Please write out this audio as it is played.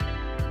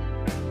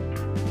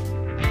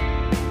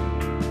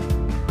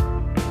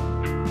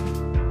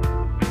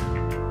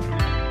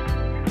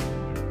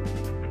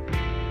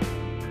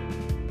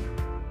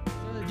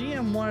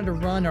wanted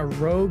to run a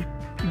rogue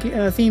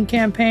theme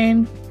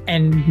campaign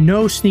and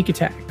no sneak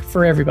attack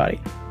for everybody.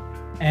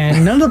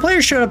 And none of the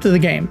players showed up to the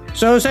game.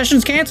 So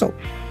session's canceled.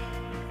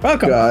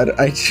 Welcome. God,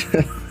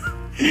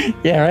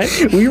 yeah, right?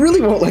 We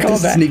really won't let the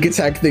sneak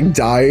attack thing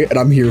die, and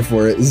I'm here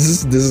for it.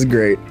 This is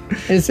great.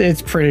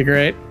 It's pretty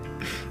great.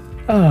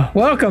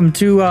 Welcome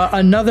to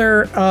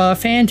another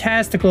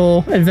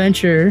fantastical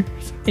adventure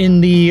in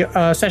the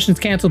Sessions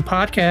Canceled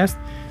podcast.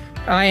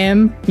 I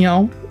am,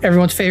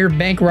 everyone's favorite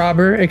bank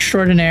robber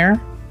extraordinaire,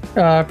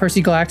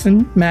 Percy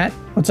Glaxon. Matt,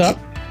 what's up?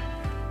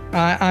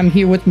 I'm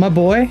here with my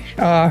boy,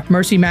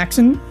 Mercy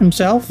Maxon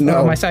himself, my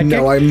sidekick.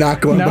 No, I'm not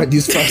going by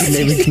these fucking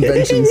naming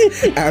conventions.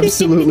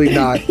 Absolutely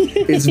not.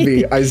 It's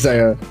me,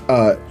 Isaiah.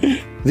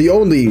 The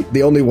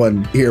only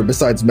one here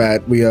besides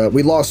Matt.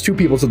 We lost 2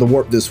 people to the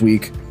warp this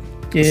week.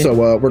 Yeah.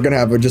 So we're gonna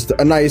have just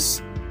a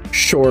nice,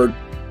 short,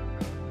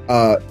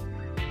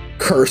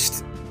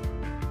 cursed,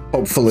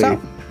 hopefully.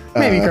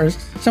 Maybe cursed.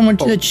 Someone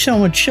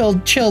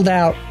chilled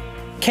out,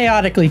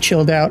 chaotically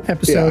chilled out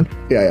episode.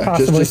 Yeah.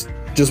 Possibly.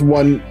 Just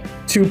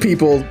 2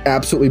 people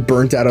absolutely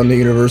burnt out on the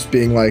universe,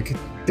 being like,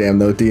 "Damn,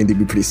 though, D&D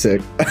be pretty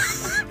sick."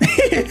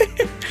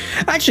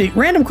 Actually,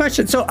 random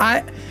question. So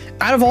out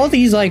of all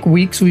these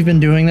weeks we've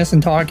been doing this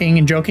and talking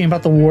and joking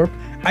about the warp,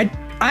 I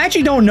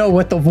actually don't know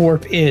what the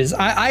warp is.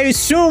 I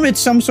assume it's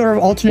some sort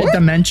of alternate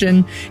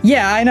dimension.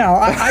 Yeah, I know.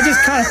 I just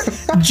kind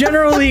of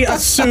generally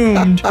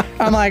assumed.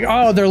 I'm like,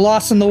 oh, they're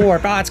lost in the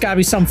warp. It's got to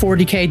be some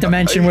 40k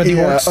dimension where the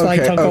orcs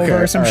took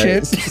over or some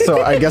shit.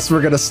 So I guess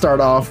we're gonna start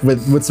off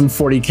with some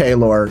 40k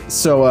lore.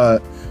 So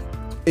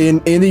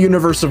in the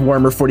universe of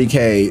Warhammer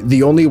 40k,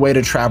 the only way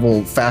to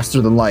travel faster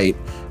than light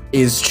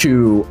is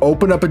to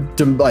open up a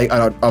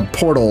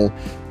portal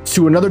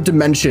to another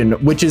dimension,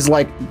 which is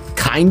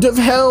kind of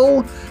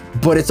hell,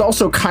 but it's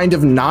also kind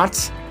of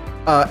not.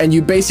 And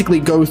you basically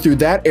go through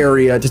that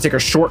area to take a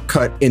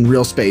shortcut in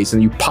real space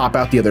and you pop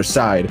out the other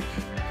side.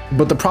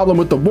 But the problem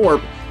with the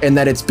warp, and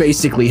that it's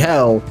basically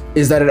hell,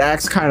 is that it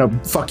acts kind of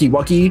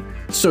fucky-wucky.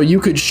 So you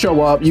could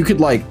show up, you're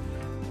like,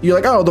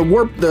 oh, the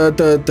warp,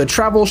 the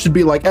travel should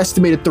be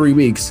estimated 3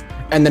 weeks.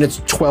 And then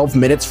it's 12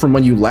 minutes from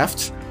when you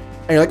left.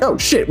 And you're like, oh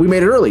shit, we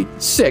made it early,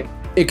 sick.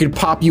 It could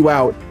pop you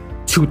out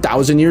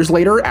 2,000 years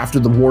later after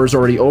the war is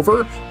already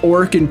over,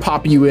 or it can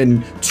pop you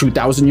in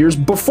 2,000 years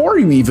before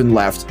you even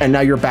left, and now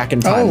you're back in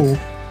time.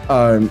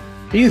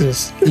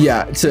 Jesus.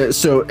 Yeah.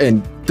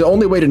 And the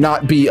only way to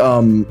not be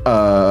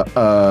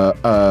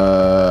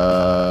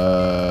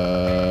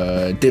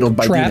diddled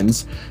by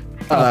demons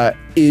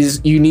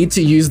is you need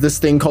to use this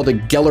thing called a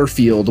Geller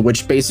field,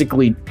 which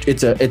basically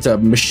it's a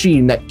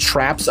machine that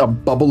traps a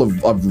bubble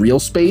of real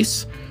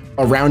space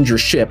around your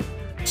ship,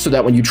 so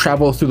that when you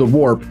travel through the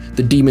warp,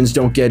 the demons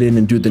don't get in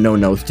and do the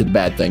no to the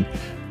bad thing.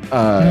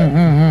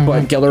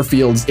 But Geller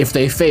fields, if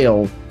they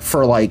fail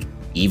for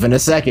even a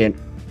second,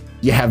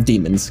 you have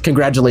demons.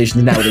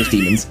 Congratulations, now there's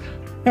demons.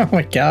 Oh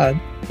my god.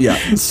 Yeah.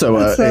 So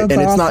and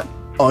it's not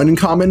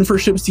uncommon for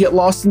ships to get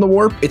lost in the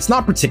warp. It's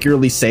not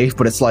particularly safe,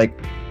 but it's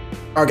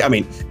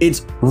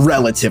it's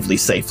relatively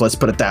safe. Let's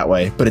put it that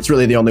way. But it's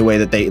really the only way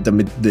that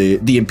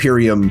the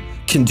Imperium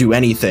can do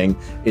anything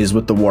is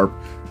with the warp.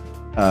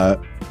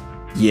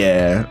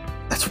 Yeah,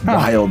 that's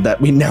wild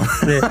that we never.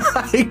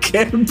 I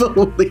can't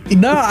believe.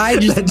 No, that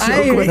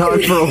joke went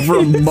on for over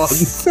a month.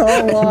 So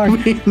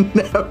long. We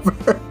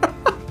never.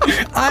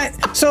 I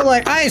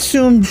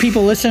assume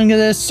people listening to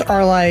this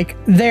are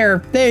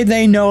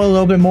they know a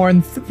little bit more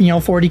than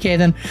 40k.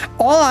 Than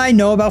all I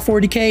know about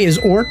 40k is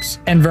orcs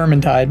and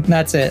Vermintide.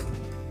 That's it.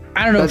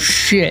 I don't know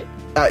shit.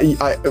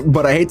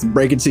 But I hate to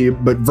break it to you,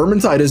 but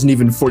Vermintide isn't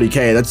even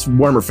 40k. That's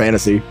Warhammer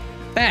Fantasy.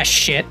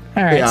 Shit.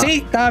 All right. Yeah.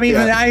 See, I'm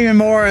even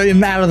more out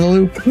of the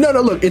loop. No,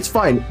 look, it's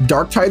fine.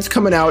 Darktide's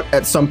coming out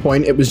at some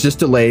point. It was just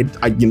delayed.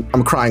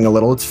 I'm crying a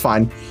little. It's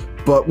fine.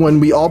 But when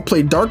we all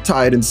played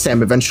Darktide and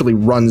Sam eventually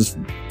runs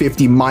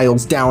 50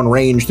 miles down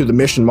range through the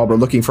mission while we're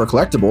looking for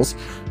collectibles,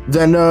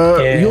 then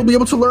you'll be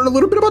able to learn a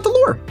little bit about the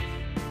lore.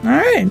 All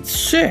right.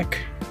 Sick.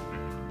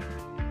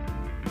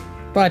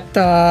 But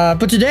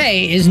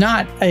today is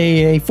not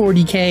a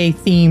 40k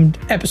themed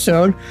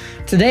episode.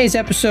 Today's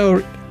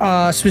episode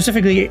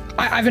specifically,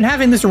 I've been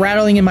having this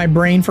rattling in my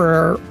brain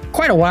for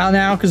quite a while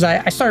now, because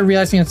I started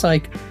realizing it's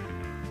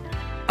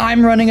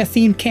I'm running a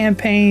themed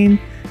campaign,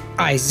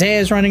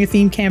 Isaiah's running a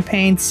themed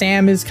campaign,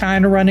 Sam is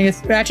kind of running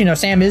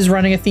Sam is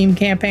running a themed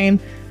campaign.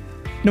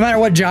 No matter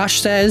what Josh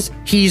says,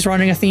 he's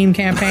running a themed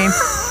campaign.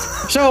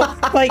 So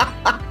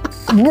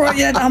I'm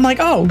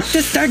oh,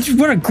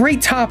 what a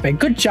great topic.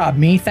 Good job,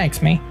 me.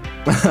 Thanks, me.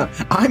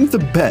 I'm the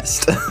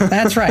best.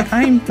 That's right.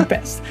 I'm the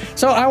best.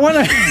 So I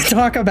want to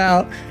talk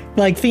about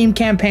themed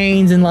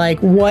campaigns and why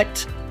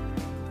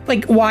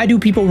do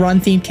people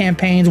run themed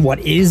campaigns? What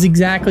is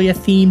exactly a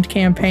themed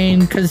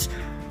campaign? Because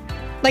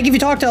if you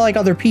talk to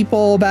other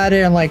people about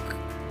it, and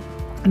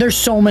there's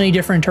so many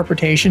different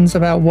interpretations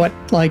about what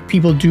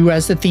people do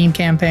as a themed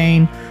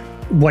campaign,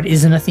 what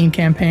isn't a themed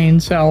campaign.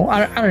 So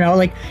I don't know,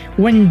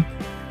 when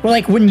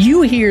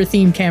you hear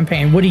theme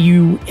campaign, what do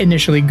you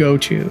initially go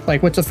to?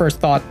 What's the first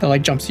thought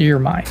that jumps to your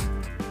mind?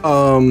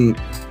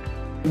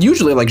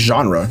 usually like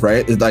genre,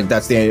 right? Like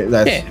that's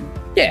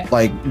yeah.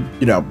 Like,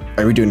 you know,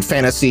 are we doing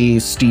fantasy,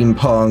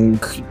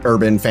 steampunk,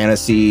 urban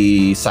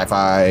fantasy,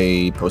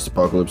 sci-fi,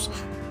 post-apocalypse,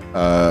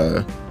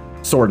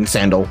 sword and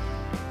sandal?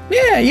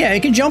 Yeah,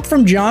 it can jump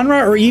from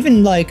genre, or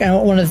even like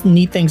one of the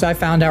neat things I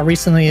found out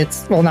recently.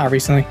 It's well, not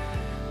recently,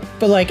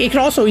 but like it can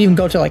also even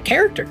go to like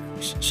characters.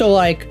 So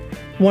like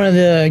one of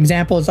the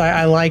examples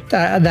I liked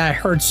that I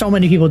heard so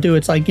many people do,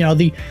 it's like, you know,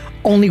 the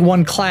only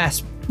one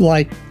class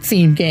like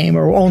themed game,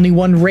 or only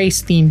one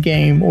race themed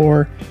game,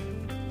 or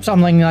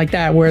something like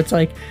that, where it's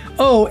like,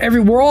 oh,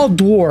 we're all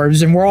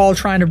dwarves and we're all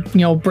trying to,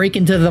 you know, break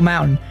into the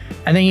mountain,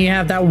 and then you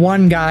have that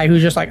one guy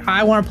who's just like,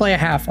 I want to play a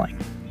halfling.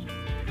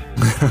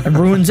 It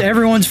ruins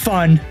everyone's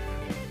fun.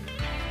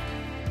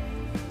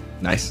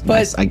 Nice.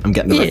 I'm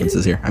getting the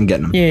references here. I'm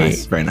getting them. Yeah,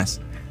 nice. Very nice.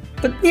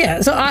 But yeah,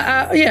 so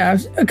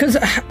because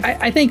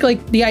I think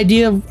like the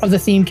idea of the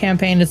theme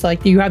campaign is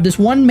like you have this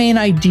one main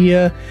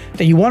idea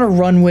that you want to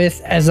run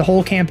with as the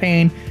whole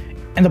campaign,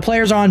 and the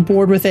players are on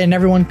board with it, and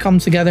everyone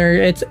comes together.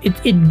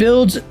 It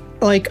builds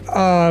like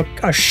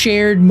a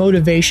shared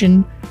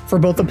motivation for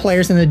both the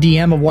players and the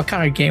DM of what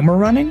kind of game we're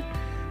running,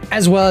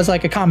 as well as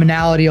like a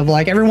commonality of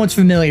like everyone's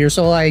familiar.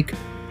 So like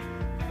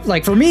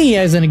for me,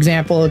 as an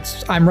example,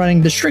 I'm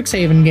running the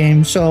Strixhaven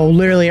game, so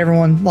literally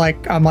everyone,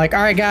 like, I'm like,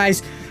 all right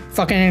guys,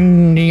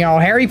 fucking, you know,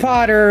 Harry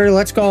Potter,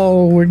 let's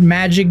go, we're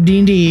Magic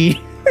D&D.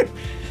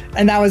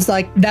 And that was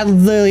like, that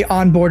literally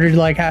onboarded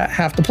like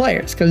half the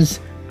players, because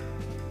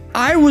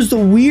I was the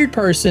weird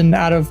person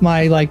out of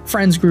my like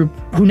friends group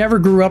who never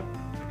grew up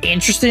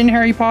interested in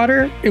Harry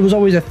Potter. It was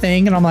always a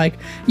thing, and I'm like,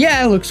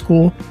 yeah, it looks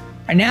cool.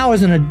 And now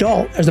as an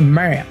adult, as a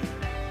man,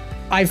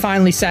 I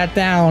finally sat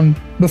down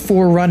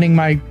before running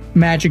my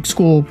Magic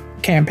School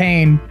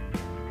campaign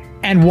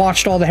and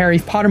watched all the Harry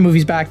Potter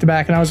movies back to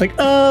back, and I was like,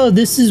 oh,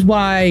 this is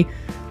why,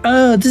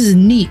 oh, this is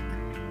neat.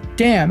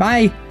 Damn,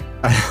 I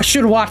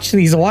should have watched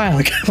these a while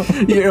ago.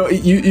 You know,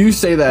 you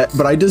say that,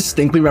 but I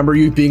distinctly remember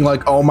you being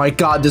like, oh my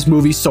god, this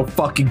movie's so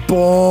fucking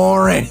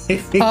boring.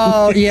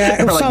 Oh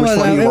yeah, like, some which of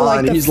one them. you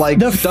want? Like He's like,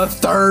 the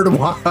third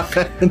one.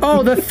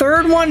 Oh, the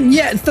third one?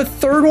 Yeah, the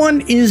third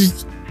one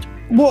is,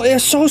 well,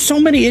 it's so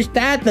many. Is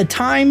that the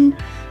time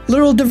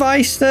little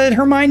device that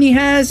Hermione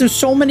has? There's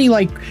so many,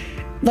 like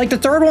the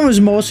third one was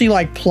mostly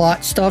like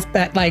plot stuff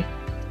that, like,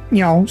 you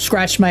know,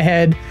 scratched my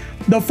head.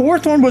 The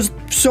fourth one was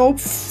so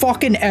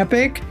fucking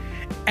epic,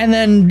 and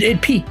then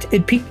it peaked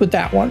with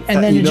that one,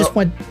 and then it just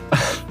went.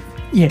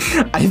 Yeah,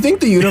 I think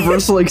the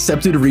universal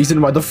accepted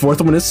reason why the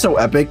fourth one is so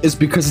epic is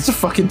because it's a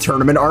fucking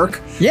tournament arc.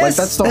 Yes,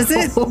 like,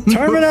 that's it.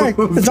 Tournament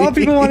arc. That's all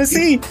people want to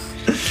see.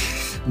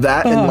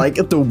 That and like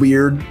the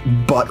weird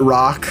butt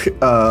rock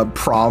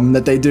prom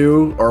that they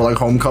do, or like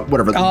homecoming,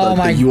 whatever. Oh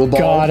my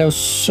god, it was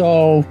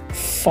so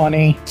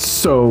funny.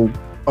 So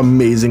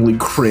amazingly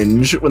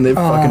cringe when they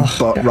fucking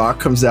butt rock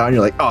comes out, and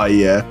you're like, oh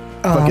yeah,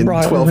 fucking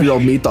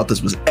 12-year-old me thought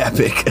this was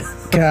epic.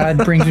 God,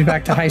 brings me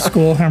back to high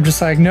school, and I'm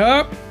just like,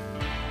 nope.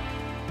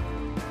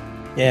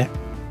 Yeah.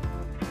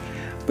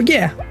 But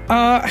yeah,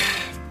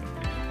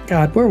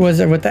 God, where was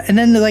it with that? And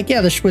then like,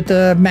 yeah, with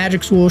the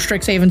Magic School,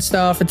 Strixhaven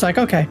stuff, it's like,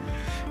 okay.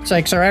 It's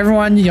like, so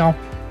everyone, you know,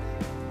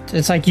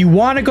 it's like you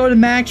want to go to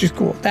Magic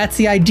School. That's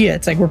the idea.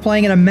 It's like we're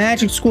playing in a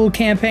Magic School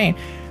campaign.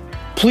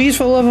 Please,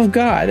 for the love of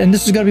God, and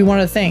this is going to be one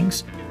of the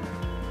things.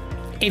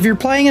 If you're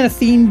playing in a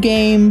themed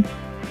game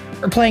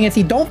or playing a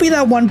theme, don't be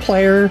that one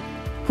player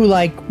who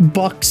like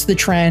bucks the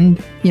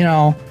trend, you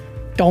know.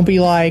 Don't be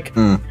like,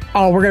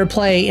 oh, we're going to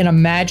play in a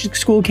Magic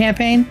School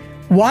campaign.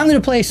 Well, I'm going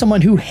to play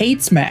someone who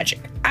hates Magic.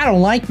 I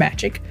don't like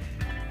Magic.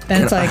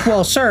 Then it's like,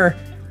 well, sir,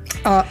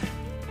 all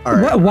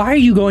right. Why are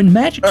you going to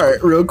Magic School? All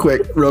right, real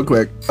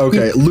quick.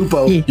 Okay,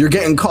 Lupo, you're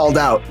getting called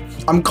out.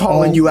 I'm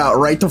calling you out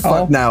right the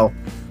fuck now.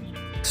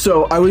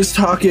 So I was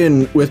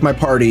talking with my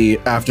party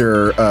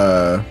after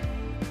a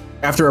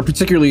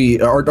particularly,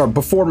 or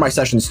before my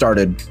session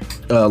started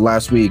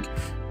last week,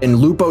 and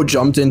Lupo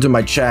jumped into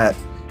my chat,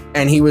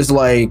 and he was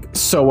like,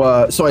 so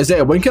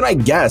Isaiah, when can I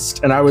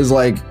guest? And I was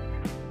like,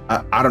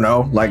 I don't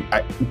know, like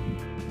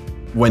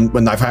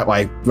when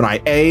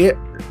I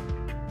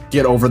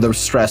get over the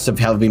stress of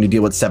having to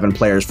deal with 7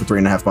 players for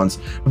 3.5 months,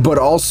 but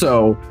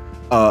also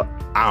I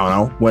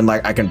don't know, when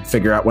like I can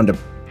figure out when to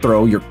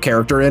throw your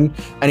character in.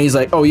 And he's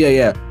like, oh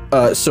yeah,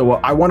 so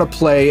I want to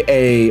play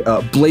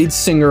a Blade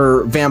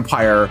Singer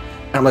vampire.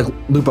 And I'm like,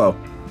 Lupo,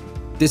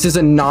 this is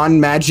a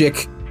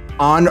non-magic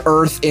on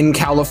Earth in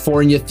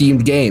California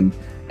themed game.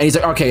 And he's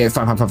like, okay,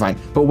 fine.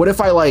 But what if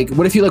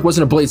he like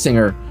wasn't a Blade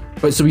Singer,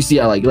 but so we see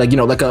like you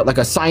know, like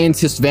a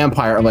scientist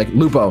vampire? I'm like,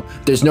 Lupo,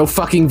 there's no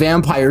fucking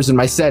vampires in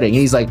my setting. And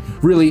he's like,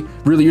 really,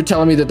 you're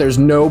telling me that there's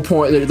no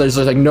point, there's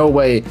like no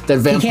way that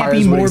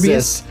vampires would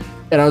exist?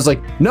 And I was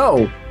like,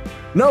 no,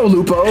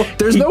 Lupo,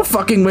 there's no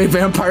fucking way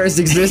vampires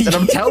exist, and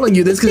I'm telling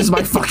you this because it's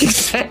my fucking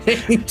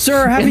setting.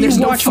 Sir, have you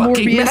watched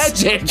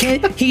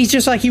Morbius? He's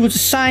just like, he was a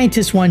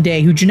scientist one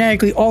day who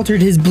genetically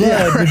altered his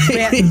blood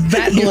with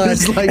bat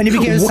blood, like, and he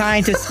became a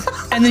scientist.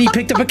 And then he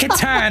picked up a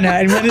katana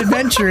and went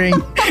adventuring.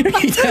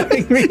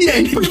 Yeah,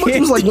 he pretty much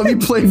was like, let me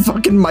play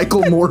fucking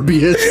Michael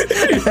Morbius.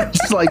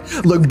 Just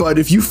like, look, bud,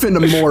 if you finna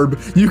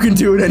morb, you can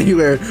do it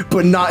anywhere,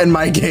 but not in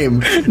my game.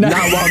 Not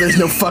while there's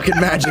no fucking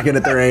magic in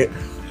it, there ain't.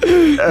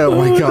 Oh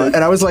my god.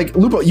 And I was like,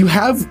 Lupo, you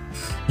have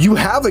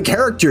a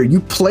character. You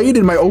played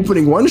in my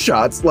opening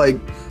one-shots. Like,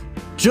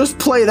 just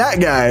play that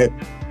guy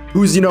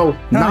who's, you know,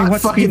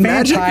 not fucking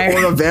magic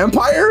or a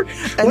vampire.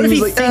 And what if he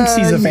thinks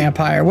he's a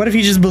vampire? What if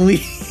he just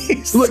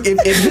believes? Look, if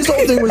his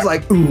whole thing was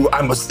like, ooh,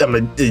 I'm a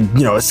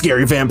you know, a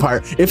scary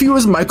vampire. If he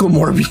was Michael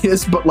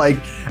Morbius, but like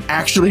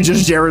actually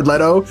just Jared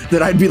Leto,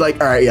 then I'd be like,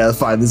 all right, yeah,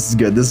 fine, this is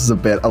good. This is a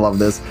bit. I love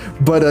this.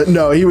 But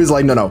no, he was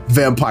like, no,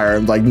 vampire.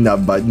 I'm like, no,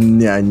 but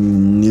yeah,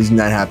 it's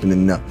not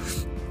happening. No.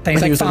 And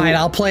he's like, fine,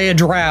 I'll play a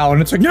drow.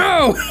 And it's like,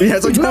 no! Yeah,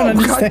 it's like, no,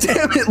 god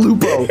damn it,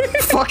 Lupo.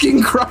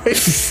 Fucking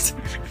Christ.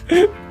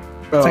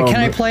 It's like, can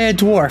I play a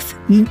dwarf?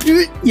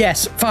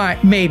 Yes, fine,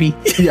 maybe.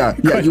 Yeah,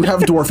 you have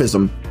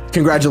dwarfism.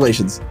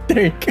 Congratulations.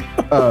 There you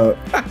go.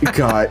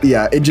 God,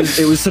 yeah,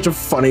 it was such a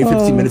funny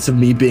 15 minutes of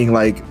me being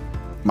like,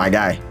 my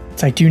guy.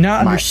 It's like, do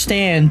not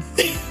understand.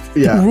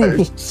 Yeah,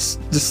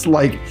 just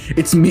like,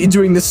 it's me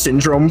doing the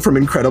syndrome from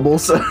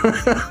Incredibles.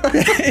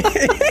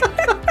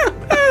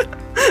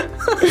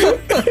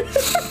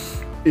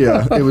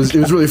 Yeah, it was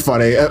really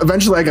funny.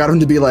 Eventually, I got him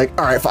to be like,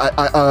 "All right,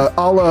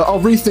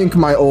 I'll rethink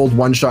my old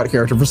one-shot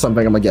character for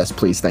something." I'm like, "Yes,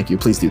 please, thank you,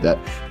 please do that."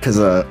 Because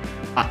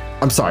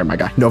I'm sorry, my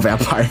guy, no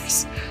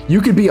vampires. You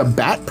could be a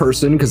bat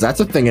person because that's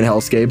a thing in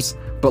Hellscapes,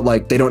 but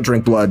like they don't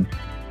drink blood,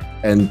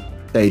 and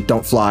they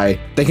don't fly.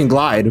 They can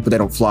glide, but they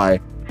don't fly,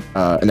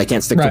 and they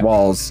can't stick to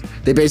walls.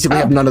 They basically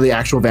have none of the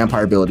actual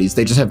vampire abilities.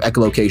 They just have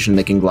echolocation.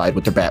 They can glide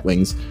with their bat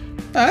wings.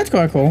 Oh, that's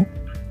quite cool.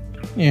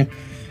 Yeah.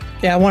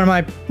 Yeah, one of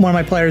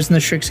my players in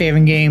the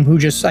Strixhaven game who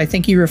just, I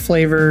think he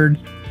reflavored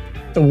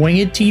the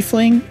winged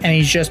tiefling, and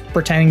he's just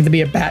pretending to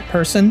be a bat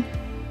person.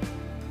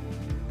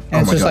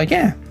 And it's just like,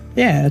 yeah,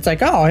 it's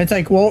like, oh, it's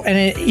like, well,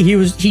 and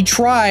he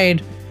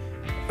tried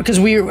because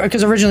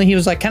originally he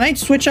was like, can I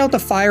switch out the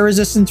fire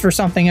resistance for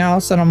something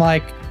else? And I'm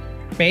like,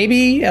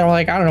 maybe. And I'm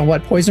like, I don't know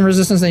what, poison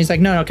resistance. And he's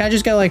like, no, can I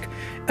just get like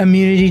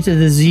immunity to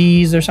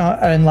disease or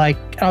something? And like,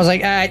 I was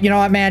like, you know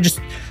what, man,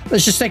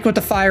 let's just stick with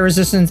the fire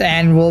resistance,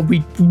 and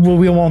we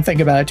won't think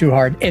about it too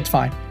hard. It's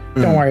fine.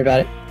 Don't worry about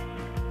it.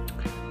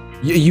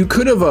 You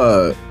could have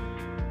I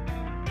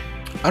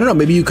don't know,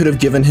 maybe you could have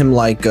given him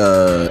like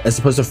as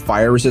opposed to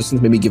fire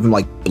resistance, maybe give him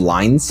like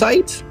blind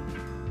sight.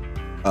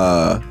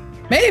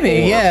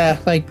 Maybe, yeah,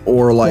 like,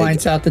 or like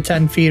blinds out to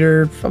 10 feet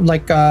or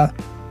like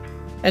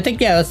I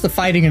think, yeah, that's the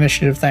fighting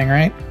initiative thing,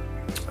 right?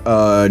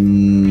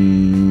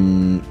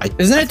 Isn't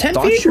it 10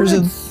 feet or is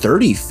it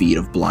 30 feet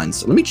of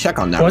blinds? Let me check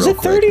on that. Was it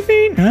 30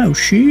 feet? Oh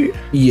shit.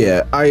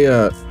 Yeah, I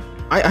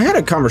had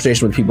a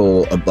conversation with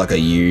people like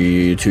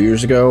 2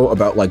 years ago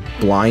about like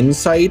blind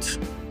sight,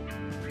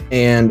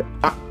 and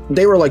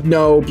they were like,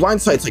 no,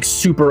 blind sight's like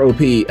super OP,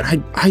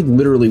 and I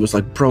literally was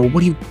like, bro,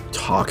 what are you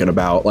talking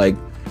about? Like,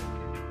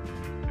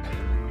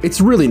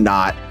 it's really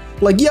not.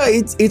 Like, yeah,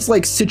 it's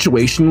like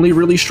situationally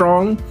really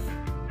strong,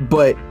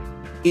 but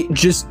it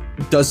just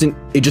doesn't,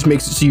 it just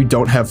makes it so you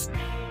don't have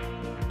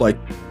like,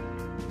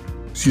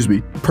 excuse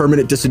me,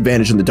 permanent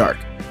disadvantage in the dark.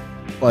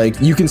 Like,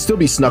 you can still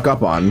be snuck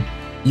up on,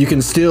 you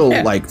can still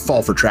like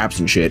fall for traps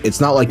and shit.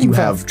 It's not like you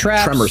have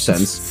traps, tremor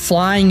sense,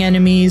 flying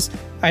enemies.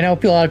 I know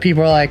a lot of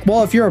people are like,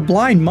 well, if you're a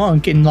blind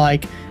monk and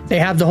like they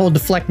have the whole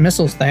deflect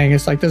missiles thing,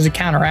 it's like, does it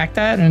counteract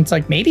that? And it's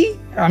like, maybe.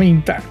 I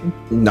mean,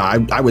 no,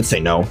 I would say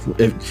no.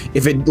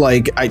 If it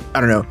like, I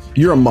don't know,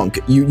 you're a monk,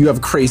 you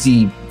have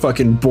crazy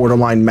fucking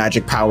borderline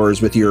magic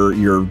powers with your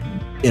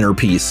inner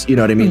peace, you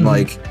know what I mean?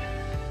 Like,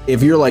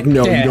 if you're like,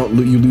 no,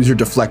 you lose your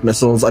deflect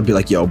missiles, I'd be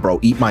like, yo, bro,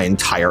 eat my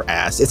entire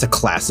ass. It's a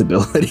class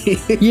ability.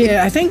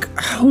 Yeah, I think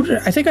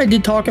I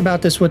did talk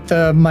about this with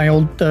my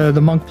old the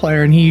monk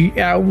player, and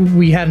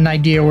we had an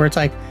idea where it's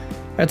like,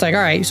 all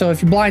right, so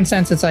if you blind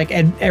sense, it's like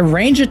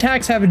range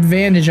attacks have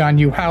advantage on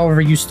you.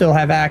 However, you still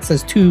have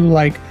access to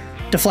like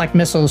deflect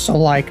missiles. So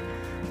like,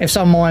 if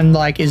someone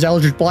like is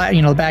Eldritch Blast,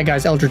 you know, the bad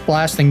guy's Eldritch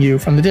blasting you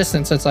from the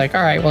distance, it's like,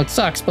 all right, well, it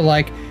sucks. But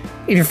like,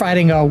 if you're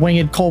fighting a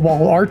winged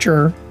cobalt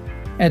archer,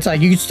 it's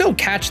like you can still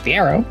catch the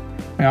arrow, you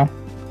know.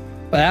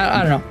 But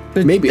I don't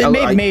know. Maybe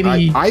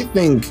I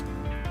think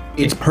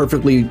it's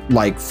perfectly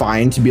like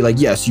fine to be like,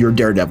 yes, you're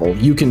Daredevil.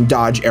 You can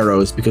dodge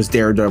arrows because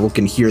Daredevil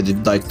can hear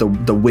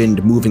the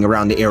wind moving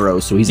around the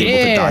arrows, so he's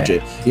able to dodge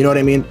it. You know what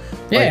I mean?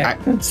 Yeah,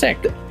 like, that's sick.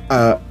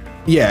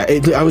 Yeah,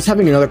 I was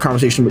having another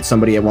conversation with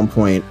somebody at one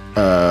point,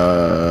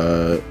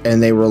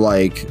 and they were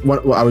like,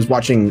 I was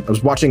watching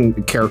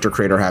a character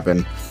creator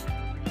happen,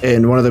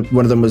 and one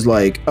of them was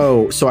like,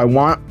 oh, so I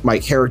want my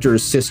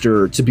character's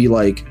sister to be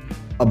like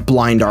a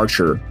blind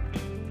archer,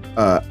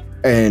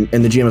 and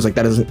the GM was like,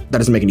 that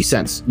doesn't make any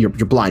sense. You're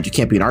blind. You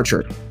can't be an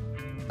archer.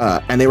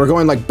 And they were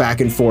going like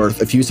back and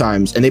forth a few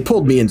times, and they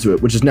pulled me into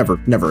it, which is never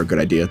a good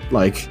idea.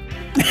 Like,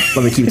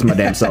 let me keep it to my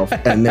damn self.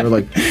 And they were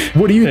like,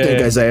 what do you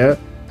think, Isaiah?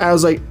 I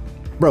was like,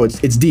 bro, it's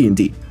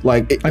D&D.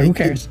 Like, who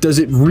cares? Does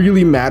it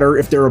really matter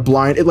if they're a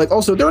blind?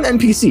 Also, they're an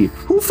NPC.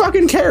 Who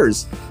fucking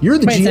cares? You're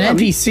the GM. It's an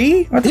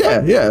NPC? What the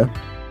fuck? Yeah.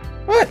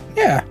 What?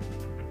 Yeah.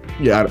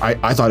 Yeah,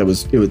 I thought that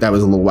was a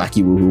little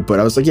wacky woohoo, but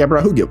I was like, yeah,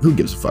 bro, who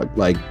gives a fuck?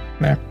 Like,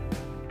 yeah.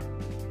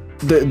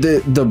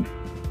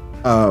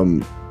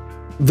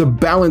 The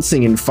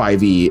balancing in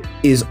 5e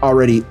is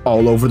already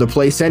all over the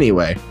place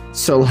anyway.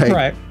 So like,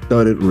 right.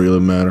 Does it really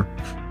matter?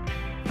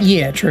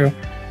 Yeah, true.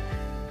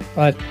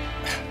 But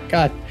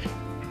God,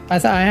 I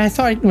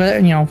thought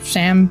you know,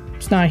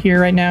 Sam's not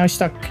here right now. He's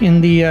stuck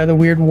in the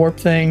weird warp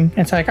thing.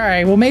 It's like, all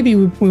right, well maybe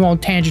we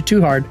won't tangent too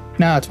hard.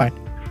 No, it's fine.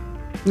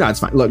 No,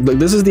 it's fine. Look,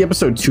 this is the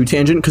episode 2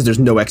 tangent because there's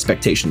no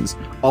expectations.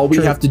 All we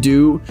have to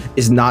do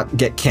is not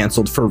get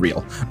canceled for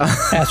real.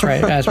 That's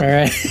right.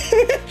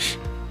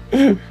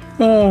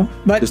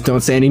 But just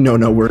don't say any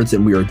no words,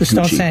 and we are just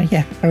Gucci.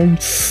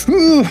 Don't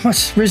say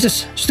let's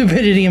resist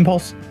stupidity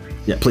impulse.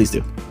 Yeah, please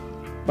do.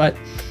 But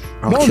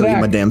I'll kill you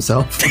my damn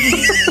self.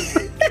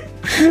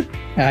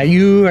 I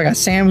got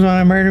Sam's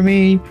wanting to murder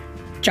me.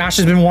 Josh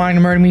has been wanting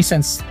to murder me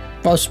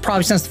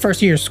probably since the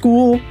first year of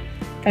school.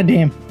 God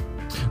damn.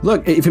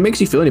 Look, if it makes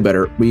you feel any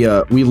better, we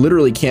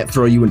literally can't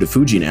throw you into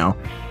Fuji now.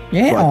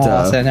 Yeah,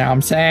 but, now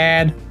I'm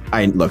sad.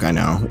 I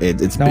know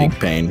it's big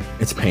pain.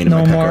 It's a pain in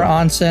my No more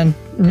onsen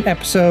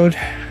episode.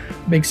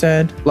 Big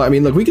sad. Well, I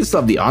mean, look, we can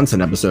still have the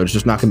onsen episode. It's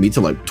just not gonna be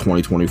till like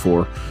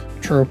 2024.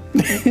 True.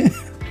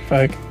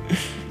 Fuck.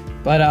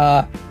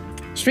 But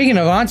speaking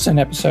of onsen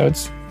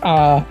episodes,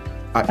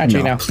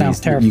 actually no,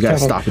 terrible. You gotta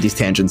stop with these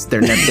tangents. They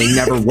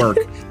never work.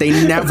 They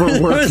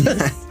never work.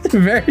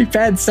 Very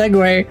bad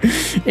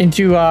segue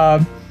into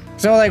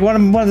so like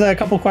one of the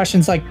couple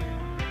questions, like,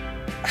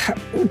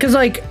 because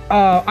like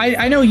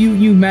I know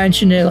you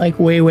mentioned it like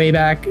way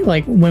back,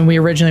 like when we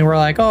originally were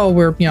like, oh,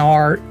 we're, you know,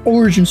 our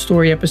origin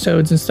story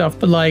episodes and stuff,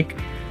 but like,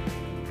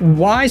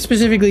 why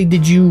specifically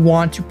did you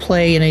want to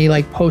play in a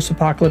like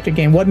post-apocalyptic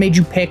game? What made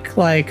you pick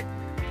like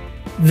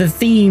the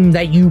theme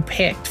that you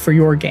picked for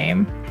your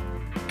game?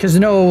 Because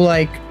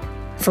like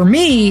for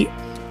me,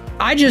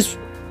 I just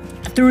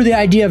threw the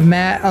idea of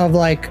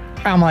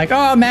I'm like,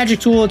 oh, Magic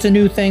Tool, it's a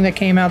new thing that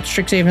came out.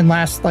 Strixhaven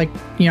last, like,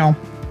 you know,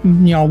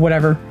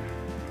 whatever.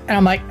 And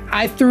I'm like,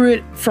 I threw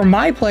it for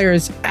my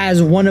players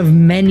as one of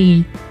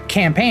many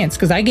campaigns,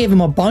 because I gave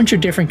them a bunch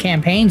of different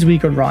campaigns we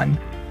could run.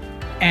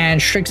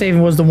 And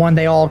Strixhaven was the one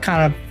they all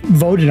kind of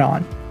voted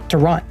on to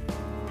run.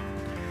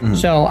 Mm-hmm.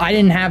 So I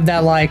didn't have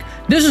that, like,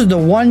 this is the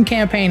one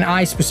campaign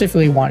I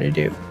specifically wanted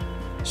to do.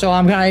 So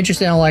I'm kind of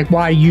interested in like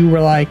why you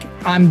were like,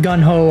 I'm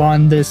gung-ho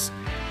on this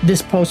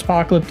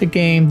post-apocalyptic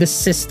game, this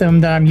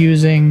system that I'm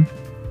using.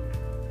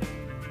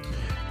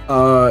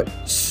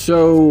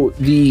 So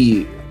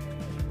the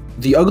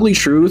ugly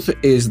truth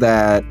is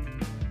that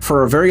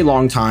for a very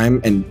long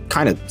time, and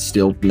kind of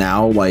still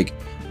now, like,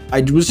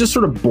 I was just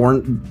sort of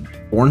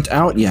burnt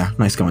out. Yeah,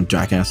 nice going,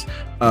 jackass.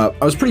 I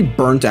was pretty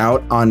burnt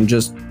out on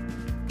just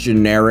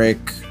generic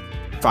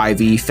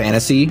 5e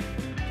fantasy.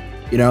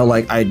 You know,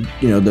 like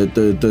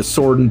the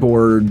sword and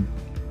board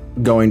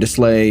going to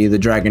slay the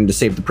dragon to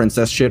save the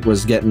princess shit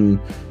was getting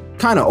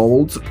kind of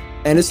old,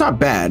 and it's not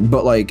bad,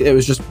 but like it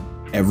was just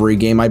every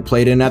game I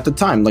played in at the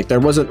time. Like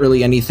there wasn't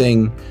really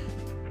anything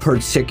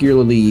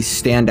particularly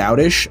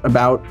standout-ish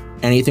about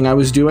anything I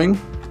was doing.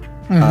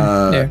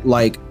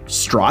 Like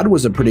Strahd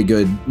was a pretty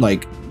good,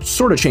 like,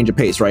 sort of change of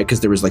pace, right? Because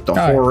there was like the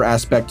horror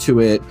aspect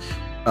to it.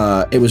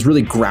 It was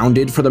really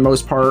grounded for the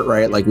most part,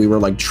 right? Like we were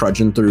like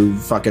trudging through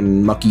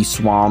fucking mucky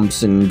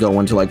swamps and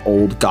going to like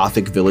old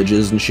Gothic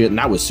villages and shit, and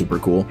that was super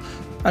cool.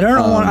 I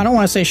don't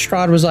want to say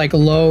Strahd was like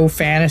low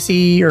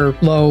fantasy or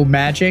low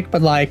magic,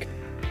 but like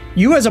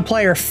you as a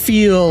player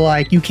feel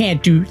like you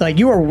can't do, like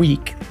you are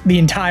weak the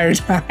entire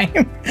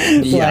time.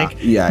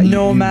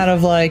 No amount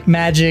of like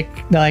magic,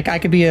 like I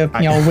could be a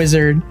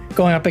wizard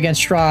going up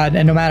against Strahd,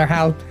 and no matter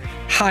how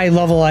high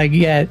level I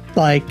get,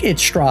 like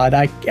it's Strahd,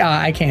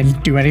 I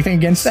can't do anything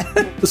against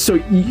that. So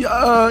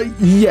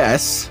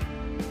yes,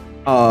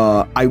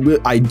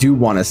 I do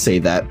want to say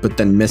that, but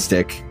then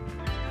Mystic.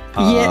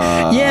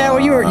 Well,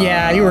 you were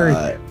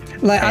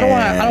like, I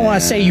don't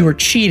want to say you were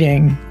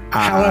cheating.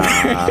 However,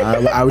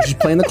 I was just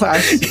playing the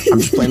class. I'm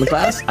just playing the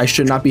class. I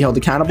should not be held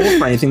accountable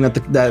for anything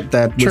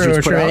that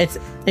Wizards put out.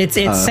 It's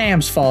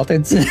Sam's fault.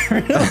 It's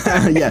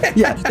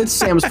it's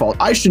Sam's fault.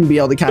 I shouldn't be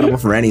held accountable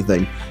for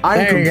anything.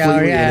 I'm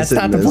completely innocent. It's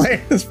not the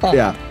player's fault.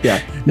 Yeah.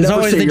 There's Never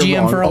always say the you're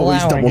GM wrong. for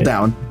Always allowing double it.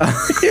 down.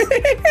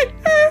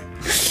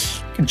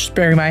 Can just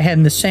bury my head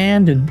in the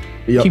sand and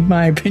keep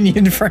my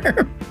opinion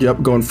firm.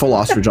 Yep, going full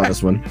ostrich on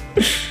this one.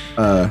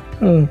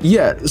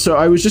 So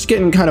I was just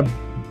getting kind of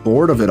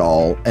bored of it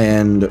all,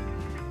 and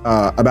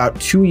about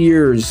 2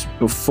 years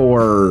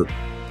before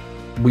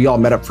we all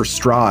met up for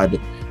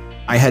Strahd,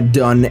 I had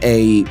done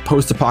a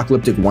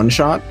post-apocalyptic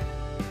one-shot,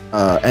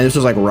 and this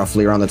was like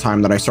roughly around the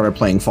time that I started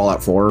playing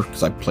Fallout 4,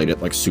 because I played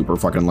it like super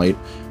fucking late,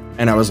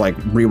 and I was like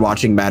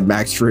rewatching Mad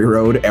Max Fury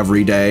Road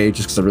every day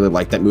just because I really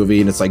like that movie,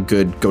 and it's like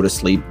good go to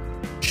sleep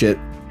shit.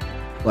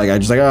 Like I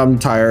just like, oh, I'm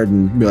tired,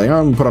 and be like, oh,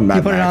 I'm gonna put on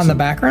Mad Max. You put it on the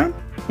background?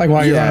 Like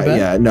while you're on bed?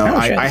 Yeah, no, Oh,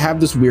 I have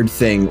this weird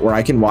thing where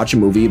I can watch a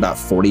movie about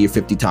 40 or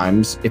 50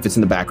 times if it's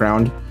in the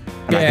background,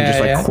 and I can just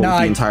like quote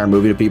the entire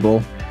movie to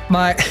people.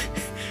 My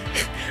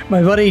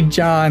buddy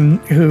John,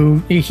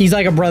 he's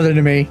like a brother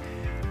to me.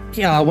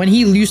 When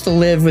he used to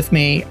live with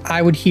me,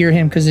 I would hear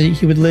him because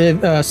he would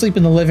sleep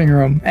in the living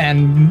room,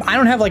 and I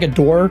don't have like a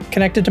door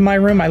connected to my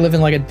room. I live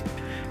in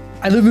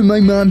my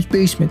mom's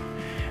basement,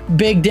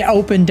 big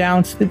open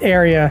down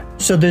area,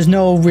 so there's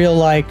no real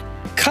like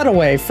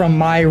cutaway from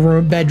my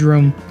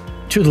bedroom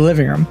to the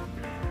living room.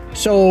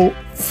 So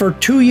for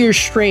 2 years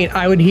straight,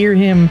 I would hear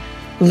him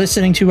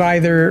listening to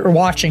or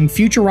watching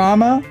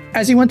Futurama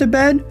as he went to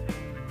bed,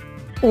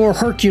 or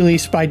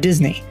Hercules by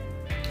Disney.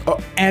 Oh.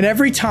 And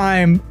every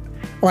time,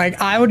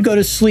 like, I would go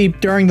to sleep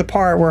during the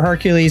part where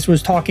Hercules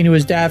was talking to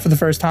his dad for the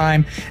first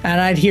time,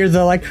 and I'd hear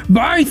the like,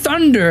 "By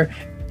thunder,"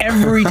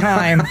 every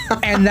time.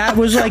 And that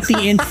was like the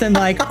instant,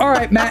 like, all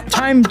right, Matt,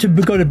 time to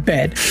go to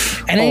bed.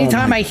 And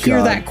anytime I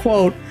hear that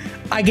quote,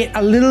 I get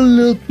a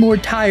little more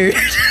tired.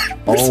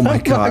 Oh my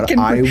God,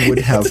 I would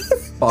have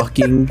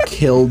fucking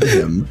killed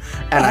him.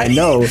 And I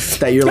know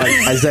that you're like,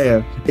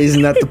 Isaiah,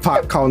 isn't that the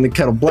pot calling the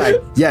kettle black?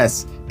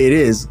 Yes, it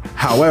is.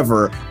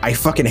 However, I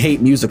fucking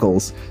hate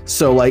musicals.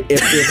 So like,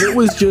 if it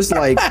was just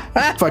like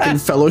fucking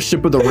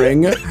Fellowship of the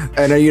Ring,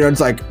 and you know, it's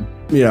like,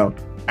 you know,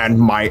 and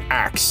my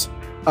axe,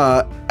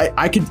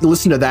 I could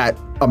listen to that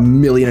 1.5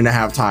 million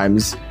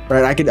times,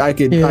 right? I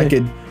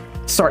could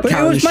start but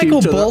counting. It was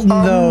Michael Bolton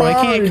though. I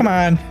can't. Come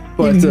on.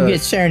 But, you can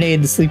get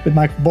serenaded to sleep with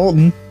Michael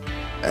Bolton.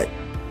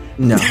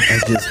 No,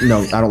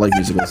 I don't like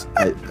musicals.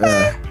 I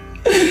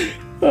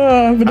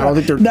don't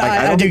think they're.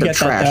 I don't think they're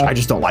trash. I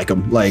just don't like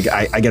them. Like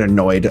I get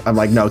annoyed. I'm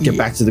like, no, get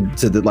back to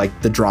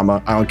the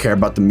drama. I don't care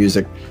about the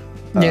music.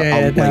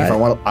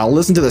 I'll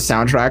listen to the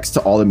soundtracks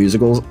to all the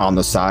musicals on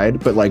the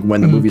side, but like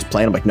when the movie's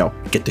playing, I'm like, no,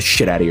 get the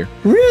shit out of here.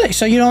 Really?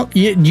 So you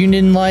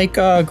didn't like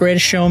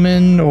Greatest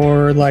Showman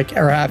or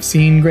have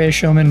seen Greatest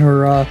Showman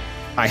or?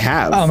 I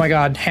have. Oh my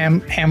God,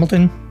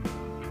 Hamilton.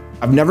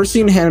 I've never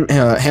seen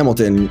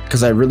Hamilton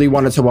because I really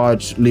wanted to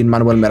watch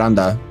Lin-Manuel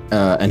Miranda,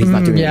 and he's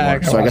not doing it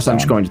anymore. So I guess I'm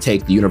just going to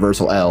take the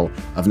universal L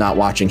of not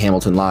watching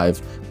Hamilton live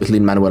with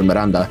Lin-Manuel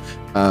Miranda.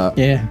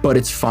 But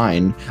it's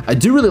fine. I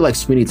do really like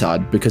Sweeney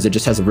Todd because it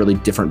just has a really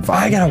different vibe.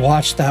 I gotta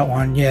watch that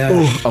one. Yeah.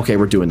 Ooh, okay,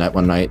 we're doing that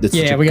one night. We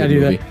gotta do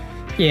that.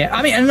 Yeah,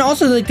 I mean, and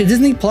also like the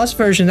Disney Plus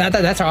version.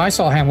 That's how I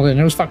saw Hamilton.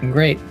 It was fucking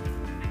great.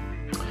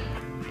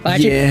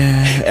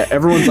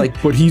 Everyone's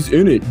like, but he's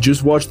in it.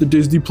 Just watch the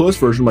Disney Plus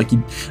version. Like,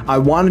 I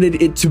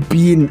wanted it to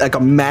be like a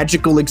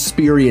magical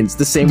experience,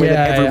 the same way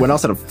that everyone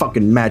else had a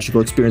fucking magical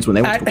experience when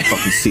they went to go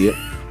fucking see it.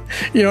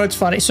 You know, it's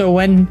funny. So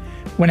when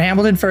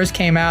Hamilton first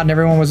came out and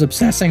everyone was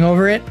obsessing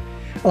over it,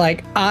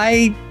 like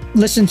I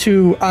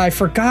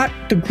forgot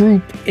the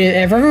group.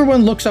 If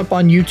everyone looks up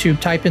on YouTube,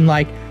 type in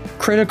like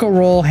Critical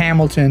Role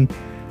Hamilton,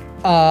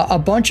 a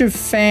bunch of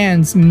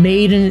fans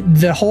made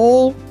the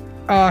whole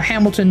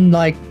Hamilton,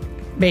 like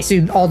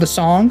basically all the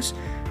songs,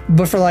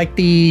 but for like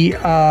the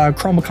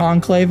Chroma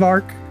Conclave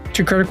arc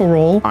to Critical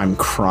Role. I'm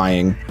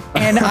crying.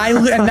 And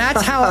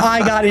that's how I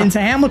got into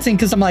Hamilton,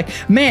 because I'm like,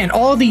 man,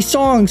 all these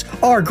songs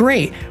are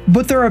great,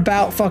 but they're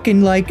about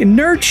fucking like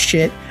nerd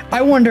shit.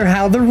 I wonder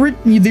how the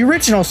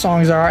original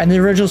songs are, and the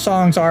original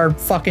songs are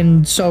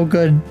fucking so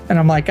good. And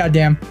I'm like, God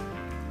damn.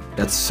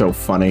 That's so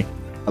funny.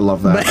 I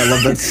love that. I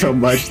love that so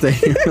much that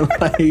you're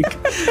like,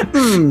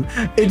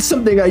 it's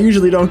something I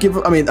usually don't give.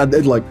 I mean,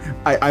 look,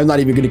 I'm not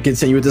even going to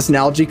continue with this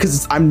analogy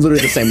because I'm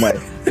literally the same way.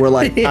 We're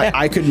like,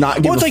 I could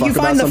not give a fuck about something. Well, it's like you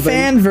find the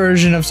fan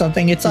version of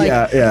something. It's like,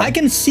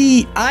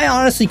 I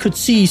honestly could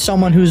see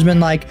someone who's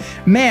been like,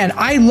 man,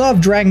 I love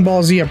Dragon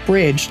Ball Z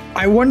Abridged.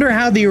 I wonder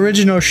how the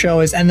original show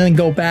is, and then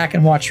go back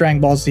and watch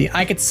Dragon Ball Z.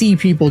 I could see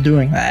people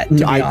doing that.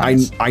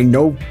 I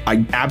know,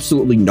 I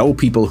absolutely know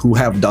people who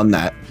have done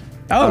that.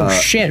 Oh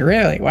shit!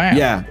 Really? Wow.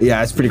 Yeah,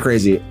 it's pretty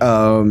crazy.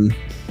 And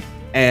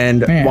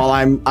man, while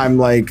I'm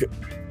like,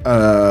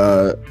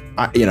 I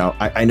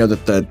know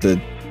that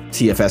the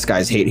TFS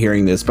guys hate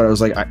hearing this, but I was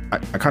like, I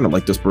kind of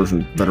like this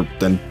version better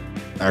than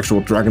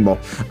actual Dragon Ball.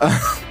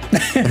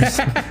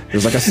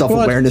 There's like a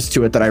self-awareness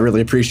to it that I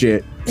really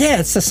appreciate. Yeah,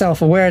 it's the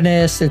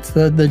self-awareness. It's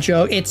the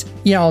joke. It's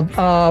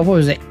what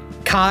was it?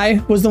 Kai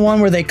was the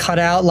one where they cut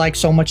out like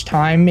so much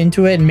time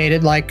into it and made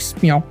it like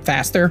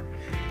faster.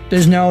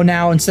 There's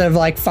now instead of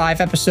like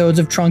 5 episodes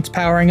of Trunks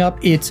powering up,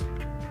 it's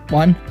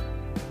 1.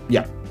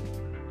 Yeah.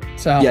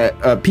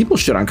 So people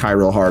shit on Kai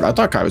real hard. I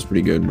thought Kai was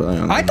pretty good, but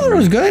I thought it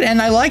was good,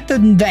 and I like the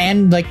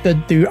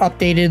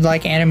updated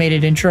like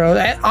animated intro.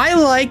 I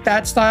like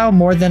that style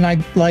more than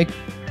I like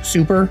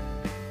Super,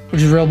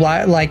 which is real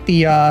black. Like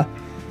the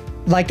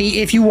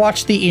if you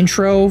watch the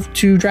intro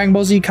to Dragon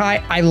Ball Z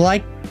Kai, I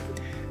like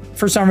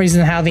for some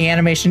reason how the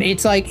animation.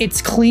 It's like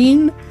it's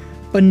clean,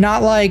 but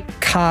not like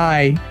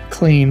Kai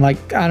clean.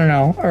 Like, I don't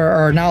know,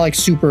 or not like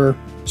Super.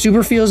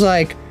 Super feels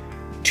like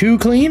too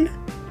clean,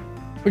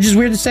 which is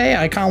weird to say.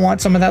 I kind of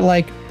want some of that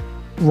like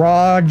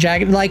raw,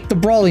 jagged, like the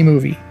Brawly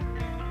movie.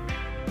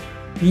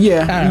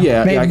 I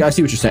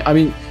see what you're saying. I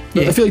mean,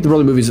 Yeah. I feel like the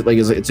Broly movies like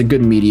it's a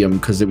good medium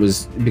because it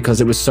was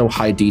so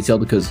high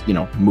detailed because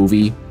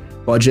movie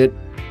budget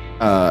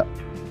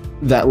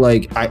that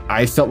like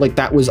I felt like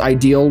that was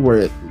ideal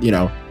where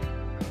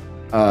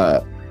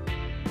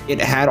it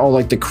had all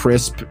like the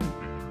crisp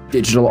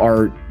digital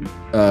art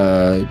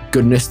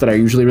goodness that I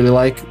usually really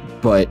like,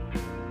 but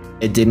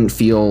it didn't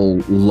feel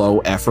low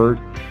effort,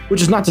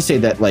 which is not to say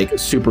that like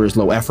Super is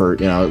low effort,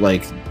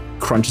 like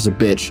Crunch is a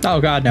bitch. Oh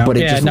god, no. But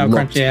it just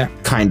looked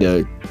kind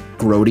of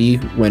grody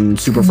when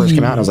Super first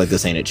came out. I was like,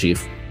 this ain't it,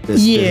 Chief.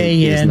 This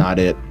is not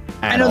it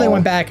at I know all. they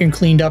went back and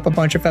cleaned up a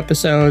bunch of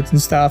episodes and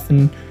stuff,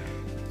 and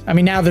I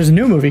mean now there's a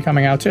new movie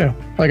coming out too,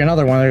 like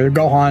another one.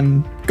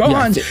 Gohan.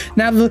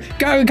 Now,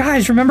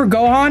 guys, remember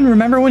Gohan?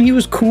 Remember when he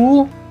was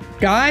cool?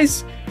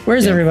 Guys,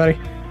 where's everybody?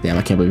 Damn,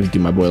 I can't believe you do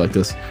my boy like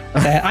this.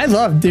 I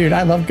love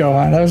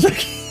Gohan.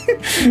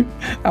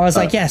 I was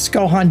like, yes,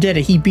 Gohan did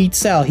it. He beat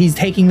Cell. He's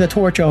taking the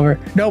torch over.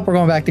 Nope, we're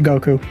going back to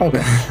Goku.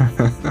 Okay.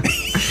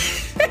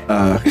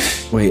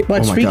 Wait.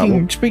 But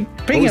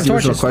speaking of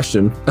torches,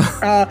 question.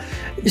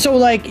 So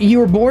like you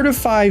were bored of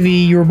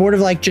 5e, you were bored of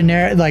like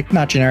generic, like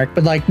not generic,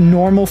 but like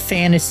normal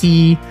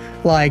fantasy,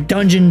 like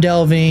dungeon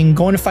delving,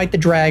 going to fight the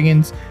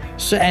dragons.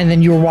 So and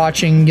then you were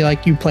watching,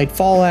 like you played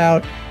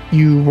Fallout,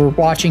 you were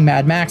watching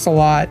Mad Max a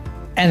lot,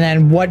 and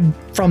then what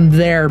from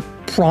there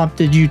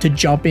prompted you to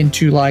jump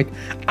into like,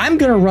 I'm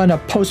gonna run a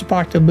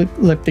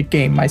post-apocalyptic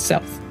game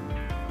myself?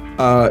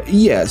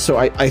 So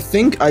I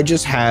think I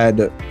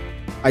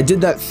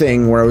did that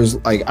thing where I was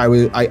like, I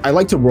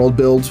like to world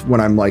build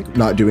when I'm like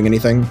not doing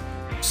anything.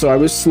 So I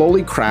was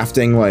slowly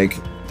crafting like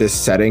this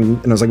setting,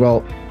 and I was like,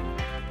 well,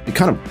 it's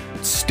kind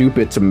of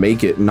stupid to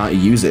make it and not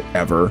use it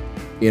ever,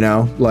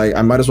 like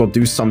I might as well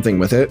do something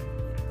with it.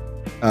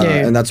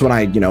 And that's when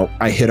I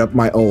hit up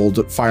my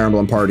old Fire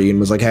Emblem party and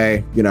was like,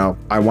 hey,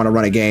 I want to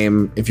run a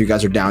game. If you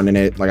guys are down in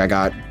it, like I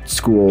got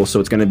school, so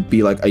it's going to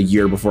be like a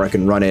year before I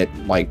can run it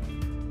like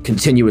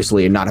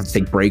continuously and not have to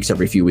take breaks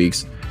every few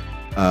weeks.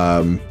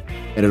 And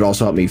it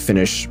also helped me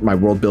finish my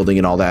world building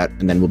and all that,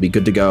 and then we'll be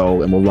good to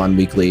go and we'll run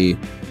weekly,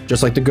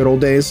 just like the good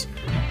old days.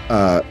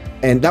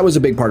 And that was a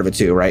big part of it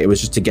too, right? It was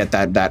just to get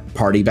that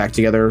party back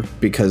together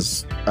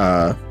because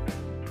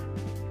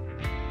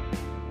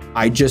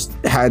I just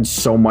had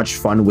so much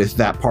fun with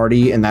that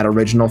party and that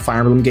original Fire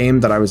Emblem game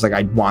that I was like,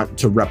 I want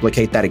to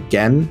replicate that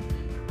again.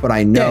 But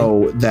I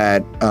know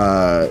that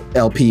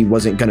LP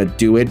wasn't gonna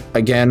do it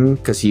again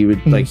because he would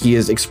he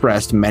has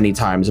expressed many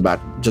times about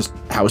just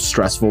how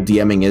stressful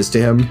DMing is to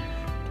him.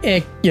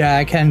 It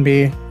can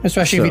be,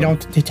 especially if you don't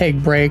take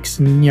breaks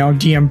and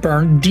DM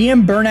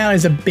burnout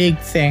is a big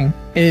thing.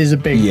 It is a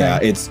big thing. Yeah,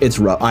 it's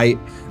rough. I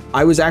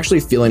was actually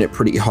feeling it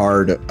pretty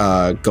hard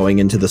going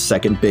into the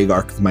second big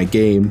arc of my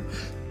game.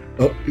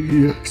 Oh,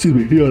 yeah, excuse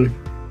me.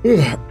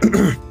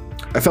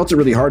 I felt it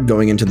really hard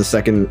going into the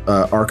second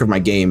arc of my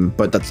game,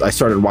 but I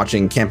started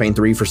watching Campaign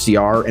 3 for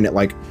CR, and it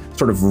like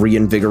sort of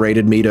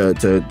reinvigorated me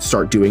to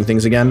start doing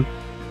things again.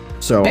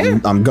 So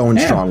I'm going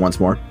strong once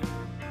more.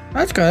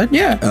 That's good.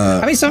 Yeah.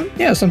 I mean,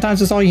 sometimes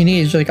that's all you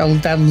need is like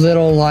that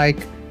little like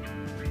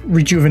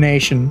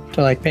rejuvenation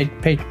to like get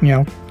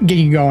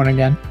you going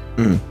again.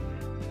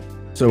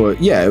 So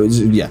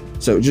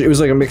it was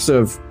like a mix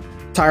of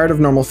tired of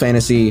normal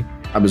fantasy.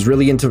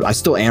 I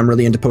still am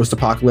really into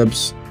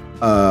post-apocalypse.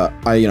 I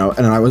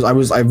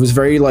was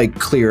very like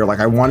clear, like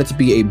I want it to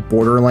be a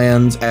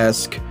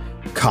Borderlands-esque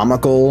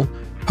comical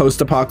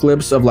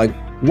post-apocalypse of like,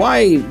 why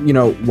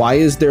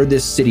is there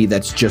this city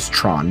that's just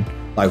Tron?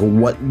 Like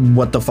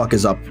what the fuck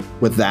is up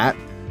with that?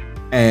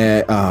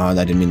 And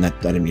I didn't mean for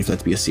that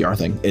to be a CR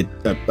thing.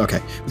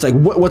 Okay. It's like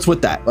what's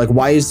with that? Like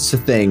why is this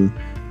a thing?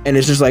 And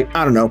it's just like,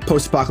 I don't know,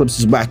 post-apocalypse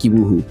is wacky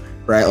woohoo,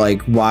 right?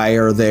 Like why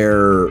are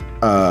there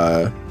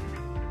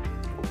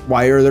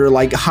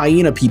like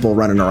hyena people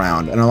running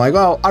around? And I'm like,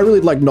 oh, I really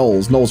like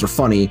gnolls. Gnolls are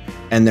funny,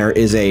 and there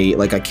is a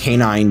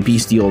canine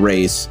bestial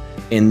race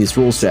in this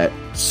rule set,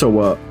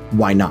 so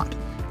why not?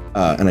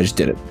 And I just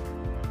did it.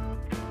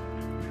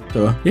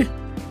 So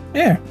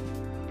yeah.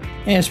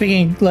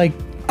 Speaking like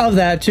of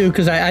that too,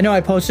 because I know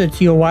I posted it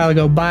to you a while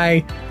ago.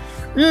 By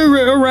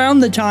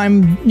around the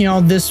time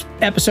this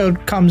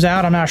episode comes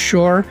out, I'm not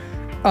sure.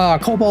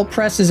 Cobalt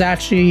Press is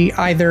actually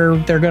either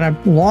they're gonna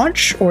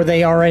launch or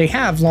they already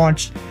have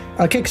launched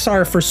a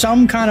Kickstarter for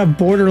some kind of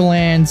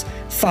Borderlands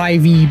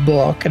 5e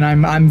book, and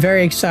I'm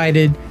very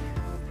excited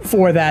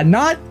for that.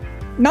 Not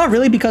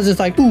really because it's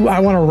like, ooh, I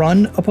want to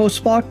run a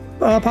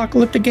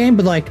post-apocalyptic game,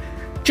 but like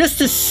just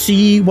to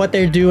see what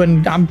they're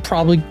doing. I'll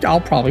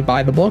probably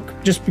buy the book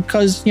just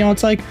because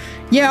it's like,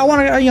 yeah, I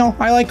want to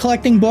I like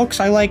collecting books.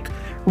 I like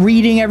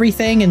reading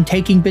everything and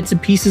taking bits and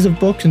pieces of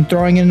books and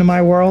throwing it into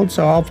my world.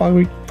 So I'll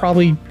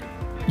probably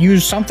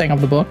use something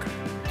of the book.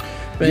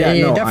 But yeah,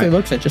 it definitely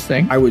looks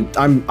interesting.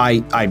 I'm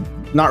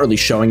not really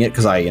showing it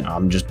because I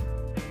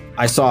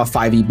saw a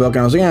 5e book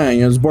and I was like,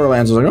 it's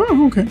Borderlands. I was like,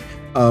 oh, okay.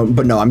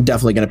 But no, I'm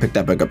definitely gonna pick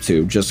that book up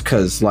too, just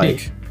because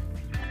like,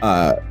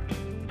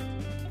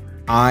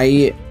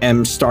 I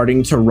am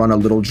starting to run a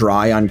little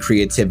dry on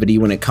creativity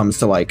when it comes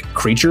to like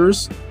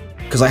creatures.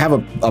 because I have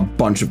a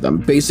bunch of them.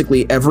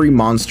 Basically, every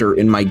monster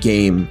in my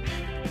game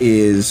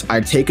is I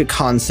take a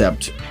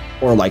concept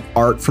or like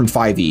art from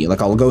 5e.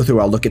 Like I'll go through,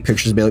 I'll look at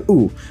pictures and be like,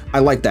 ooh, I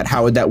like that.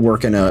 How would that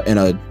work in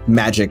a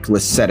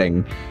magic-less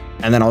setting?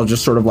 And then I'll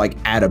just sort of like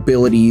add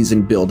abilities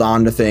and build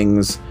onto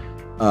things.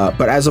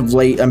 But as of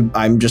late,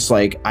 I'm just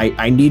like,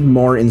 I need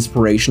more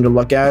inspiration to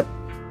look at,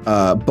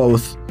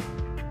 both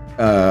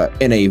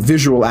in a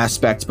visual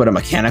aspect, but a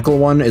mechanical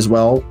one as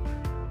well.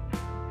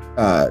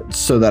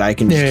 So that I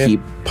can just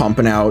keep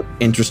pumping out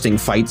interesting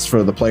fights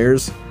for the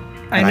players.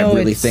 And I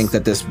really think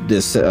that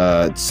this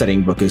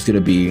setting book is going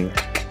to be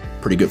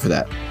pretty good for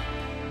that.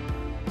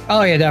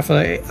 Oh yeah,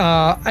 definitely.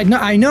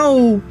 I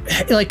know,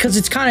 like, because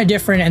it's kind of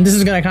different, and this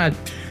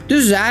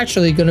is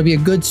actually going to be a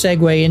good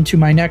segue into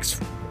my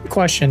next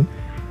question.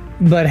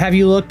 But have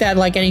you looked at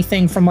like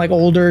anything from like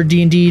older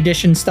D&D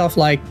edition stuff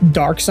like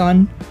Dark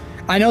Sun?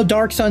 I know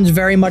Dark Sun's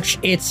very much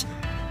it's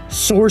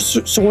sword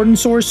and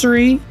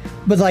sorcery,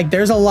 but like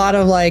there's a lot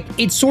of like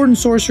it's sword and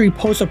sorcery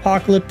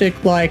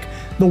post-apocalyptic, like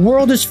the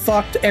world is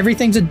fucked,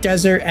 everything's a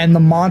desert, and the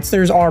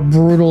monsters are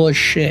brutal as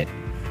shit.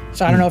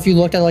 So I don't know if you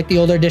looked at like the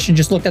older edition,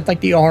 just looked at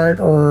like the art,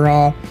 or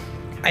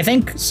I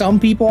think some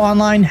people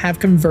online have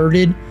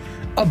converted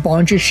a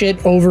bunch of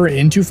shit over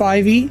into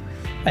 5e,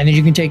 and then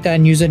you can take that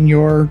and use it in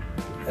your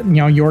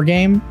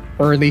game,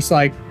 or at least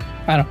like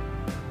I don't know.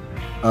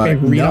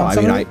 No, I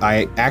mean,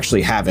 I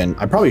actually haven't.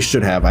 I probably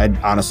should have. I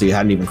honestly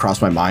hadn't even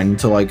crossed my mind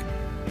to like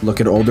look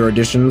at older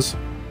editions.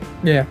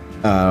 Yeah.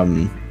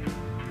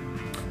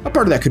 A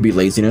part of that could be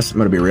laziness. I'm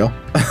gonna be real.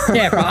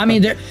 Yeah, I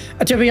mean,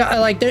 to be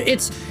like,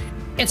 it's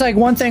like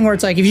one thing where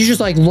it's like if you just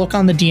like look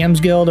on the DM's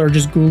Guild or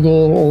just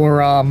Google or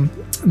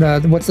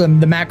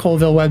the Matt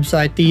Colville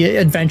website, the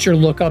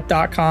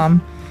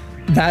adventurelookup.com.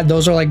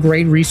 Those are like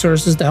great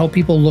resources to help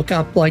people look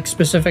up like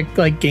specific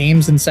like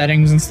games and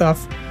settings and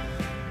stuff.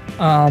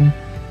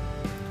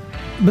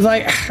 But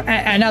like,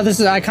 and now this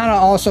is, I kind of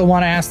also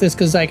want to ask this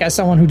because like as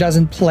someone who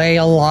doesn't play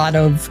a lot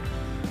of,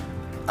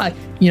 I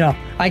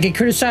get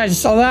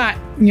criticized a lot.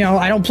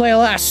 I don't play a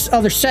lot of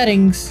other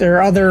settings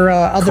or other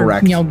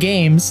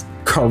games.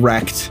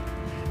 Correct.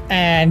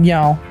 And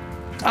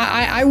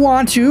I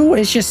want to.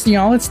 It's just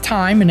it's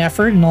time and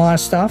effort and all that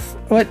stuff.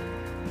 But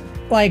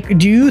like,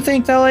 do you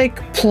think that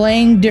like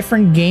playing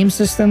different game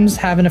systems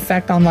have an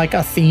effect on like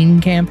a theme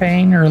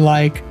campaign, or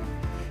like,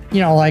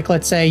 like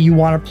let's say you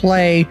want to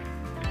play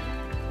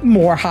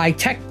more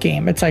high-tech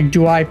game. It's like,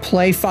 do I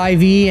play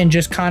 5e and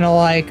just kind of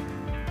like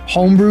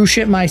homebrew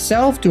shit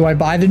myself? Do I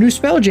buy the new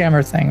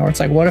Spelljammer thing? Or it's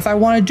like, what if I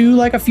want to do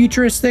like a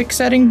futuristic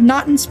setting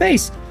not in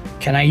space?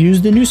 Can I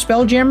use the new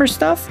Spelljammer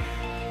stuff?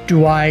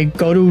 Do I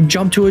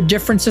jump to a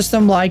different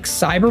system like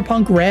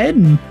Cyberpunk Red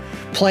and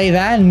play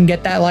that and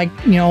get that like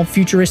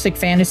futuristic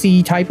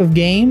fantasy type of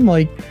game?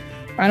 Like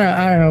I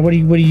don't know. What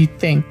do you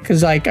think?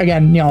 Because like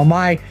again,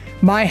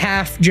 my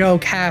half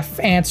joke, half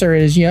answer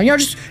is,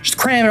 just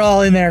cram it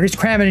all in there. Just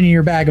cram it in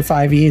your bag of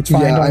 5e. It's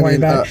fine. Don't worry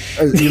about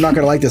it. You're not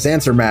going to like this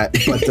answer, Matt,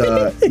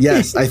 but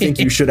yes, I think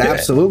you should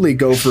absolutely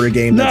go for a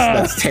game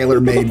that's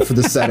tailor-made for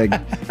the setting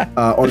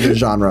or the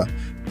genre.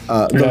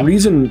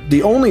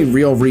 The only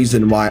real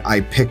reason why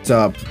I picked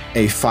up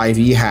a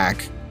 5e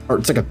hack, or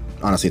it's like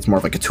honestly, it's more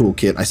of like a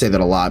toolkit. I say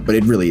that a lot, but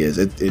it really is.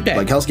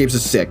 Like Hellscapes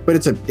is sick, but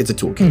it's a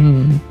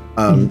toolkit.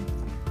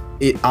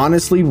 It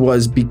honestly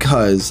was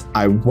because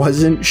I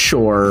wasn't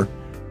sure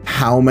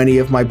how many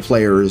of my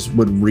players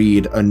would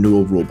read a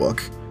new rulebook.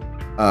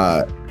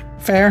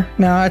 Fair.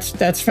 No,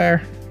 that's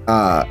fair.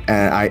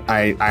 And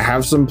I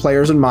have some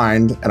players in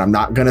mind, and I'm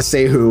not gonna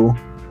say who,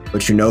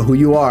 but you know who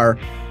you are.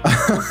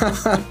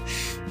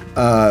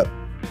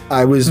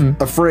 I was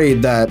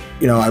afraid that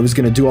I was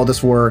gonna do all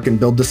this work and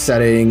build the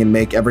setting and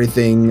make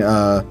everything.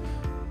 I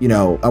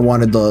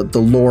wanted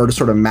the lore to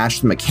sort of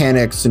match the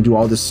mechanics and do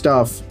all this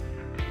stuff.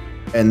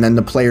 And then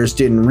the players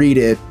didn't read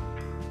it,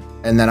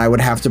 and then I would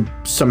have to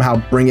somehow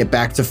bring it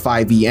back to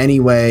 5e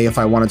anyway if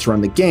I wanted to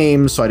run the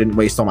game, so I didn't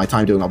waste all my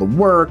time doing all the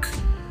work.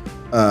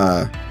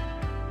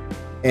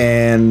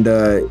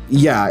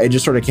 It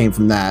just sort of came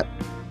from that.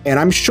 And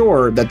I'm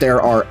sure that there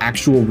are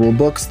actual rule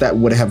books that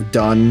would have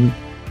done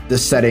the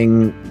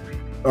setting,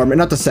 or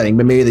not the setting,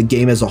 but maybe the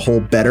game as a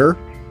whole better.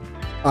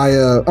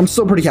 I'm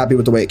still pretty happy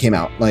with the way it came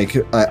out. Like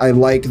I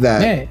like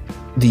that. Yeah.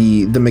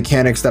 The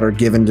mechanics that were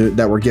given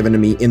to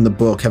me in the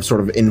book have sort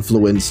of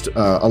influenced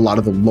a lot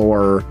of the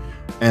lore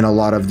and a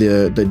lot of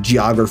the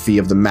geography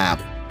of the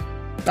map.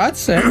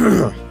 That's it.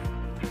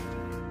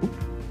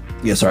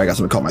 Yeah, sorry, I got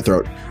something caught in my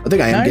throat. I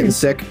think I am getting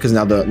sick because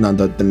now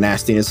the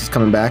nastiness is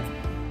coming back.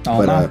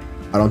 But I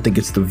don't think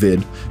it's the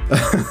vid.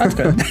 That's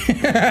good.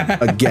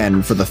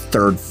 Again, for the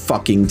third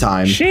fucking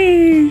time.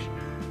 Sheesh.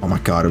 Oh my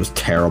god, it was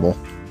terrible.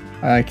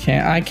 I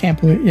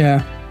can't believe.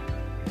 Yeah.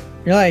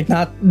 You're like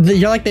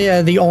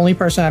the only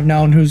person I've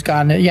known who's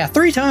gotten it. Yeah,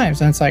 3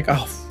 times, and it's like,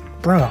 oh,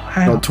 bro.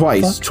 No,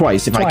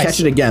 twice. If I catch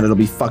it again, it'll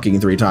be fucking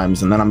 3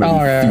 times, and then I'm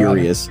gonna be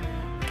furious.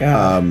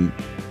 God.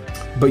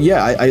 But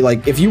yeah, I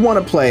like if you want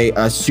to play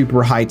a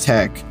super high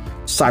tech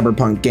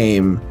cyberpunk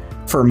game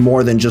for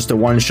more than just a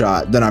one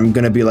shot, then I'm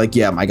gonna be like,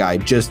 yeah, my guy,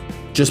 just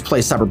play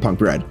Cyberpunk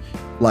Red.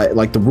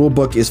 Like the rule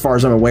book, as far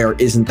as I'm aware,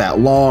 isn't that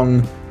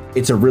long.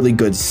 It's a really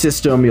good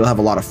system. You'll have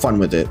a lot of fun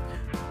with it.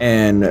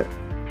 And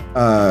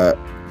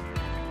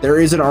there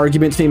is an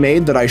argument to be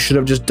made that I should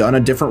have just done a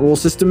different rule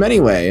system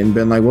anyway and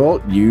been like,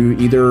 well, you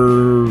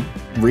either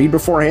read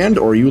beforehand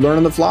or you learn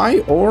on the fly,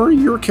 or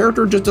your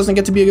character just doesn't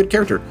get to be a good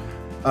character,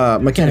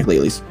 mechanically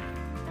at least.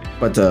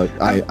 But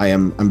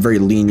I'm very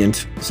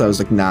lenient, so I was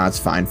like, nah, it's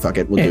fine, fuck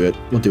it, we'll do it.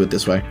 We'll do it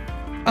this way.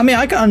 I mean,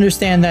 I can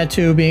understand that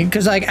too,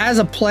 because like as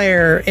a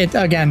player, it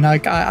again,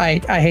 like I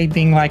hate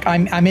being like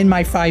I'm in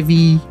my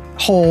 5e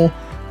hole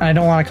and I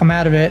don't want to come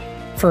out of it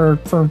for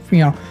you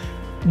know,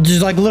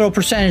 just like a little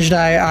percentage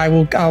that I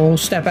will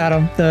step out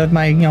of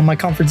my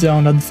comfort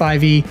zone of the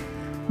 5e.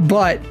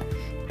 But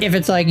if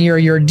it's like you're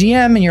a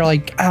DM and you're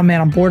like, oh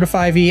man, I'm bored of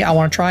 5e, I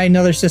want to try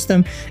another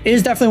system, it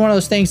is definitely one of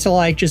those things to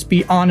like just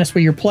be honest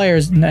with your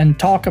players and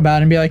talk about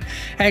it and be like,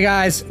 hey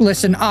guys,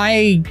 listen,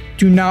 I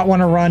do not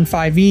want to run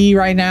 5e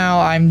right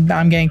now. I'm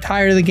getting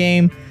tired of the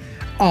game.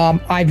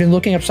 I've been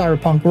looking up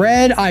Cyberpunk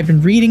Red. I've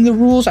been reading the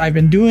rules. I've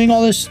been doing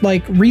all this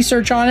like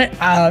research on it.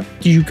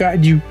 Do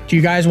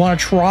you guys want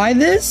to try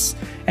this?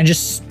 And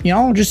just, you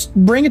know, just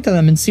bring it to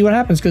them and see what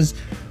happens. Because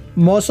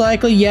most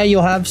likely, yeah,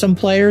 you'll have some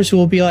players who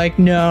will be like,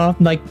 no,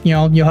 like, you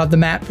know, you'll have the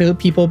map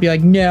people be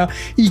like, no,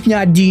 it's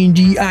not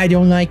D&D. I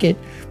don't like it.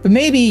 But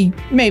maybe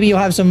you'll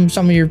have some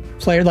of your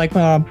players like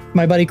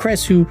my buddy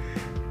Chris, who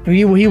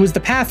he was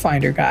the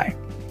Pathfinder guy.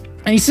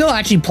 And he still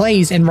actually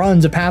plays and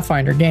runs a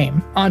Pathfinder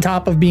game on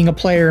top of being a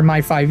player in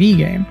my 5e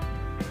game.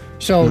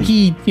 So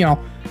he, you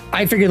know,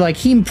 I figured like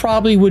he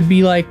probably would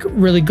be like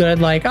really good at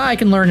like, I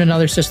can learn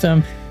another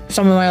system.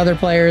 Some of my other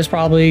players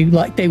probably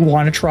like they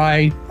want to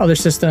try other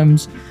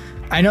systems.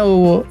 I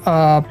know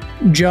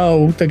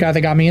Joe, the guy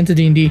that got me into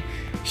D&D,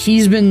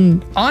 he's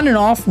been on and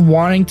off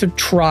wanting to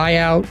try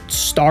out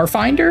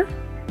Starfinder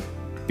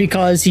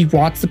because he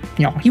wants to,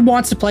 you know, he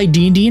wants to play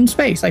D&D in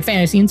space, like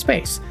fantasy in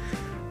space.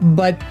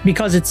 But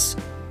because it's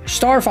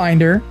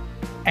Starfinder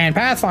and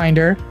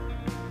Pathfinder,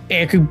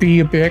 it could be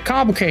a bit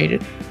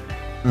complicated.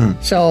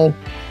 So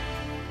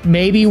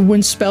maybe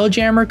when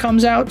Spelljammer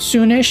comes out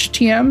soonish,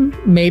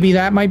 TM, maybe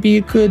that might be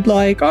a good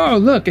like, oh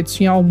look, it's,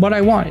 you know, what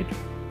I wanted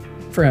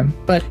for him.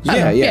 But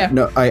yeah.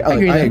 No,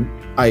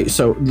 I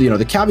so, you know,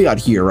 the caveat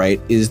here, right,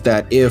 is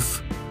that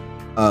if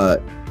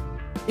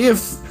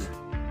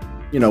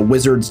you know,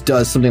 Wizards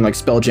does something like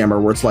Spelljammer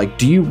where it's like,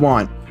 do you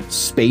want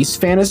space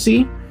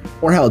fantasy?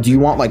 Or hell, do you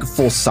want like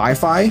full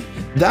sci-fi?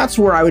 That's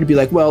where I would be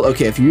like, well,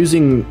 okay, if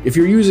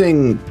you're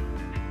using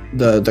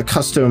the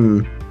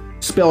custom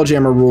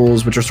Spelljammer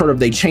rules, which are sort of,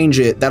 they change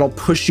it, that'll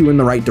push you in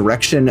the right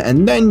direction,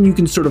 and then you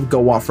can sort of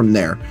go off from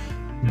there.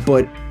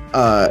 But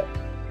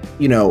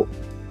you know,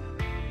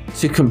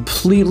 to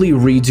completely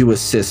redo a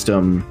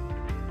system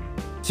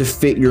to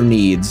fit your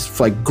needs,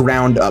 like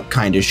ground up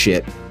kind of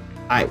shit,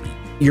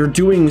 you're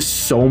doing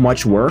so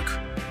much work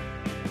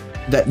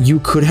that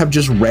you could have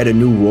just read a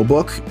new rule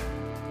book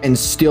and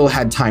still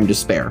had time to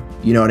spare.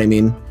 You know what I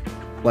mean?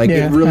 Like,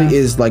 it really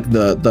is like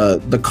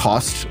the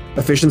cost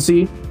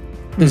efficiency.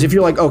 Because if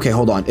you're like, okay,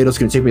 hold on, it's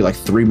going to take me like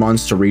 3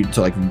 months to read, to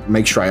like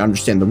make sure I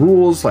understand the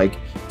rules like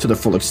to the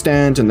full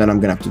extent, and then I'm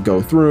gonna have to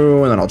go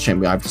through, and then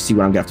I have to see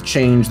what I'm gonna have to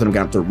change, then I'm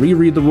gonna have to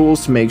reread the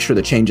rules to make sure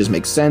the changes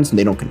make sense and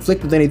they don't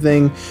conflict with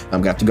anything.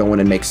 I'm gonna have to go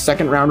in and make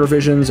second round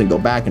revisions and go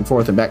back and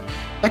forth and back.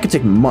 That could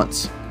take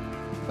months.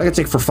 That could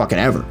take for fucking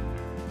ever.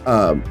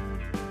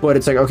 But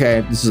it's like,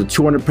 okay, this is a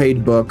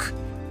 200-page book.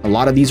 A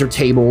lot of these are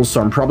tables,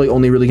 so I'm probably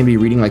only really gonna be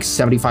reading like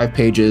 75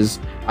 pages.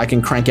 I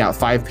can crank out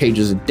 5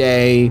 pages a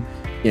day.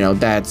 You know,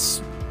 that's,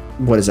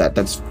 what is that?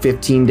 That's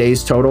 15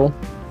 days total.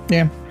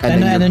 Yeah,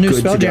 and the new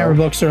Spelljammer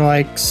books are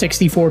like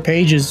 64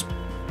 pages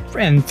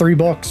and 3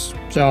 books.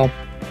 So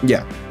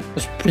yeah,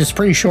 it's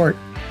pretty short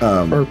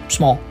or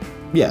small.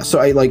 Yeah, so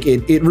I like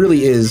it. It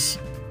really is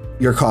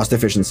your cost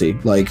efficiency,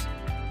 like,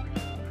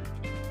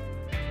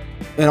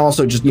 and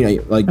also just, you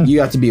know, like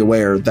you have to be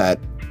aware that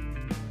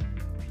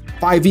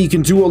 5e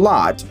can do a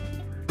lot,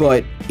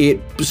 but it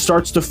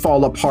starts to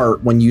fall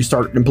apart when you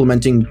start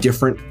implementing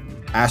different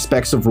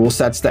aspects of rule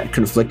sets that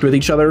conflict with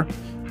each other,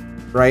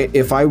 right?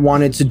 If I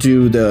wanted to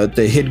do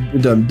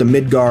the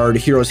Midgard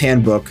Hero's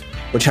Handbook,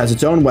 which has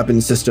its own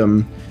weapon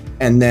system,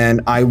 and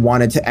then I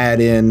wanted to add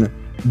in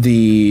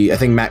I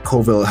think Matt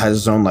Colville has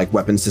his own like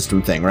weapon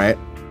system thing, right?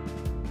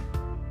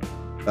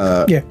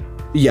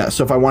 Yeah.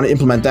 So if I want to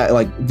implement that,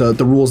 like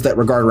the rules that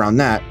regard around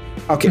that,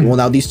 okay, well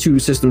now these two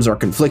systems are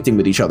conflicting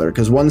with each other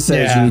because one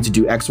says you need to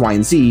do X, Y,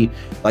 and Z.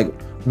 Like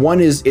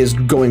one is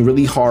going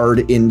really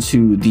hard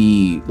into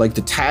the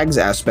tags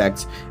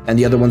aspect, and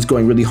the other one's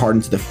going really hard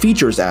into the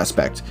features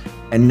aspect.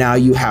 And now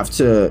you have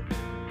to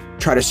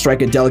try to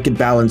strike a delicate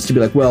balance to be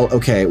like, well,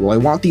 okay, well I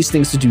want these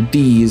things to do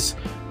these,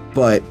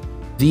 but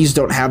these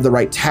don't have the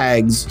right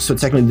tags, so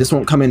technically this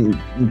won't come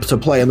into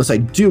play unless I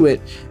do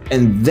it.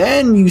 And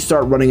then you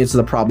start running into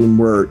the problem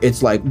where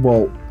it's like,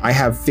 well, I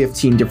have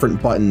 15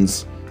 different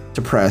buttons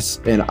to press,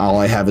 and all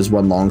I have is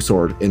one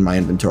longsword in my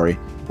inventory.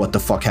 What the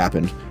fuck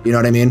happened? You know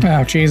what I mean?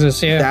 Oh,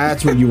 Jesus, yeah.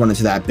 That's when you run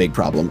into that big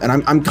problem. And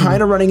I'm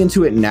kind of running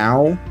into it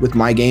now with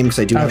my game, because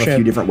I do have a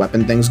few different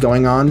weapon things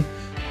going on.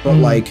 But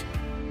like,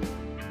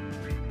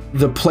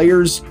 the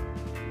players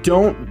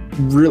don't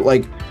really,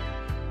 like,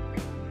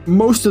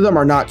 most of them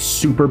are not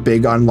super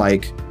big on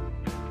like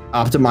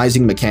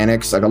optimizing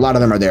mechanics. Like, a lot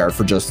of them are there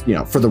for just, you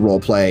know, for the role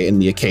play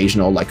and the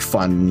occasional like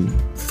fun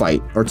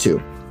fight or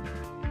two.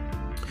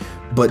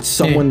 But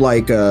someone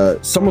like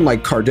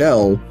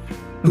Cardell,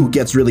 who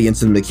gets really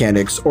into the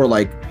mechanics, or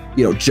like,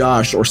 you know,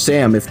 Josh or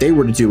Sam, if they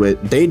were to do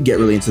it, they'd get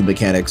really into the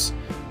mechanics,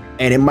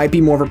 and it might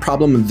be more of a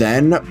problem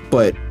then,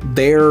 but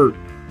they're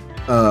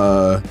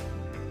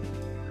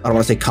I don't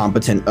want to say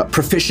competent,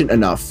 proficient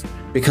enough,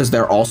 because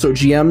they're also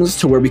GMs,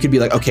 to where we could be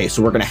like, okay,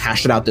 so we're going to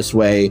hash it out this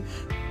way.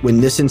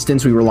 In this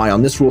instance, we rely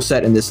on this rule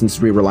set. In this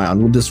instance, we rely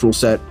on this rule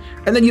set.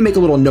 And then you make a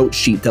little note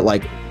sheet that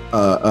like,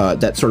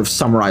 that sort of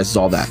summarizes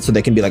all that. So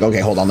they can be like,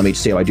 okay, hold on, let me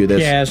see how I do this.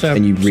 Yeah, so,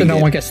 and you read so no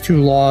one gets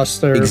too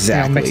lost or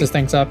exactly. You know, mixes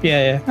things up.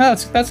 Yeah, yeah. Oh,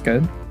 that's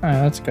good.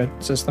 That's a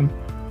good system.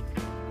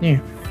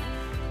 Yeah.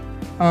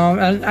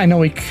 I know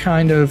we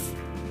kind of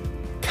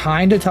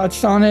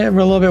touched on it a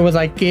little bit with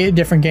like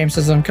different game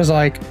system, because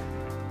like,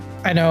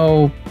 I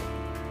know,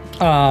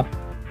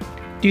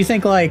 do you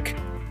think like,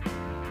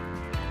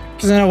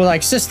 because I know with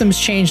like systems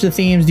change the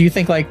themes, do you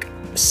think like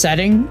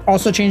setting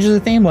also changes the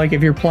theme? Like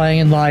if you're playing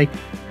in like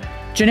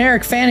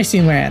generic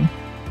Fantasyland,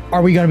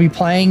 are we going to be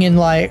playing in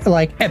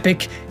like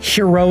epic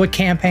heroic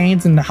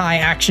campaigns and high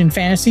action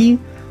fantasy?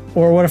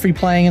 Or what if we're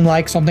playing in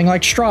like something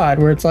like Strahd,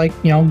 where it's like,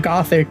 you know,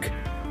 gothic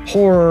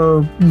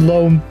horror,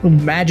 low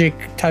magic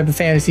type of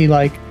fantasy?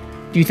 Like,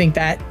 do you think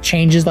that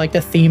changes like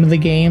the theme of the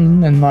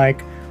game and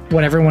like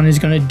what everyone is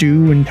going to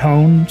do and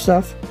tone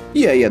stuff?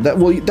 Yeah,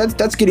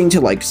 that's getting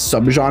to like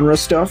subgenre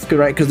stuff,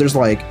 right? Because there's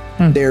like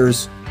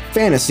there's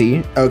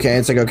fantasy. Okay,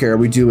 it's like, okay, are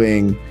we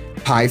doing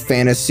high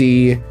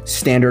fantasy,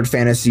 standard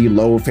fantasy,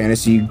 low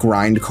fantasy,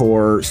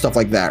 grindcore, stuff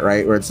like that,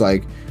 right? Where it's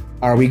like,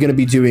 are we going to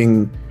be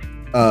doing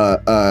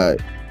the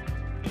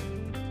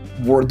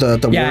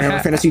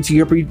Warhammer Fantasy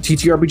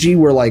TTRPG,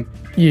 where like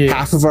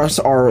half of us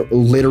are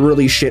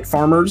literally shit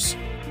farmers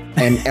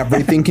and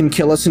everything can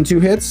kill us in 2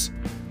 hits?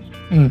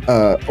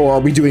 Or are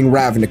we doing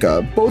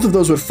Ravnica? Both of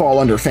those would fall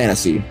under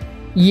fantasy.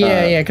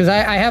 Yeah, because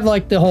I have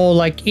like the whole,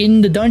 like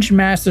in the Dungeon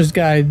Master's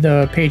Guide,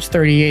 the page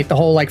 38, the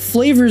whole like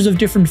flavors of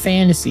different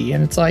fantasy.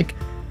 And it's like,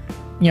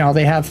 you know,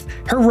 they have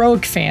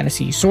heroic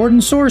fantasy, sword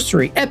and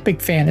sorcery, epic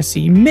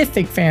fantasy,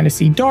 mythic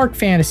fantasy, dark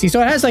fantasy.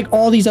 So it has like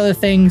all these other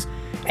things.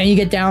 And you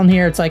get down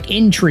here, it's like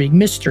intrigue,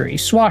 mystery,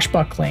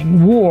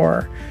 swashbuckling,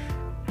 war.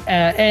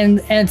 And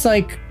it's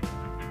like,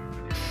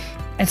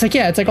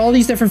 yeah, it's like all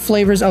these different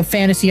flavors of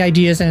fantasy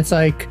ideas. And it's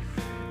like,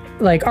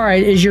 all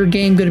right, is your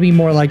game going to be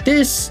more like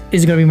this?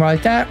 Is it going to be more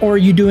like that? Or are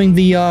you doing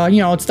the,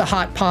 you know, it's the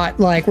hot pot,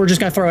 like we're just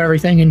going to throw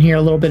everything in here,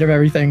 a little bit of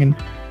everything. And,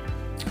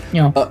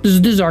 you know, this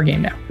is our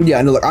game now.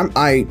 Yeah, no, look,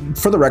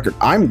 for the record,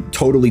 I'm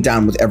totally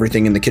down with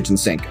everything in the kitchen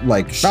sink,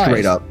 like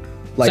straight up.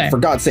 Like, same. For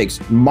God's sakes,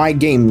 my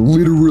game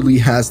literally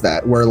has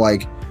that, where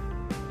like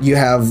you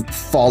have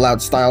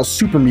Fallout style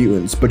super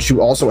mutants, but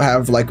you also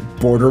have like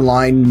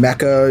borderline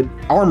mecha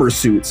armor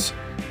suits.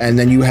 And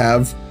then you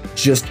have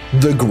just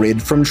the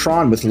grid from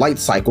Tron with light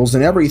cycles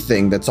and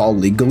everything that's all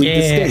legally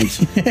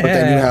distinct. But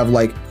then you have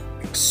like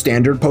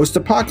standard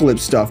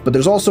post-apocalypse stuff, but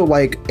there's also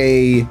like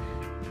a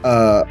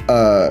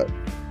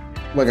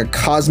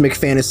cosmic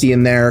fantasy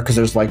in there, because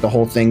there's like the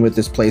whole thing with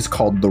this place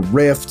called the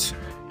Rift.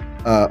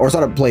 Or it's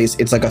not a place,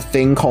 it's like a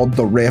thing called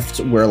the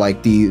Rift, where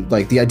like the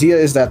idea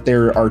is that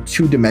there are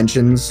 2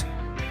 dimensions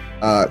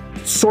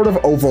sort of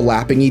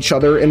overlapping each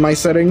other in my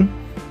setting.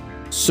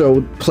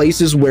 So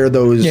places where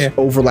those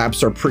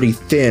overlaps are pretty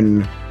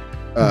thin,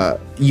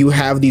 you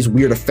have these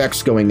weird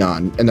effects going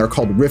on, and they're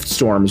called rift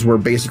storms, where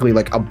basically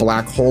like a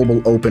black hole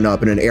will open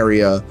up in an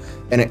area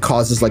and it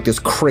causes like this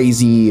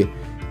crazy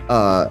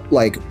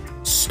like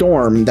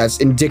storm that's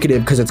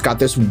indicative, because it's got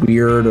this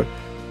weird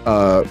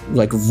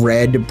like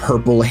red,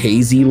 purple,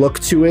 hazy look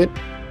to it.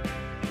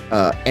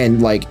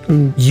 And like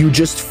you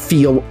just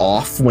feel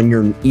off when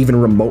you're even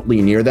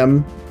remotely near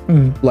them.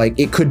 Like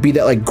it could be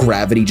that like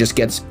gravity just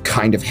gets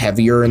kind of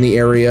heavier in the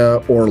area,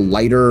 or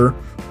lighter,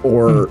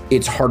 or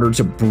it's harder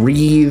to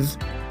breathe,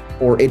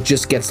 or it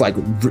just gets like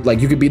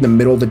you could be in the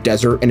middle of the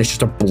desert and it's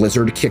just a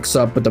blizzard kicks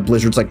up, but the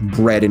blizzard's like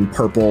red and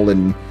purple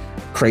and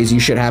crazy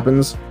shit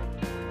happens.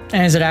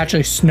 And is it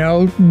actually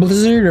snow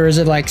blizzard, or is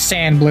it like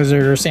sand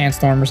blizzard or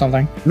sandstorm or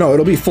something? No,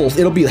 it'll be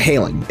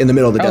hailing in the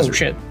middle of the desert. Oh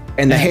shit.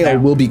 And the hail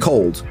will be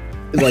cold.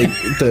 Like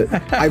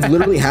I've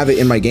literally have it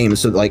in my game.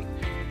 So like,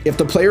 if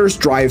the players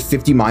drive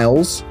 50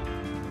 miles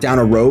down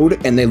a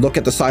road and they look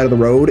at the side of the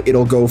road,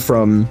 it'll go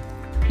from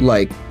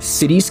like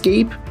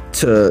cityscape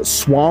to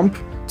swamp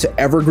to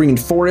evergreen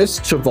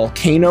forest to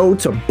volcano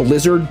to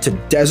blizzard to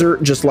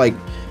desert. Just like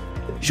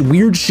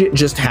weird shit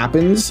just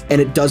happens, and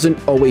it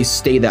doesn't always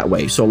stay that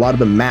way. So a lot of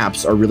the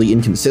maps are really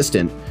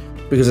inconsistent,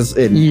 because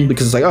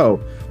it's like, oh,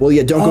 well,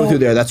 yeah, don't go through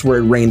there. That's where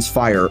it rains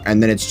fire.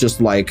 And then it's just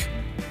like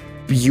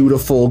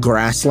beautiful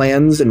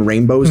grasslands and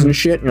rainbows and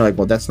shit. And you're like,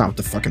 well, that's not what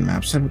the fucking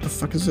map said. What the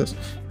fuck is this?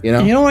 You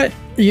know? You know what?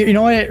 You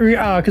know what?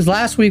 Because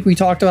last week we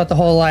talked about the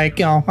whole, like,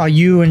 you know, how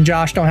you and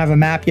Josh don't have a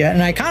map yet.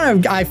 And I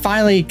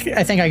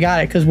think I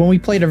got it. Because when we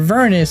played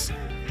Avernus,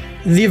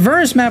 the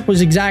Avernus map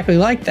was exactly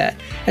like that.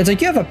 It's like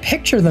you have a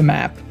picture of the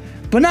map,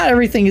 but not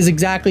everything is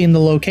exactly in the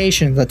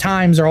location. The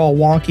times are all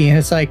wonky, and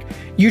it's like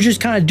you're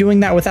just kind of doing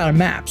that without a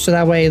map. So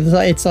that way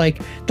it's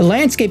like the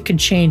landscape can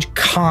change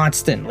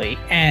constantly,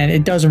 and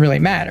it doesn't really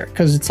matter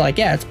because it's like,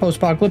 yeah, it's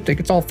post-apocalyptic.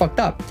 It's all fucked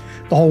up.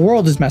 The whole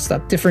world is messed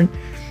up. Different,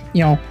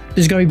 you know,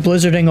 there's going to be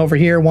blizzarding over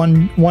here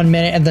one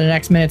minute, and then the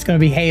next minute it's going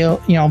to be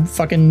hail, you know,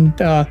 fucking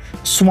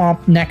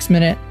swamp next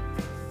minute.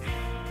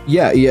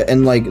 Yeah,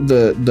 and like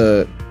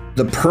the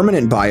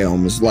permanent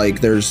biomes, like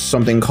there's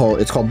something called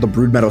the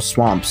Broodmeadow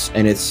Swamps,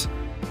 and it's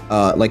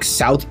like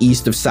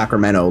southeast of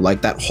Sacramento.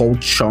 Like that whole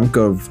chunk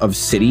of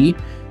city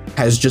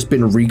has just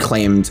been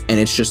reclaimed, and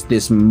it's just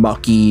this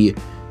mucky,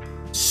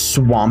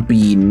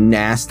 swampy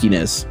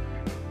nastiness.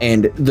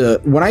 And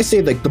when I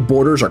say like the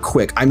borders are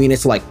quick, I mean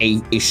it's like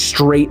a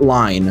straight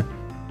line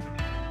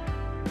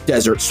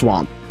desert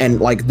swamp, and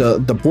like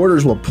the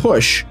borders will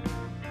push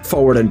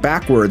forward and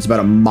backwards about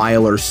a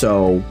mile or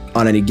so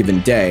on any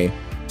given day.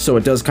 So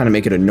it does kind of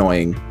make it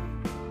annoying.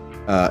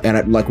 And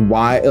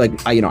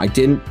I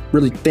didn't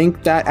really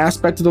think that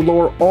aspect of the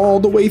lore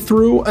all the way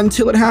through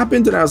until it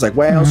happened, and I was like,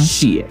 well,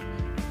 shit.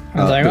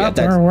 I was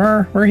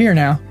like, we're here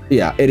now.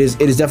 Yeah, it is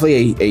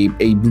definitely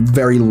a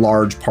very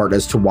large part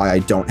as to why I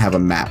don't have a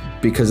map,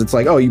 because it's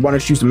like, oh, you want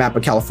to choose a map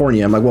of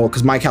California? I'm like, well,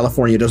 because my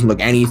California doesn't look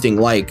anything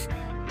like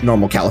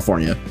normal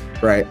California,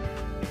 right?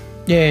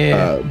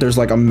 Yeah. There's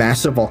like a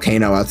massive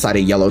volcano outside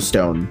of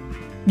Yellowstone.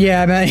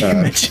 Yeah, you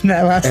mentioned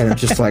that last time. And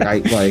it's just like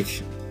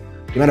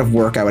the amount of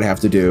work I would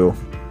have to do.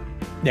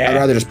 Yeah. I'd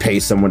rather just pay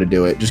someone to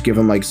do it. Just give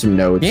them like some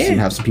notes and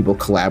have some people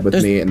collab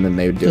with me, and then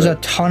they would do it. There's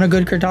a ton of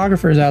good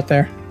cartographers out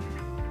there.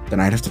 Then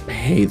I'd have to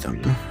pay them.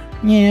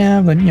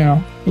 Yeah, but you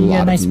know, you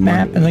get a nice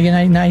map and like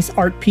a nice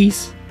art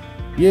piece.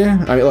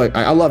 Yeah, I mean, like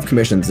I love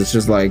commissions. It's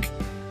just like,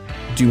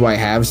 do I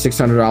have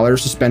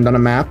 $600 to spend on a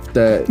map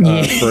that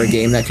for a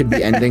game that could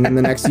be ending in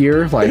the next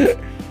year? Like,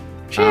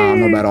 I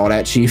don't know about all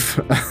that, Chief.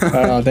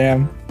 Oh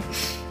damn.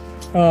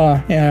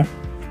 Oh yeah.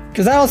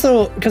 Because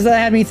that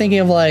had me thinking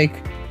of like,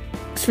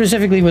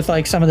 specifically with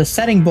like some of the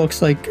setting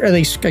books, like, or at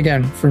least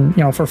again for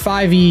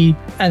 5e,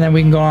 and then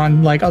we can go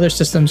on like other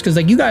systems, because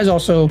like you guys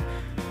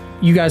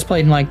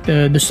played in like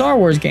the Star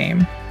Wars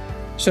game,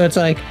 so it's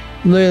like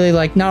literally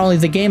like not only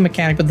the game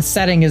mechanic, but the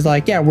setting is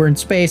like, yeah, we're in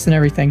space and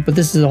everything, but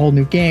this is a whole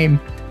new game.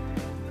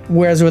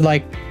 Whereas with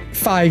like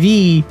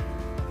 5e,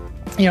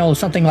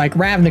 something like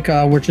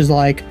Ravnica, which is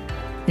like,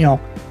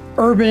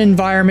 urban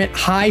environment,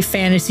 high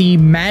fantasy,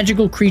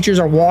 magical creatures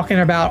are walking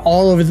about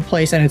all over the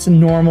place, and it's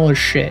normal as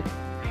shit.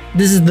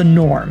 This is the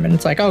norm, and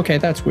it's like, okay,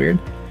 that's weird.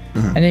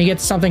 Mm-hmm. And then you get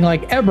to something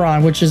like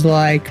Eberron, which is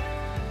like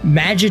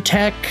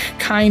Magitech,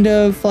 kind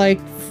of like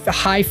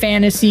high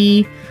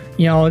fantasy.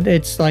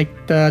 It's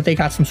like they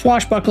got some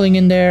swashbuckling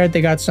in there.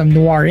 They got some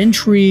noir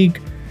intrigue.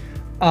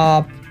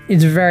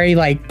 It's very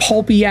like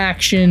pulpy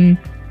action.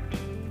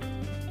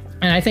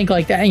 And I think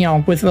like that,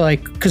 with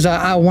like, because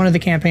one of the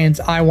campaigns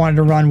I wanted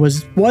to run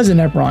was an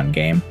Eberron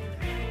game.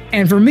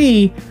 And for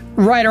me,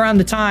 right around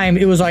the time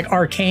it was like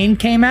Arcane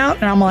came out,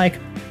 and I'm like,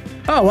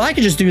 oh, well, I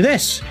could just do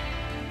this.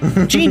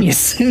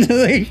 Genius.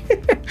 You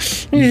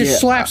just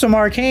slap some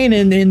Arcane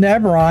in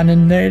Eberron,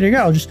 and there you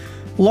go. Just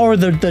lower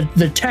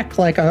the tech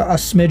like a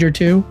smidge or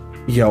two.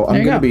 Yo,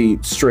 I'm going to be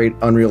straight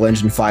Unreal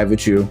Engine 5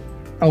 with you.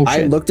 Oh,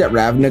 shit. I looked at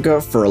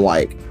Ravnica for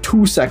like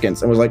 2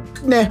 seconds and was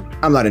like, nah,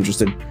 I'm not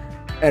interested.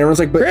 And everyone's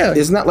like, but really?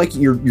 Isn't that like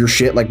your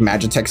shit, like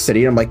Magitech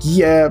City? And I'm like,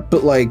 yeah,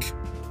 but like,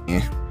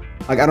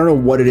 Like, I don't know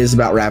what it is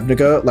about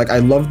Ravnica. Like, I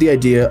love the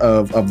idea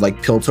of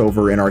like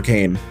Piltover and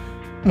Arcane.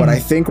 But I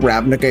think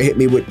Ravnica hit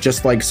me with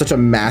just like such a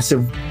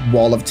massive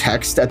wall of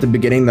text at the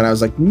beginning that I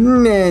was like,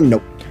 nah,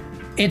 nope.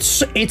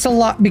 It's a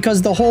lot,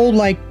 because the whole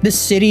like the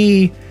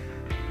city,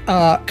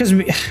 because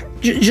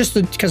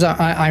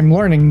I'm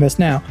learning this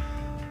now.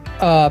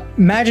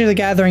 Magic the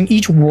Gathering,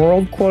 each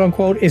world, quote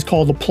unquote, is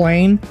called a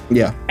plane.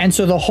 Yeah. And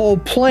so the whole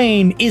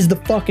plane is the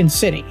fucking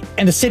city,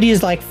 and the city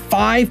is like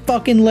 5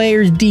 fucking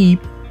layers deep.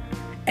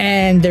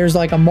 And there's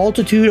like a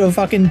multitude of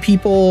fucking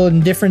people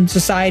and different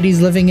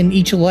societies living in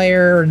each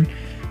layer, and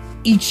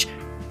each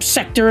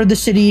sector of the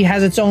city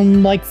has its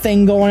own like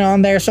thing going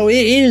on there. So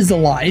it is a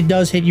lot. It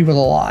does hit you with a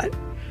lot.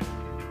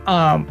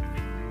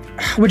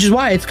 Which is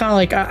why it's kind of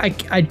like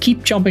I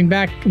keep jumping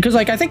back, because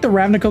like I think the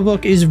Ravnica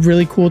book is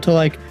really cool to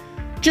like,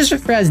 just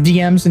as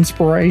DM's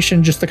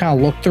inspiration, just to kind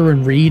of look through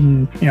and read,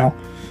 and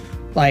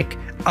like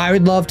I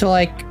would love to,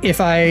 like, if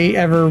I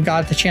ever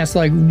got the chance to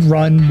like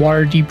run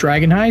Waterdeep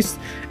Dragon Heist,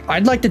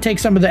 I'd like to take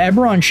some of the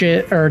Eberron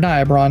shit, or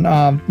not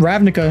Eberron,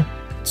 Ravnica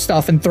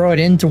stuff, and throw it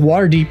into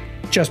Waterdeep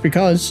just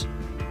because.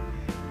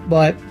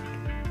 But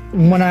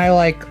when I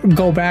like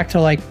go back to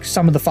like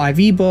some of the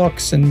 5e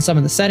books and some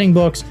of the setting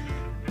books,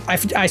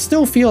 I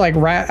still feel like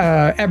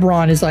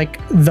Eberron is like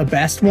the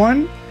best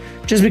one,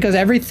 just because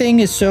everything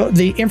is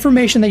the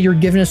information that you're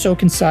given is so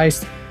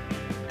concise.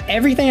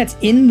 Everything that's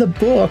in the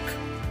book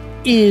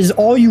is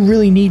all you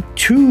really need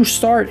to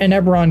start an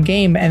Eberron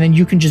game, and then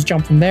you can just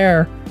jump from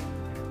there.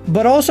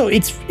 But also,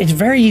 it's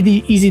very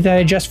easy to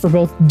digest for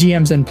both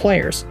DMs and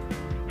players.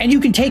 And you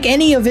can take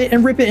any of it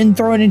and rip it and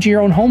throw it into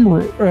your own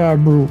homebrew,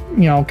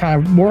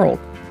 kind of world.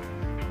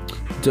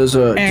 Does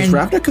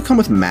Ravnica come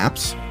with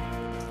maps?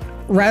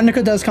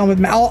 Ravnica does come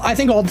with I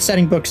think all the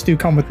setting books do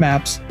come with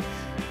maps.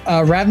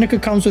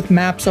 Ravnica comes with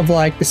maps of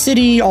like the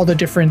city, all the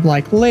different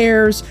like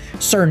layers,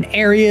 certain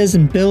areas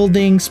and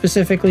buildings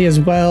specifically as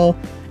well.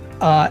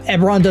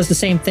 Eberron does the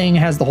same thing. It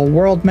has the whole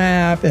world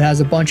map. It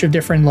has a bunch of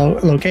different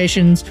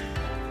locations.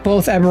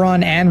 Both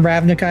Eberron and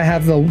Ravnica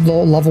have the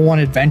level 1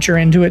 adventure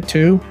into it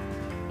too,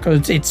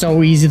 because it's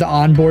so easy to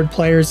onboard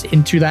players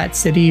into that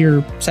city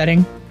or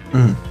setting.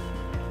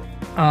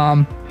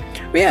 But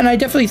yeah, and I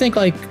definitely think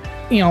like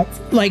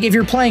if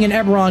you're playing an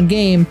Eberron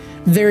game,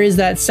 there is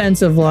that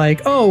sense of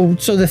like, oh,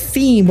 so the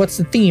theme, what's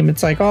the theme?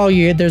 It's like, oh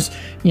yeah, there's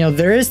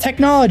there is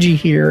technology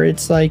here.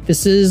 It's like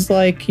this is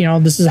like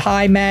this is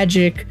high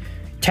magic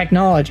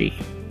technology,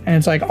 and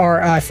it's like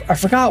I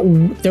forgot,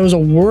 there was a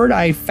word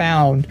I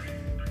found.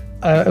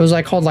 It was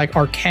like called like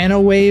Arcana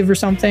Wave or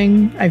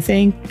something. I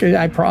think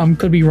I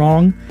could be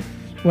wrong.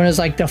 When it's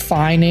like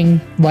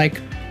defining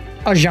like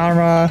a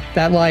genre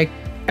that like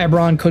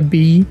Eberron could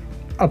be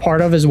a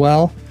part of as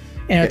well.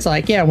 And it's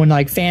like, yeah, when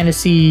like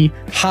fantasy,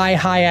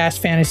 high ass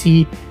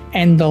fantasy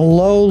and the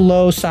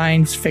low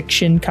science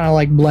fiction kind of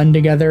like blend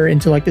together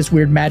into like this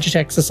weird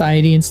Magitech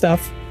society and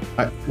stuff.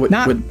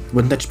 Wouldn't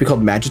that just be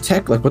called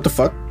Magitech? Like, what the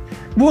fuck?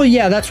 Well,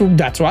 yeah, that's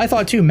what I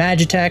thought too,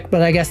 Magitech,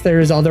 but I guess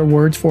there's other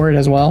words for it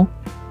as well.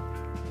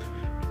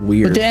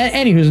 Weird. But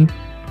anywho's,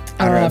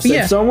 I don't know.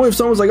 If someone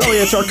was like, oh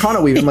yeah, it's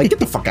Arcana Weave, I'm like, get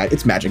the fuck out.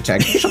 It's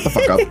Magitech. Shut the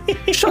fuck up.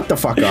 Shut the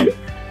fuck up.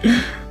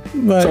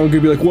 But someone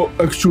could be like, well,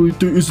 actually,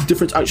 there is a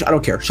difference. I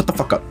don't care. Shut the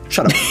fuck up.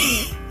 Shut up.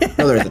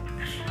 No, there isn't.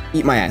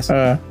 Eat my ass.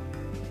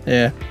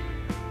 Yeah.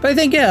 But I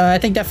think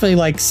definitely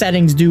like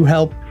settings do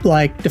help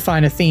like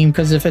define a theme,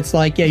 because if it's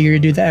like, yeah, you're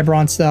gonna do the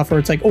Eberron stuff, or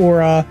it's like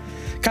Aura,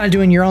 kind of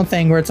doing your own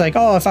thing, where it's like,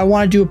 oh, if I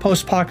want to do a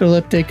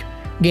post-apocalyptic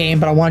game,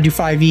 but I want to do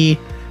 5e,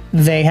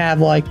 they have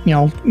like,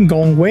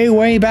 going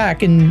way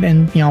back,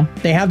 and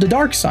they have the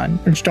Dark Sun,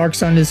 which Dark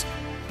Sun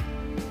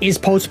is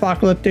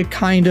post-apocalyptic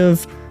kind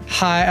of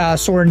high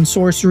sword and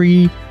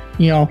sorcery.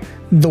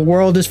 The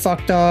world is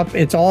fucked up.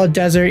 It's all a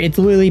desert. It's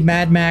literally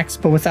Mad Max,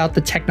 but without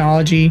the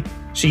technology.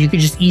 So you could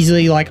just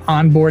easily like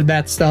onboard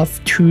that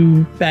stuff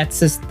to that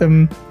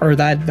system or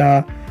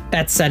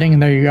that setting,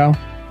 and there you go.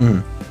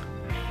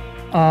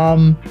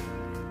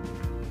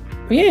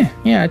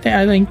 Yeah,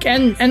 I think,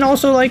 and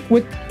also like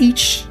with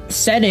each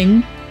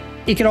setting,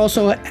 it could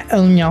also,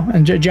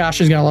 and Josh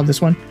is gonna love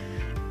this one.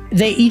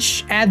 They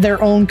each add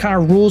their own kind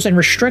of rules and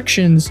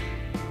restrictions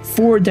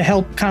to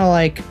help kind of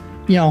like,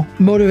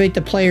 motivate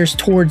the players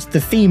towards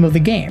the theme of the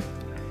game.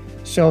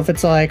 So if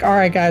it's like, all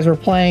right, guys, we're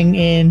playing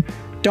in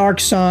Dark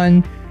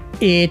Sun,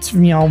 it's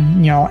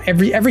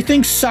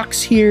everything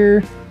sucks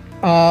here.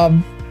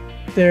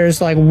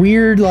 There's like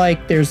weird,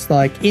 like there's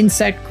like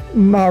insect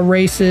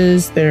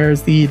races.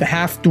 There's the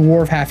half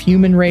dwarf, half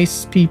human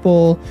race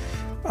people.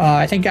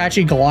 I think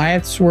actually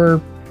Goliaths were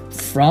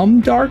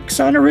from Dark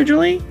Sun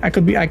originally. I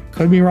could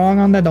be wrong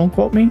on that. Don't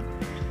quote me.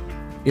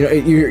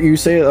 You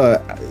say,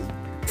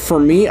 for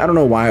me, I don't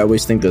know why I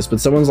always think this, but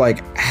someone's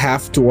like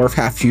half dwarf,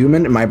 half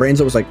human, and my brain's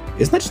always like,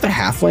 isn't that just a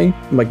halfling?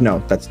 I'm like,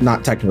 no, that's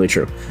not technically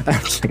true. I'm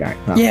just like, all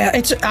right, no. Yeah,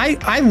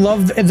 I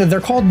love that they're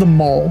called the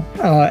Mul,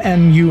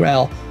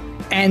 MUL,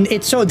 and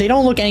it's so they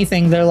don't look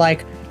anything. They're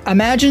like,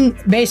 imagine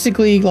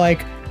basically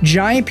like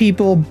giant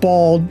people,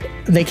 bald,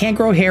 they can't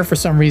grow hair for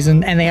some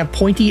reason, and they have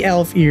pointy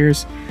elf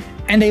ears,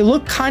 and they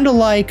look kind of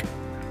like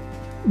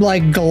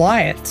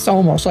Goliaths,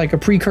 almost like a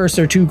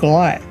precursor to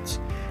Goliaths.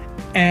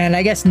 And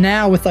I guess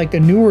now with like the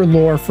newer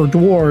lore for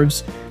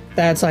dwarves,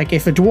 that's like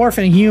if a dwarf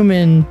and a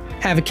human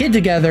have a kid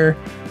together,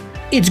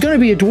 it's going to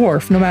be a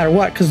dwarf no matter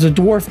what, because the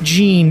dwarf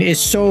gene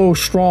is so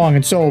strong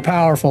and so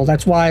powerful.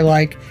 That's why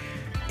like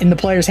in the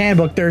player's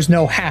handbook, there's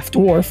no half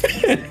dwarf.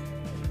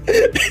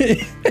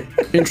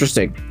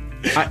 Interesting.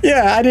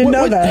 I didn't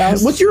know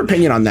that. What's your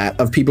opinion on that,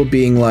 of people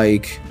being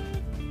like,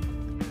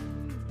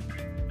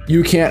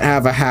 you can't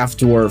have a half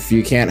dwarf,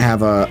 you can't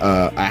have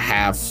a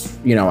half,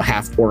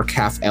 half orc,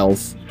 half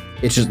elf.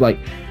 It's just like,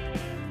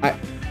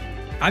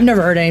 I've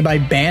never heard anybody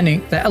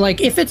banning that.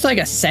 Like, if it's like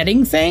a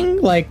setting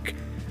thing, like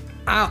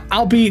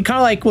I'll be kind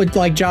of like what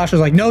like Josh was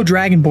like, no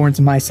dragonborns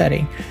in my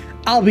setting.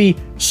 I'll be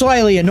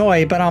slightly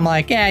annoyed, but I'm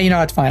like, yeah,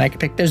 it's fine. I can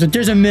pick.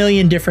 There's a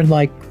million different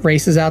like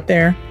races out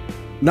there.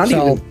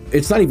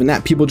 It's not even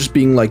that. People just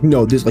being like,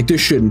 no,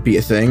 this shouldn't be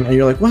a thing, and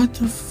you're like, what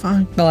the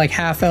fuck? They're like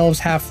half elves,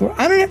 half.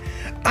 I don't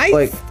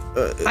know.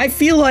 I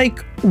feel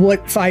like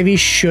what 5e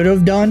should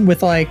have done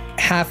with like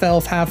half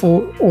elf, half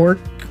orc,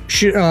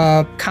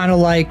 kind of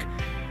like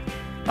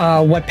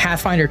what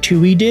Pathfinder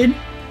 2e did,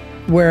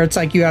 where it's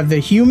like you have the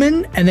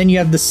human and then you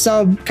have the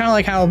sub, kind of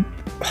like how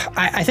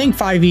I think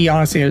 5e,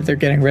 honestly, they're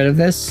getting rid of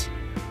this.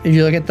 if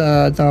you look at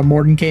the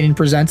Mordenkainen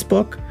Presents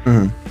book.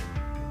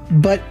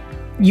 But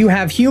you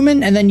have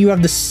human, and then you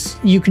have this,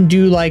 you can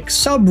do like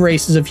sub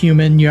races of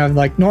human. You have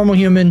like normal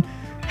human,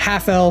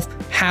 half elf,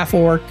 half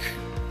orc.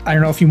 I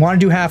don't know if you want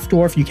to do half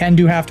dwarf, you can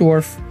do half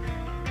dwarf,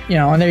 you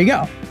know, and there you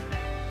go.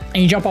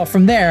 And you jump off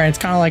from there, and it's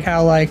kind of like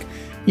how, like,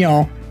 you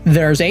know,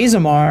 there's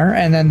Azamar,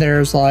 and then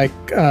there's like,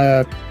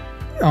 oh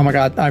my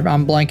god,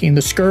 I'm blanking,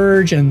 the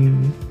Scourge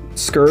and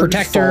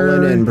Protector.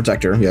 Fallen, and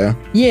Protector, yeah.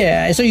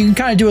 Yeah, so you can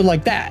kind of do it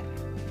like that.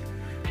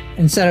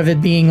 Instead of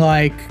it being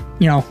like,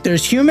 you know,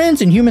 there's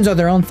humans, and humans are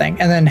their own thing,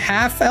 and then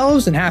half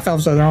elves, and half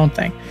elves are their own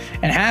thing,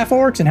 and half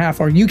orcs, and half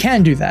orcs. You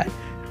can do that.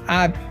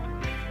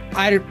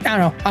 I don't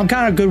know. I'm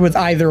kind of good with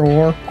either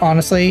or,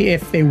 honestly,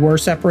 if they were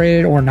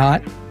separated or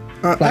not.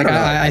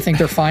 I think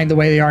they're fine the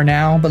way they are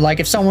now. But like,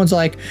 if someone's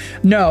like,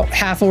 no,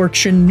 half orc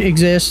shouldn't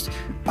exist,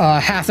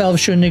 half elf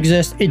shouldn't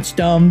exist, it's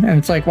dumb, and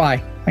it's like,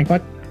 why? Like,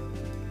 what?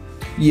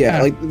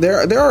 Yeah, like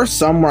there are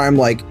some where I'm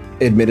like,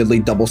 admittedly,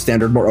 double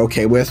standard more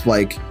okay with,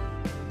 like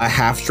a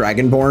half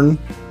dragonborn,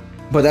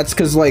 but that's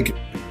because like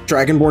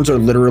dragonborns are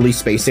literally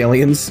space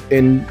aliens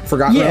in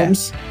Forgotten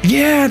Realms.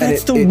 Yeah,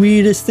 that's the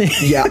weirdest thing.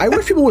 Yeah, I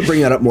wish people would bring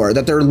that up more.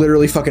 That they're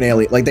literally fucking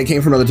alien, like they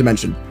came from another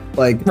dimension.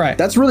 Like,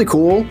 that's really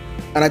cool.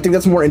 And I think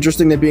that's more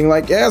interesting than being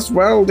like, yes,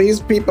 well, these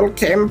people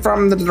came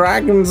from the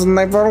dragons and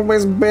they've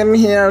always been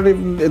here.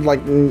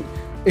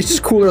 It's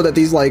just cooler that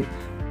these, like,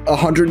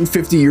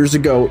 150 years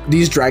ago,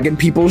 these dragon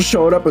people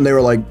showed up and they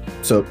were like,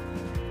 so,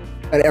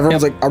 and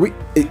everyone's like, are we?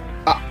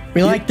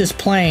 We like this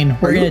plane.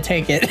 We're going to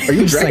take it. Are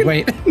you a just dragon?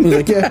 like, wait. He's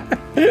like, yeah.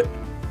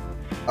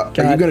 Are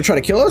you going to try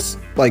to kill us?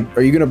 Like,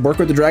 are you going to work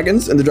with the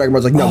dragons? And the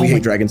dragonborn's like, no, we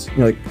hate dragons. And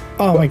you're like,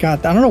 oh my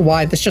god, I don't know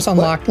why. This just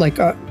unlocked like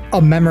a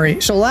memory.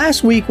 So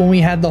last week when we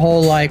had the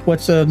whole like,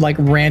 what's a like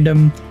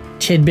random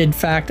tidbit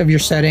fact of your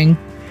setting,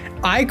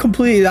 I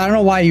don't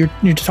know why you're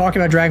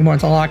talking about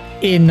Dragonborns unlocked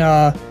in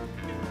the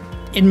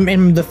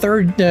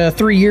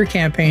 3-year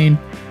campaign.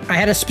 I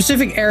had a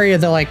specific area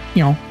that, like,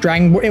 you know,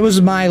 it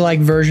was my like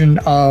version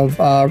of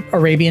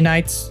Arabian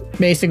Nights,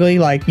 basically,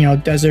 like, you know,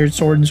 desert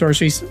sword and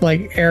sorcery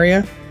like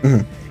area.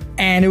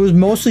 And it was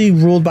mostly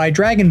ruled by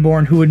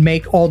Dragonborn, who would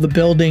make all the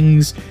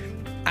buildings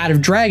out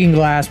of dragon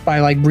glass by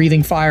like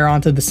breathing fire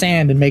onto the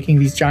sand and making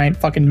these giant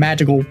fucking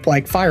magical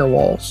like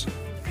firewalls.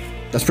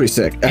 That's pretty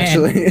sick,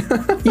 actually.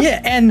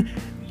 Yeah, and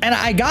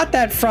I got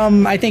that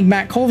from, I think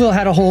Matt Colville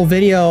had a whole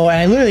video, and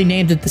I literally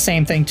named it the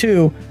same thing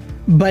too.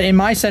 But in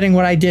my setting,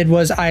 what I did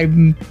was I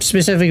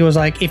specifically was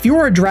like, if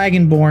you're a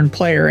Dragonborn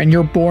player and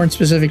you're born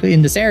specifically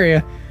in this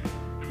area,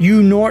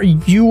 you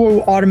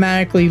will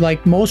automatically,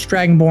 like most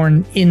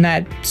Dragonborn in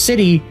that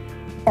city,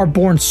 are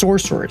born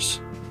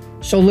sorcerers.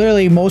 So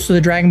literally most of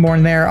the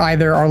Dragonborn there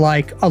either are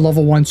like a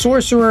level 1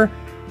 sorcerer,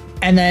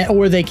 and then,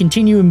 or they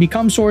continue and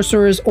become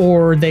sorcerers,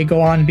 or they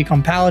go on and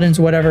become paladins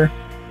or whatever.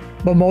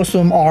 But most of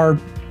them are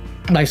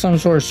like some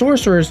sort of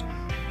sorcerers.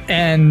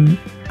 And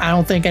I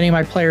don't think any of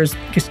my players,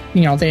 because,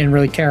 you know, they didn't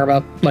really care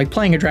about like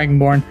playing a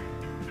Dragonborn.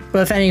 But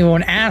if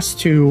anyone asked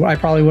to, I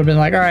probably would have been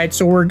like, all right,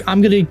 so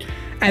I'm going to,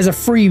 as a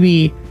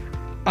freebie,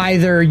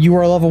 either you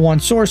are a level 1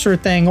 sorcerer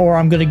thing, or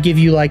I'm going to give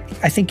you, like,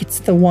 I think it's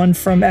the one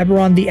from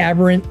Eberron, the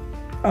Aberrant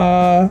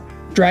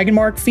Dragon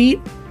Mark feat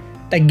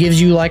that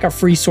gives you like a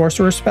free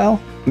sorcerer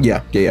spell.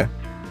 Yeah.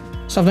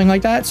 Something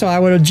like that. So I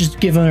would have just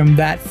given them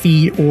that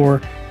feat,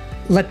 or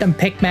let them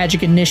pick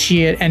Magic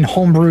Initiate and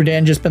homebrewed it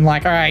and just been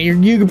like, all right,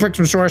 you can pick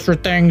some sorcerer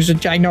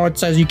things. I know it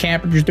says you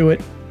can't, but just do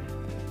it.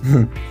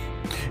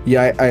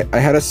 Yeah, I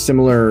had a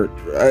similar,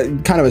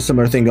 kind of a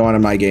similar thing going on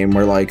in my game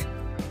where, like,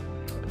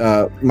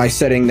 my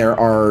setting, there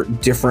are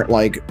different,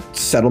 like,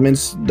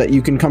 settlements that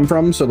you can come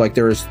from. So, like,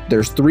 there's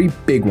 3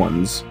 big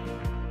ones,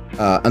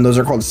 and those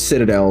are called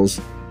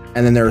citadels.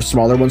 And then there are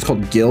smaller ones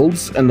called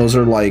guilds, and those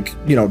are, like,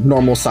 you know,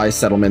 normal size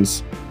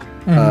settlements.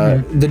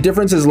 The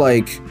difference is,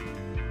 like,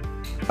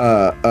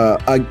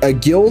 a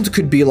guild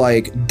could be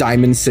like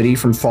Diamond City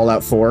from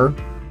Fallout 4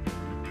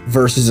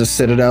 versus a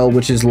citadel,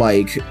 which is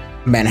like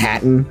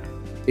Manhattan,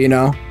 you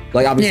know?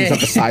 Like, obviously it's not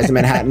the size of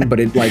Manhattan,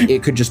 but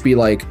it could just be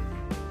like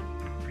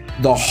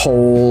the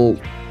whole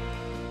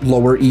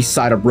Lower East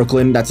Side of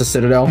Brooklyn. That's a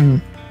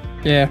citadel.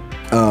 Yeah.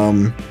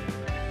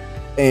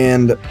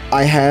 And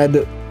I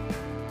had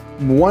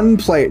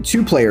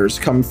 2 players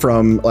come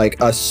from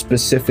like a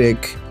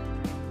specific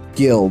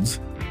guild,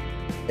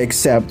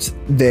 except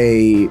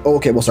the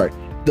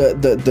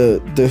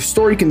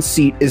story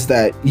conceit is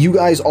that you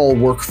guys all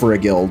work for a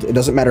guild. It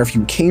doesn't matter if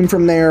you came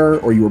from there,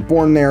 or you were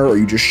born there, or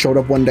you just showed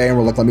up one day and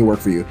were like, let me work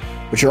for you,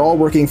 but you're all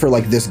working for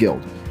like this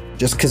guild,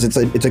 just because it's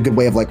a good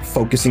way of like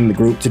focusing the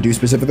group to do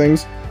specific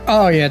things.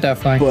 Oh yeah,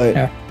 definitely.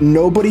 But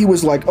nobody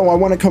was like, oh, I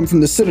want to come from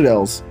the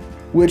citadels,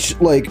 which,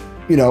 like,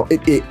 you know,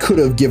 it could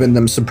have given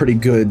them some pretty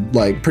good,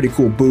 like, pretty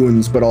cool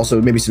boons, but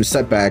also maybe some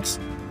setbacks.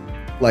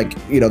 Like,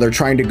 you know, they're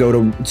trying to go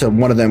to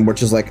one of them,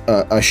 which is like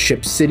a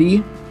ship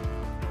city.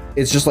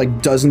 It's just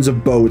like dozens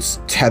of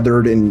boats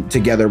tethered in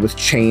together with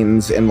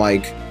chains and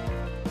like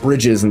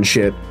bridges and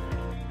shit.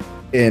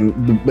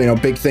 And, you know,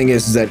 big thing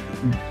is that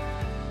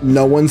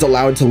no one's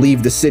allowed to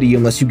leave the city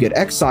unless you get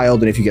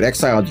exiled. And if you get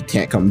exiled, you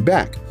can't come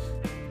back.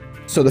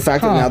 So the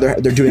fact that now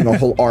they're doing a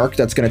whole arc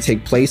that's going to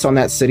take place on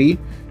that city,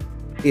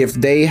 if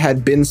they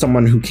had been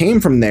someone who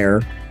came from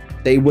there,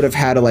 they would have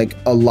had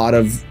a lot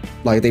of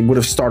they would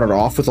have started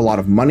off with a lot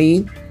of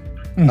money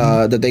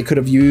that they could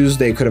have used.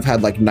 They could have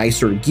had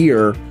nicer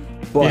gear,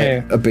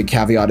 but a big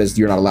caveat is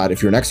you're not allowed,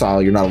 if you're an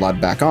exile, you're not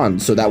allowed back on.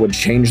 So that would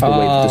change the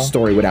way that the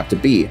story would have to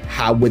be.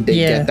 How would they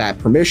get that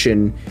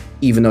permission,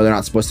 even though they're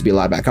not supposed to be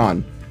allowed back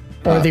on?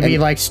 Or they'd be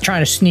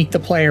trying to sneak the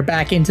player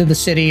back into the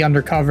city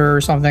undercover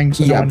or something.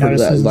 So no one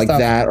notices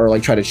that, or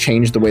try to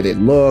change the way they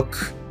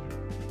look.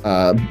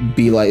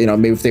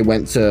 Maybe if they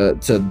went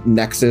to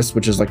Nexus,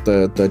 which is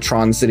the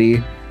Tron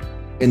city,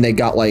 and they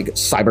got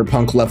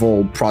cyberpunk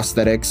level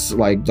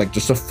prosthetics,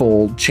 just a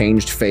full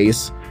changed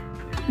face.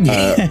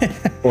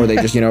 Or they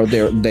just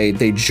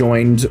they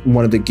joined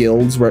one of the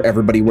guilds where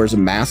everybody wears a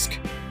mask,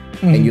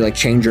 and you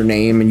change your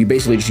name, and you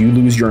basically you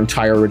lose your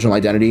entire original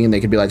identity, and they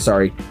could be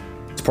sorry,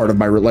 it's part of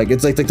my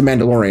it's like the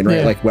Mandalorian,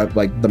 right?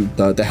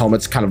 The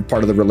helmet's kind of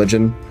part of the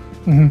religion.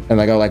 And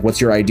I go what's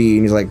your ID?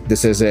 And he's like,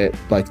 this is it.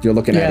 You're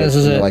looking at it.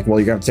 You're well,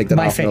 you're gonna have to take that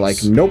off. And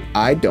they're nope,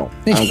 I don't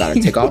gotta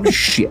take off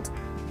shit.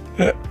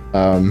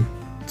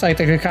 It's like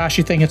the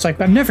Kakashi thing. It's I've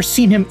never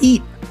seen him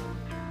eat.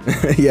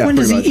 Yeah. When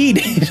does he eat?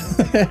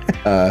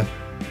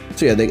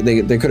 So yeah,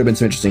 there could have been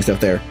some interesting stuff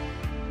there,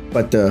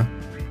 but they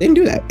didn't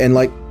do that. And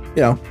I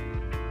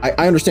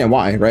understand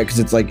why, right? Because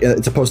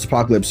it's a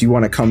post-apocalypse. You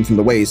want to come from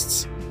the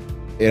wastes,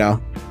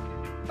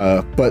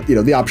 but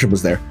the option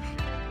was there.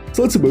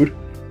 So it's a mood.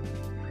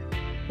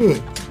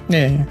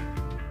 Yeah.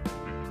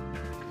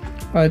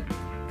 But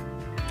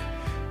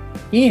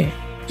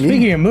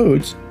speaking of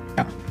moods,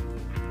 I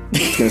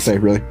was gonna say,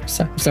 really?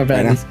 so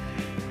bad.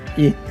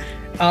 Yeah.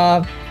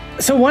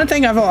 So one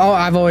thing I've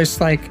always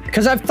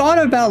because I've thought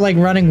about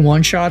running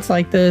one shots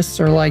like this,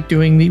 or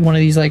doing one of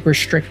these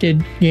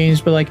restricted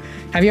games, but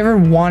have you ever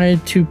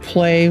wanted to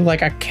play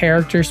a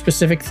character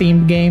specific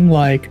themed game,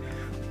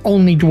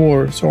 only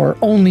dwarves or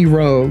only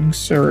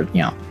rogues, or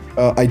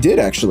I did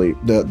actually.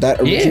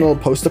 That original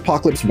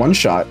post-apocalypse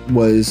one-shot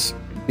was,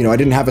 I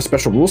didn't have a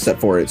special rule set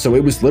for it, so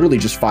it was literally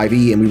just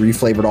 5e, and we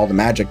reflavored all the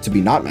magic to be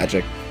not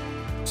magic.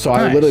 So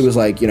nice. I literally was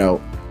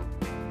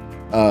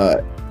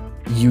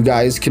you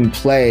guys can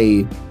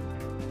play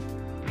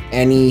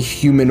any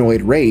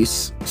humanoid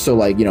race. So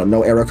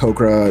no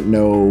Aarakocra,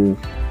 no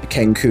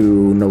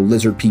Kenku, no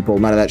lizard people,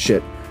 none of that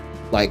shit.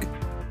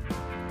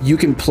 You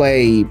can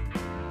play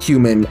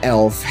human,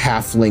 elf,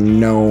 halfling,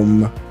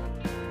 gnome,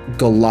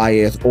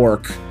 Goliath,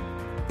 orc,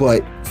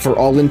 but for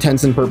all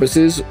intents and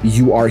purposes,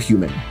 you are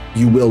human.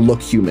 You will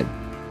look human.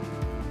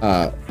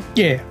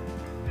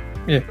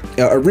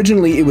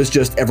 Originally, it was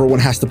just everyone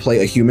has to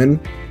play a human,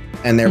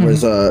 and there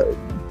was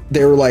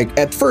they were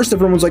at first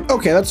everyone was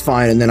okay, that's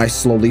fine, and then I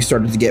slowly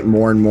started to get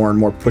more and more and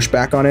more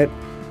pushback on it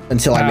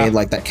until I made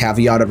that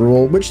caveated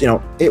rule, which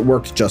it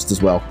worked just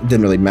as well. It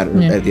didn't really matter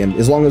at the end,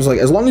 as long as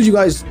you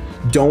guys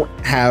don't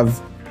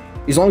have.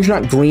 As long as you're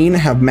not green,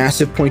 have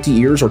massive pointy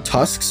ears or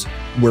tusks,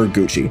 we're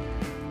Gucci.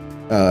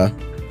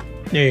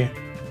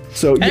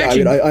 So yeah,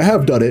 actually, I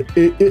have done it.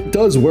 It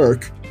does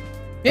work.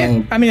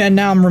 Yeah, and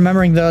now I'm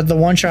remembering the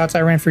one shots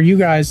I ran for you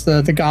guys,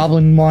 the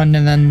goblin one,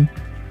 and then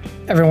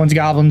everyone's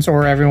goblins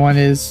or everyone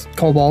is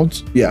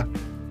kobolds. Yeah.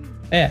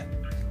 Yeah.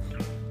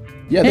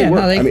 Yeah, they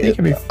work. No, they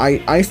can be.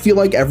 I feel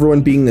like everyone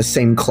being the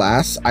same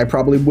class, I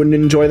probably wouldn't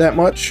enjoy that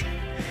much.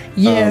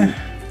 Yeah.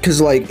 Because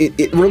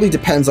it really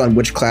depends on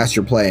which class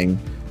you're playing.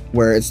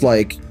 Where it's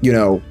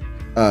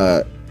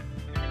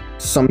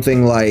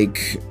something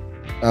like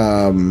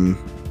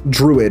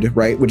Druid,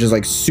 right? Which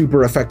is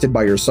super affected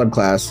by your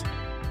subclass.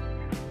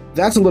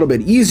 That's a little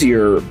bit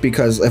easier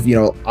because of,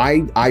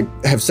 I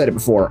have said it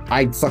before.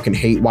 I fucking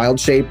hate wild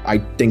shape. I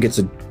think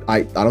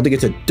I don't think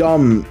it's a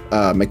dumb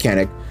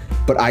mechanic,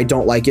 but I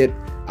don't like it.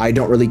 I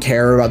don't really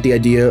care about the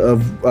idea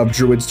of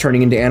druids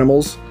turning into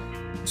animals.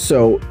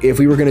 So if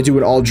we were going to do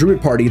an all druid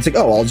party, it's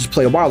I'll just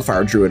play a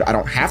wildfire druid. I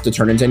don't have to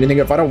turn into anything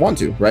if I don't want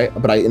to, right?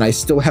 But I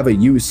still have a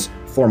use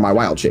for my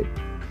wild shape.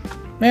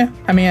 Yeah,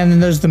 and then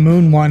there's the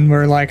moon one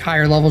where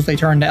higher levels they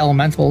turn to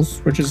elementals,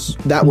 which is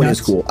that one is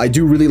cool. I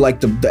do really like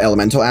the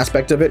elemental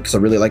aspect of it because I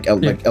really like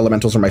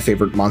elementals are my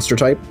favorite monster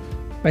type.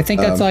 I think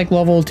that's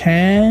level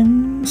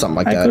 10, something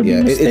like that.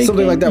 Yeah, it's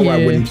something like that where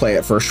I wouldn't play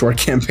it for a short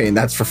campaign.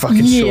 That's for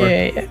fucking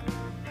sure.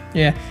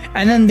 Yeah,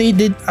 and then they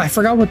did. I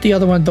forgot what the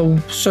other one. The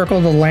Circle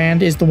of the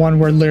Land is the one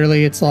where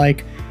literally it's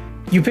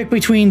you pick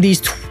between these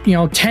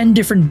 10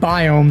 different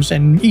biomes,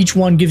 and each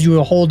one gives you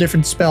a whole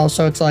different spell.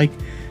 So it's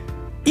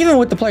even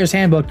with the player's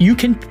handbook, you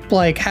can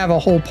have a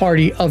whole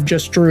party of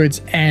just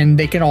druids, and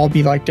they can all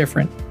be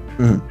different.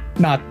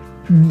 Not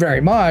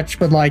very much,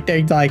 but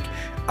they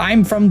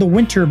I'm from the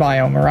winter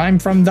biome, or I'm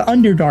from the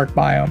underdark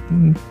biome,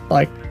 and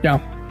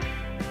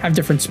have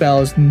different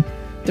spells and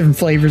different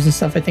flavors and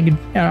stuff. I think I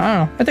don't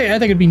know. I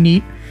think it'd be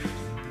neat.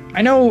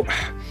 I know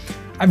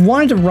I've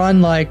wanted to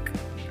run I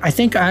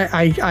think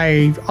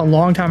I a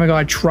long time ago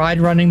I tried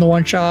running the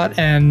one shot,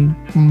 and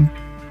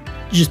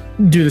just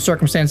due to the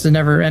circumstances it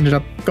never ended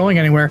up going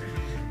anywhere.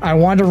 I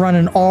wanted to run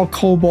an all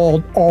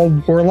kobold, all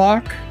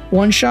warlock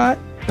one shot,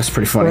 That's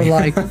pretty funny.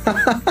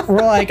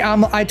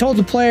 I told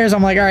the players,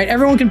 I'm like, all right,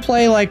 everyone can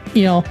play like,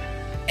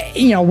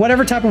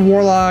 whatever type of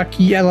warlock.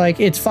 Yeah, like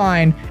it's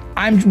fine.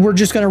 We're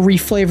just gonna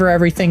reflavor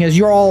everything as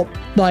you're all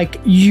like,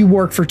 you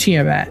work for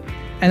Tiamat,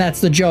 and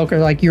that's the joke. Or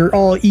like you're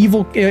all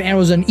evil, and it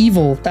was an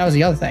evil. That was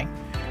the other thing.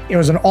 It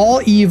was an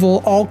all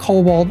evil, all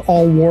kobold,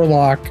 all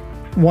warlock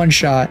one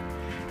shot,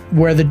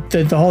 where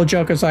the whole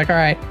joke is like, all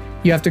right,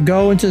 you have to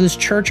go into this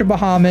Church of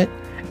Bahamut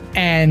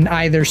and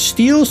either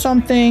steal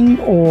something,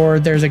 or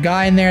there's a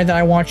guy in there that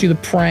I want you to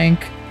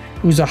prank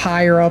who's a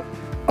higher up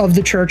of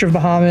the Church of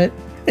Bahamut.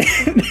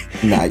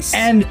 Nice.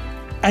 And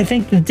I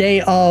think the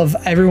day of,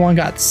 everyone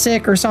got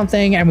sick or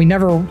something, and we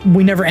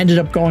never ended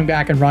up going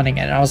back and running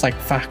it. And I was like,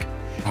 fuck.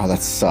 Oh,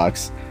 that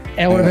sucks.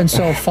 It would have been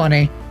so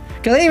funny.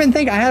 Because I even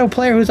think I had a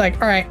player who's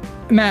like, all right,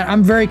 Matt,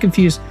 I'm very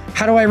confused.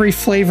 How do I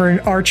reflavor an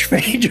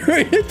Archmage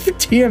for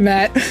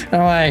Tiamat? And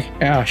I'm like,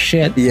 oh,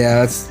 shit.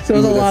 Yeah, so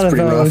there's a lot of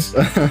those.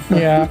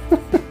 Yeah.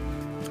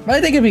 But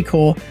I think it'd be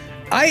cool.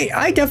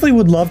 I definitely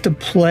would love to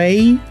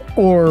play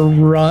or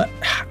run.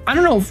 I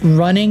don't know if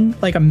running,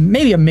 like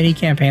maybe a mini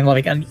campaign,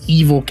 like an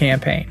evil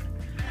campaign.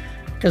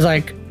 Because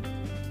like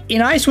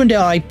in Icewind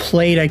Dale, I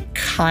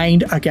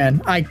kind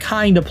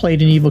of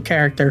played an evil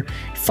character.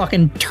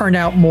 Fucking turned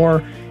out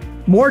more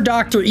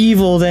Dr.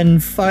 Evil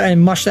than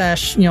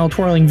mustache,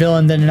 twirling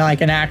villain than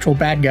like an actual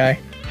bad guy.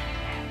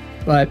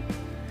 But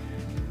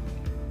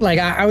like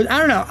I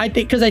don't know. I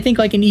think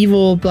like an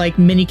evil like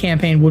mini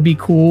campaign would be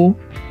cool,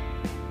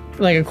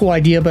 like a cool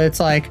idea. But it's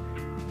like,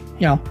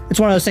 it's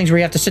one of those things where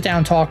you have to sit down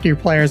and talk to your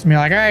players and be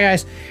like, all right,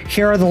 guys,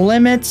 here are the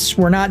limits.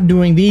 We're not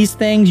doing these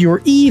things.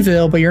 You're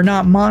evil, but you're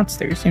not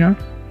monsters.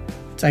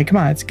 It's like, come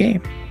on, it's a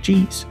game.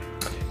 Jeez.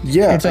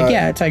 Yeah, it's like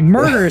it's like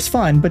murder is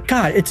fun, but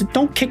God,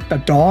 don't kick the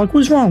dog.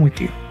 What's wrong with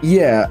you?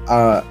 Yeah,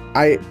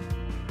 I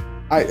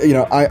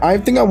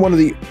think I'm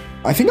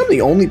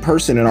the only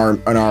person in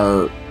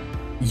our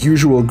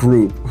usual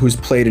group who's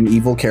played an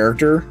evil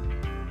character,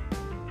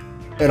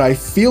 and I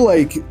feel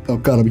like, oh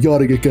God, I'm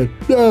yawning again.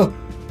 No.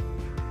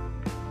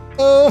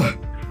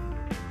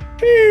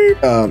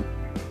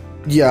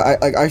 Yeah,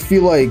 I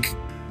feel like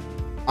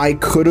I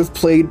could have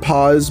played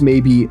Paz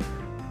maybe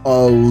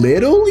a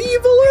little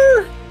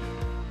eviler.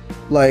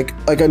 Like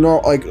a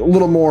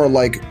little more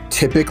like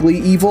typically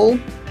evil,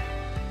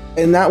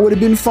 and that would have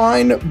been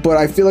fine. But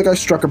I feel like I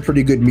struck a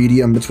pretty good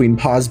medium between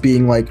Paz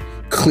being like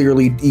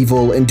clearly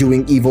evil and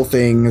doing evil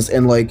things,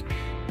 and like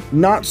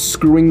not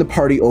screwing the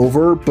party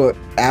over, but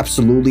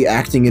absolutely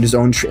acting in his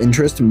own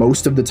interest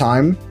most of the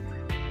time.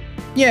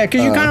 Yeah,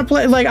 because you kind of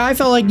play, like, I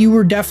felt like you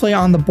were definitely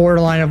on the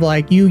borderline of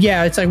like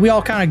it's like we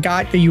all kind of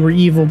got that you were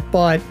evil,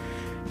 but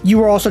you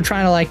were also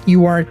trying to, like,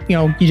 you weren't,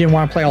 you didn't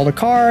want to play all the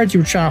cards. You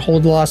were trying to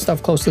hold a lot of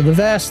stuff close to the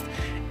vest.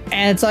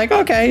 And it's like,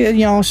 okay,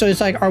 so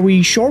it's like, are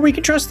we sure we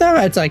can trust them?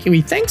 It's like,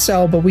 we think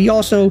so, but we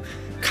also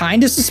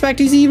kind of suspect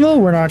he's evil.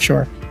 We're not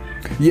sure.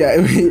 Yeah,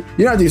 you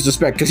don't have to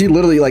suspect, because he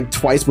literally, like,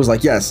 twice was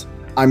like, yes,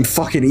 I'm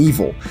fucking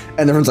evil.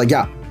 And everyone's like,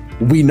 yeah,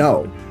 we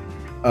know.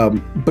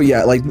 But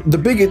yeah, like, the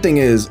big thing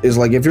is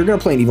like, if you're going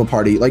to play an evil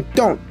party, like,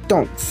 don't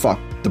fuck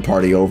the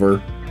party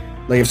over.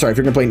 Like, if you're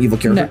going to play an evil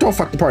character, don't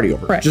fuck the party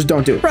over. Right. Just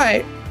don't do it.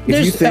 Right.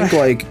 If you think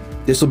like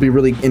this will be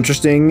really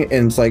interesting,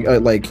 and it's like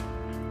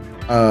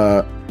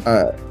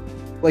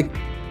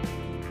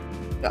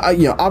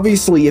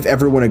obviously if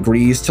everyone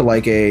agrees to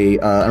like I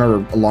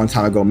remember a long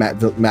time ago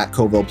Matt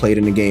Colville played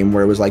in a game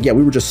where it was like, yeah,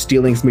 we were just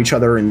stealing from each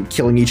other and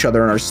killing each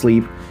other in our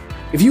sleep.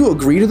 If you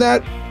agree to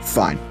that,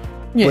 fine.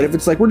 Yeah. But if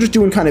it's like we're just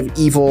doing kind of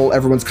evil,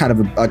 everyone's kind of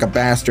like a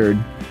bastard,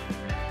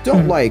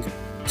 don't like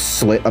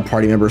slit a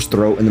party member's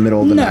throat in the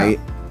middle of the night.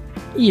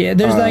 Yeah,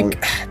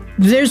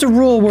 there's a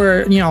rule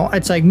where,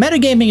 it's like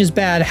metagaming is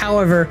bad.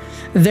 However,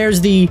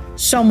 there's the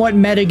somewhat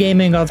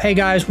metagaming of, hey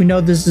guys, we know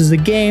this is a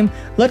game.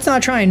 Let's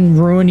not try and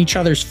ruin each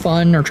other's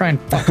fun or try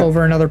and fuck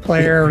over another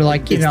player, or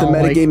like, it's the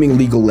metagaming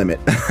legal limit.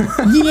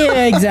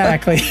 Yeah,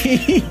 exactly.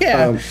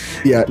 Yeah.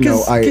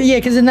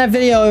 Because in that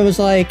video, it was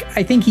like,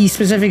 I think he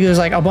specifically was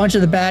like a bunch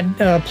of the bad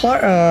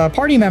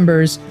party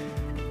members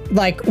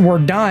like were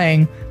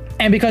dying.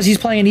 And because he's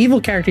playing an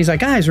evil character, he's like,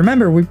 guys,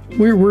 remember,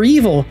 we're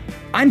evil.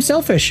 I'm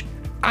selfish.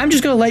 I'm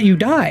just gonna let you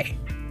die,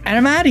 and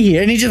I'm out of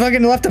here. And he just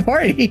fucking left the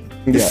party.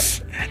 Yeah.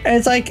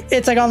 And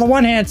it's like on the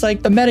one hand, it's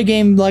like the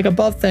metagame like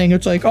above thing.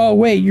 It's like, oh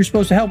wait, you're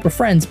supposed to help with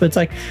friends, but it's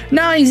like,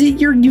 no,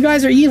 you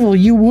guys are evil.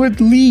 You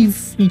would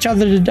leave each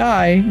other to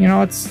die.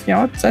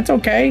 That's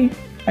okay,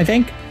 I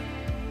think.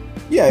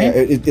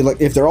 Yeah.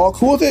 Like if they're all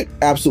cool with it,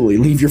 absolutely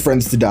leave your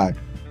friends to die.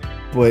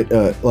 But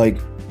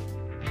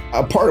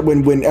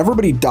when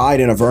everybody died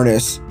in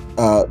Avernus,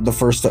 the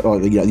first, the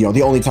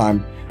only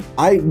time,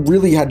 I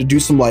really had to do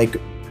some like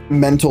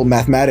mental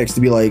mathematics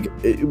to be like,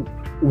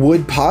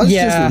 would Paz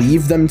just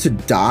leave them to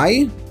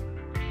die?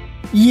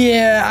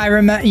 Yeah, I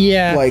remember.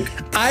 Yeah, like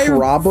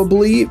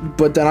probably.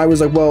 But then I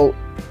was like, well,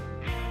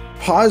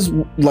 Paz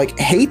like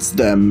hates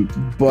them,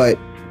 but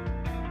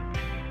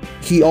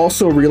he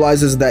also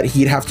realizes that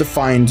he'd have to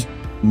find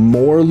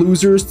more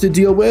losers to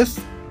deal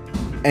with,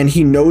 and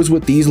he knows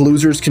what these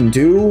losers can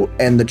do,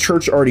 and the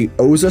church already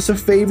owes us a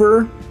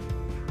favor.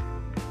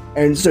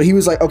 And so he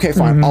was like, okay,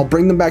 fine, I'll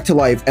bring them back to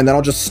life, and then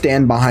I'll just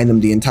stand behind them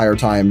the entire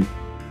time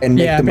and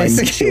make them my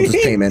meat shields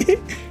as payment.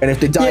 And if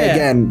they die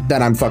again,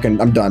 then I'm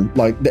done.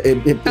 Like,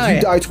 if you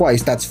die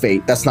twice, that's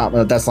fate. That's not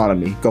on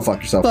me. Go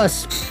fuck yourself.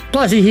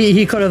 Plus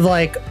he could have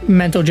like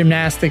mental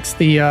gymnastics.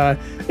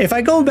 If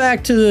I go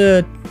back to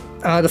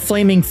the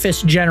Flaming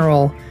Fist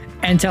General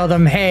and tell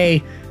them,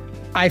 hey,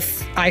 I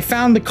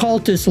found the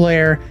cultist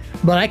lair,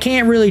 but I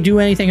can't really do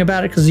anything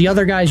about it because the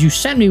other guys you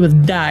sent me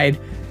with died.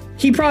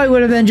 He probably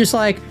would have been just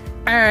like,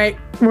 all right,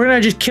 we're gonna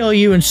just kill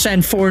you and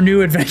send 4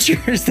 new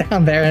adventurers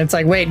down there. And it's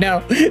like, wait,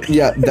 no.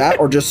 Yeah, that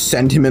or just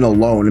send him in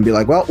alone and be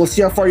like, well, let's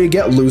see how far you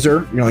get, loser.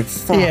 And you're like,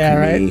 fuck me.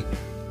 Right?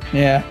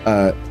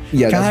 Yeah.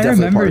 Yeah, God, that's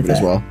definitely part of it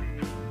as well.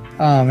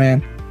 Oh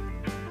man.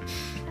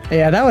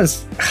 Yeah, that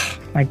was, oh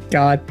my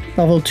God,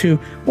 level 2.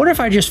 What if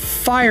I just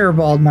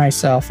fireballed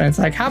myself? And it's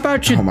like, how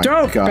about you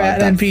don't,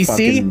 bad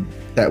NPC?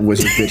 That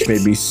wizard bitch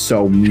made me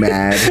so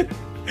mad.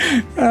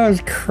 That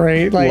was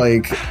great.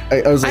 I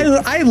was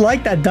like, I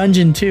like that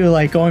dungeon too,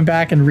 like going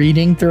back and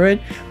reading through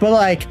it. But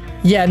like,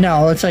 yeah,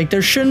 no, it's like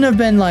there shouldn't have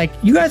been like,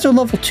 you guys are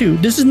level 2.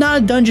 This is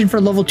not a dungeon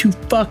for level 2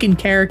 fucking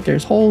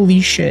characters.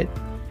 Holy shit.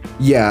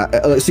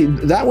 Yeah, see,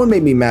 that one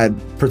made me mad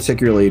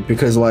particularly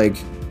because like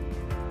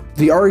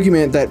the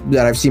argument that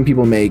I've seen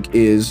people make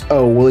is,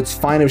 oh, well, it's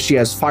fine if she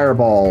has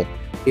fireball.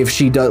 If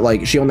she does,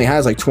 like, she only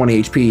has like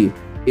 20 HP.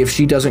 If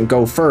she doesn't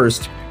go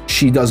first,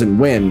 she doesn't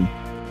win.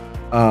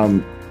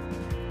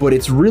 But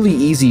it's really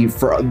easy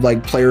for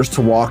like players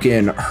to walk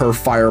in her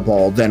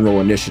fireball, then roll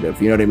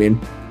initiative. You know what I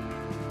mean?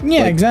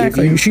 Yeah, like,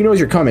 exactly. If she knows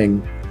you're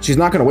coming, she's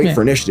not going to wait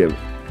for initiative.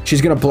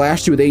 She's going to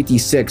blast you with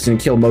 8d6 and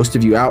kill most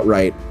of you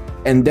outright,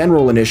 and then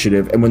roll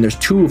initiative. And when there's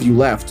 2 of you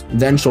left,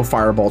 then she'll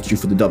fireball you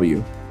for the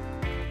W.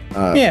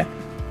 Yeah,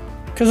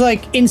 because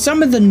like in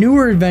some of the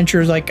newer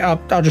adventures, like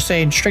I'll just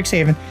say in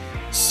Strixhaven,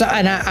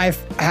 and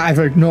I've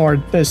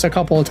ignored this a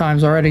couple of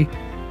times already.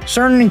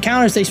 Certain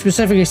encounters, they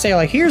specifically say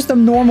like, here's the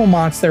normal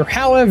monster.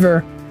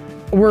 However,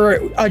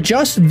 we're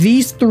adjust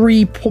these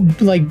 3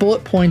 like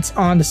bullet points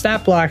on the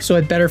stat block so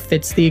it better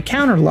fits the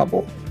encounter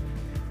level.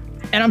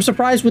 And I'm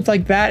surprised with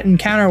like that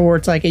encounter where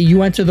it's like, hey,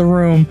 you enter the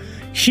room,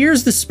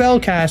 here's the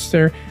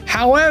spellcaster.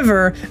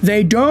 However,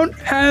 they don't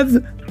have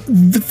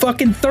the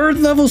fucking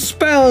 3rd level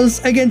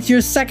spells against your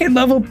 2nd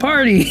level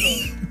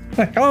party.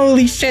 Like,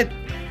 holy shit.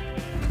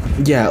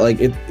 Yeah, like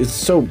it's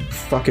so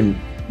fucking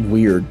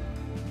weird.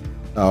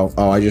 Oh,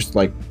 I just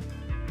like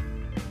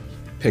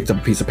picked up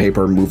a piece of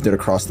paper and moved it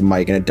across the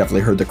mic, and it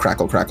definitely heard the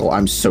crackle.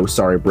 I'm so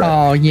sorry, Brett.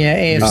 Oh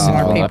yeah,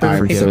 ASMR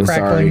paper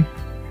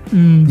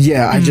crackling.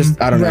 Yeah, I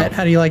don't Brett, know.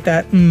 how do you like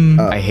that?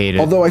 I hate it.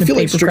 Although I feel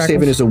like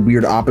Strixhaven is a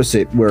weird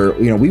opposite where,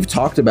 you know, we've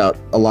talked about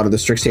a lot of the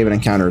Strixhaven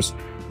encounters,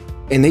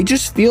 and they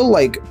just feel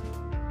like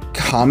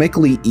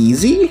comically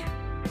easy.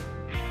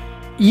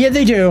 Yeah,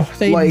 they do.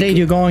 They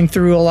do, going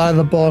through a lot of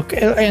the book.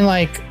 And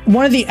like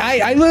one of the,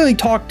 I literally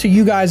talked to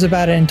you guys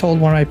about it and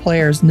told one of my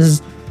players, and this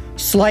is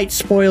slight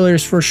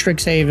spoilers for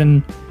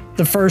Strixhaven.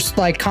 The first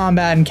like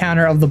combat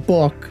encounter of the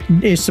book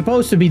is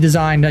supposed to be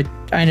designed, I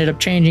ended up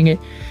changing it,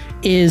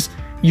 is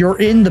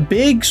you're in the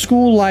big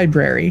school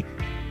library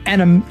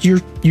and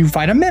you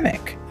fight a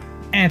mimic.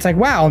 And it's like,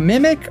 wow, a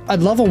mimic at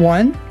level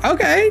 1?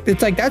 Okay.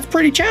 It's like, that's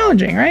pretty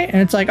challenging, right? And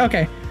it's like,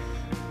 okay.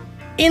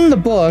 In the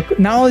book,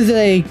 not only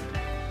do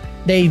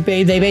they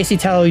basically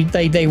tell you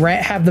they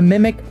have the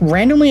mimic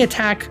randomly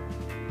attack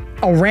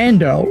a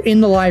rando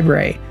in the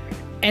library,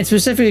 and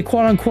specifically,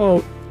 quote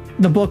unquote,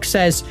 the book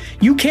says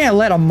you can't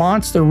let a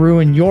monster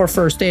ruin your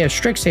first day of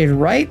Strixhaven,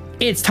 right?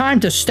 It's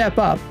time to step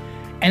up,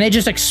 and they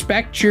just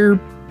expect your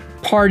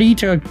party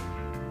to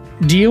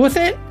deal with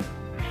it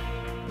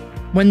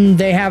when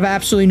they have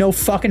absolutely no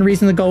fucking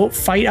reason to go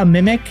fight a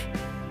mimic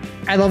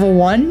at level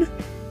 1.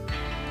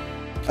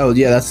 Oh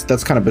yeah,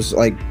 that's kind of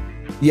like,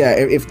 yeah,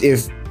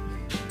 if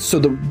so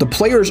the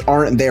players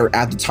aren't there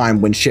at the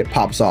time when shit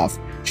pops off.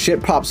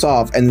 Shit pops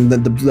off, and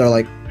then they're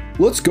like,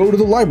 let's go to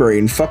the library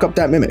and fuck up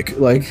that mimic.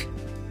 Like,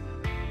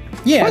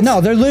 yeah, what?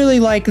 No, they're literally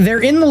like,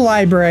 they're in the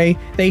library,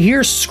 they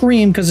hear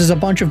scream because there's a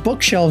bunch of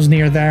bookshelves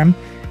near them,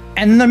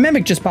 and then the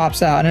mimic just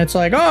pops out, and it's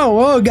like, oh,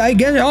 well, I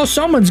guess, oh,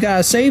 someone's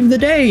gotta save the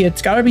day.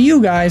 It's gotta be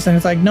you guys. And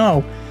it's like,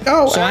 no.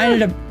 I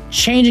ended up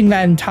changing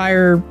that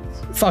entire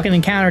fucking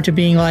encounter to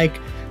being like,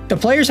 the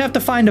players have to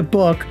find a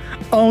book.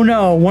 Oh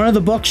no, one of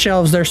the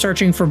bookshelves they're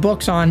searching for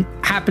books on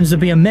happens to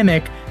be a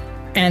mimic,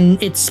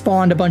 and it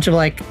spawned a bunch of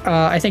like,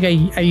 I think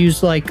I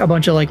used like a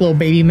bunch of like little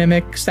baby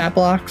mimic stat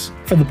blocks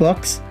for the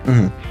books,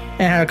 and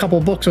had a couple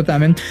of books with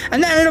them, and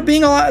that ended up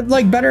being a lot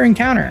like better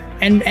encounter,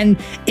 and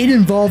it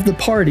involved the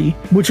party,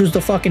 which was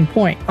the fucking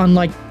point,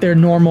 unlike their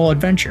normal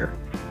adventure.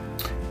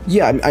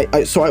 Yeah,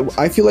 I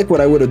feel like what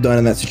I would have done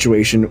in that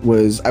situation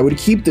was I would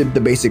keep the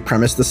basic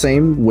premise the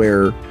same,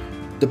 where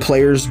the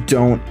players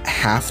don't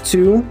have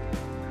to,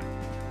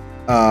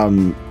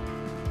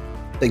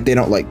 like they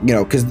don't, like, you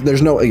know, because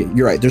there's no,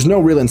 you're right, there's no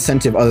real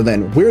incentive other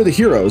than we're the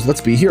heroes, let's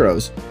be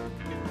heroes.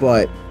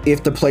 But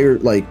if the player,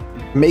 like,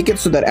 make it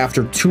so that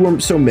after 2 or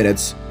so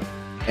minutes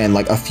and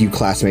like a few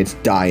classmates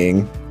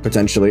dying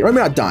potentially, or I mean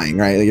not dying,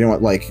 right? Like, you know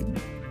what, like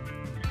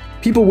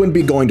people wouldn't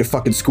be going to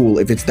fucking school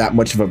if it's that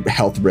much of a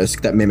health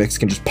risk that mimics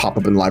can just pop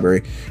up in the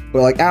library.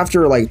 But like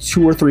after like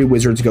 2 or 3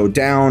 wizards go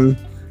down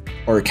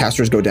or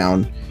casters go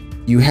down,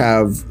 you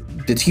have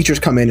the teachers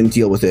come in and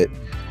deal with it.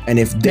 And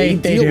if they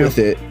deal with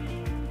it,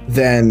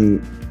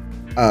 then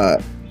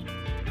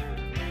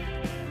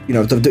you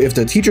know, if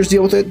the teachers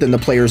deal with it, then the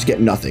players get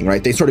nothing,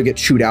 right? They sort of get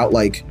chewed out,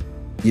 like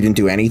you didn't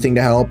do anything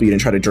to help, you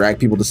didn't try to drag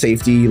people to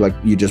safety, like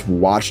you just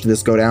watched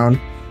this go down.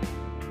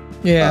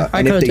 Yeah,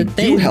 and if they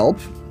do help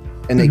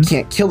and they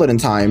can't kill it in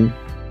time,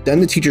 then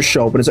the teachers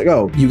show up and it's like,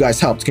 oh, you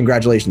guys helped,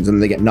 congratulations, and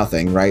then they get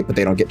nothing, right? But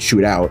they don't get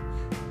chewed out.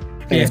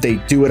 And if they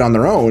do it on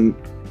their own,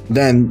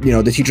 then, you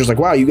know, the teacher's like,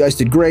 wow, you guys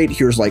did great,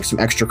 here's like some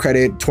extra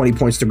credit, 20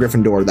 points to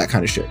Gryffindor, that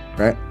kind of shit,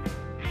 right?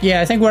 Yeah,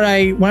 I think what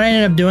I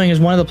ended up doing is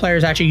one of the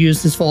players actually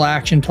used his full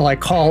action to like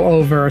call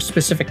over a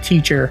specific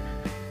teacher,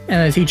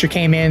 and the teacher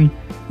came in,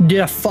 did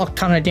a fuck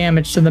ton of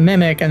damage to the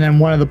mimic, and then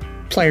one of the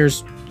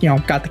players, you know,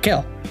 got the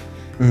kill.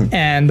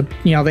 And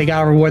you know, they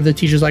got rewarded. The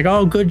teacher's like,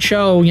 oh, good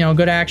show, you know,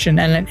 good action,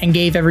 and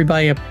gave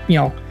everybody a, you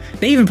know,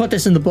 they even put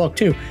this in the book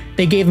too.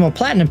 They gave him a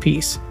platinum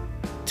piece,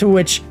 to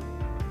which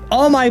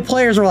all my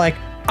players were like,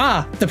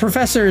 ah, the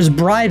professor is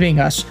bribing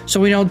us so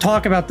we don't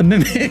talk about the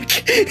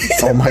mimic.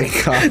 Oh my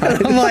god.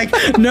 I'm like,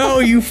 no,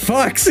 you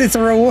fucks, it's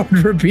a reward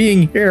for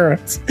being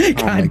heroes.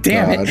 God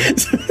damn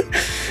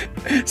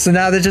it. So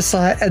now they're just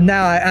like, and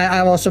now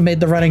I've also made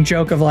the running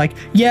joke of like,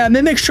 yeah,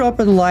 mimics show up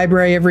in the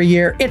library every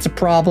year, it's a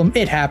problem,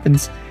 it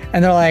happens.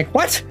 And they're like,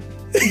 what?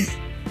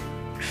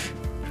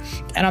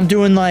 And I'm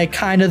doing like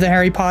kind of the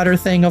Harry Potter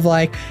thing of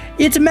like,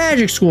 it's a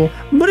magic school,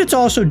 but it's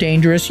also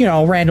dangerous. You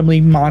know,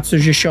 randomly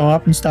monsters just show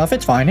up and stuff.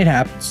 It's fine. It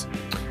happens.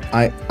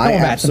 I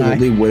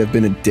absolutely would have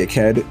been a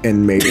dickhead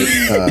and made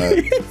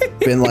it,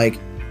 been like,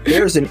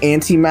 there's an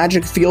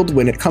anti-magic field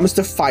when it comes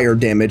to fire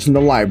damage in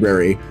the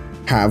library.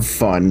 Have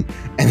fun.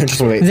 And then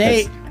just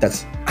wait.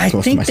 That's I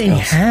think they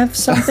have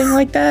something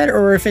like that,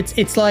 or if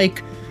it's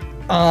like,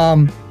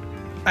 I'm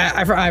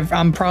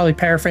probably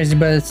paraphrasing,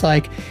 but it's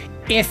like,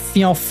 if,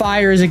 you know,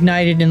 fire is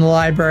ignited in the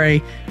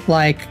library,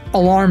 like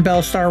alarm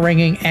bells start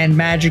ringing and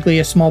magically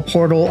a small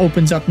portal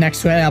opens up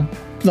next to it, and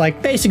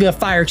like basically a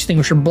fire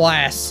extinguisher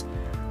blasts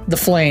the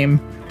flame,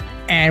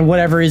 and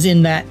whatever is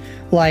in that,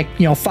 like,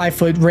 you know,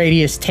 5-foot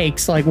radius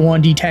takes like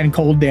 1d10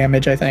 cold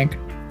damage, I think.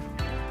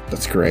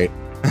 That's great.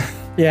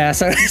 Yeah,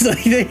 so it's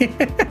like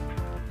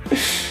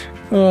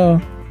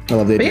oh. I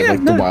love the idea of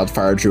like the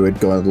wildfire druid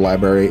going to the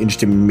library and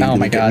just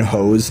immediately getting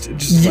hosed.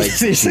 Just like,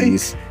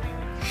 please.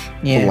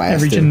 Yeah,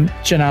 every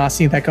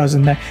Genasi that goes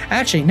in there.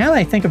 Actually, now that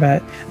I think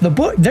about it, the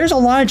book, there's a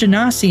lot of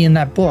Genasi in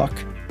that book.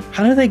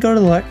 How do they go to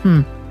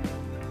the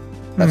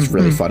That's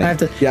really funny.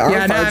 Aren't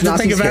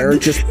Genasi's hair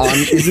just on?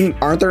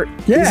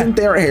 Isn't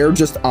their hair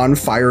just on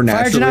fire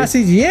naturally? Fire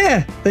Genasi,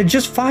 yeah, they're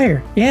just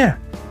fire. Yeah.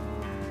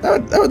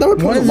 That would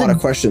pose a lot of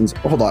questions.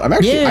 Hold on, I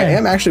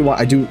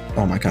do.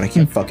 Oh my god, I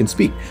can't fucking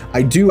speak.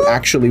 I do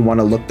actually want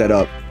to look that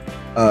up.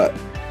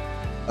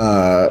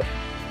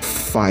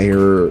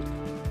 Fire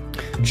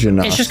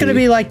Genasi. It's just gonna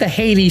be like the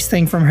Hades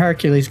thing from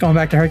Hercules. Going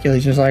back to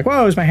Hercules, just like,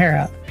 whoa, is my hair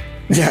out?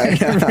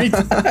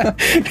 Yeah.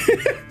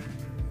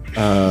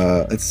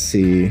 Let's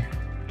see.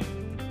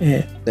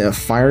 Yeah. They have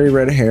fiery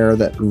red hair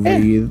that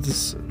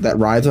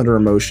rides under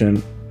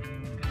emotion.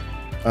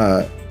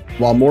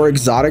 While more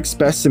exotic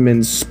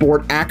specimens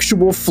sport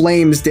actual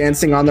flames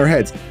dancing on their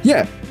heads.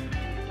 Yeah.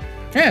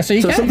 Yeah, so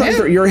sometimes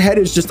your head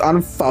is just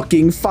on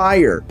fucking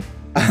fire.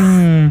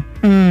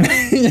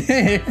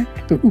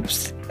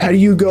 Oops. How do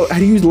you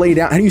lay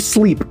down? How do you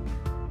sleep?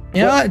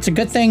 You know, it's a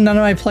good thing none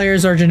of my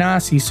players are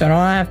Genasi, so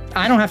I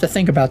don't have to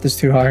think about this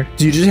too hard.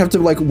 Do you just have to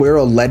like wear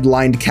a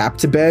lead-lined cap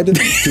to bed?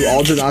 Do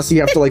all Genasi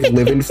have to like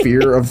live in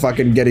fear of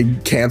fucking getting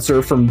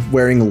cancer from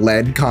wearing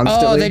lead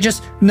constantly? Oh,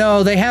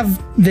 they have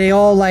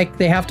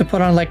to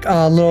put on like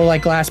a little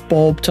like glass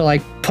bulb to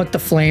like put the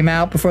flame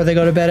out before they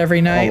go to bed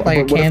every night, like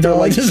a candle.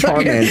 What if they're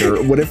like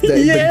Charmander? What if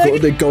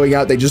they're going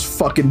out, they just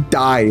fucking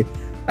die?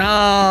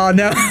 Oh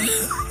no.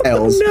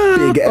 L's.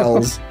 No. Big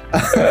L's.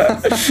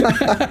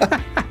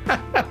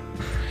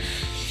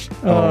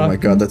 Oh my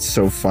god, that's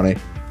so funny.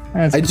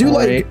 I do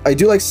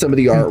like some of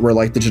the art where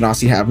like the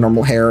Genasi have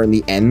normal hair and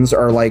the ends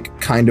are like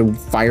kind of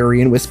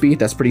fiery and wispy.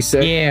 That's pretty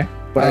sick. Yeah.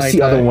 But I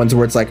see other ones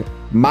where it's like,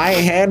 my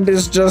head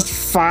is just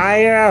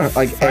fire,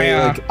 like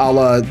a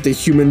la the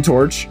Human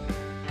Torch.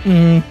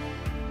 I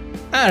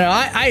don't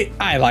know.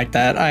 I like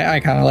that. I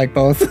kind of like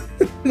both.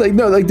 Like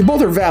no, like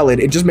both are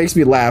valid. It just makes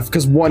me laugh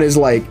because one is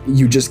like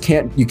you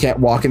can't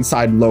walk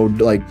inside low,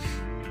 like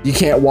you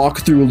can't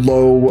walk through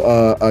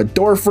low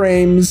door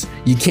frames.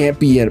 You can't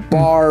be at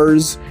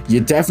bars.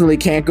 You definitely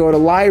can't go to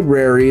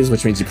libraries,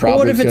 which means you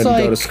probably couldn't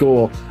go to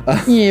school.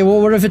 Yeah,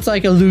 well, what if it's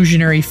like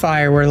illusionary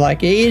fire, where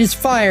like it is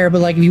fire,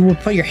 but like if you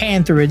put your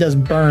hand through it, it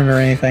doesn't burn or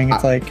anything.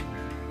 It's like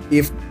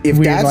if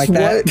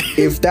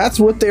that's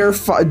what their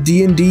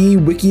D&D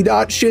wiki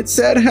shit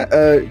said,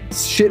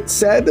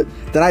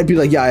 then I'd be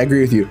like, yeah, I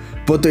agree with you.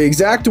 But the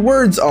exact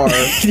words are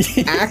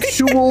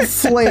actual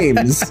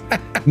flames,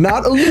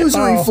 not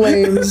illusory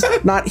flames,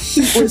 not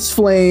heatless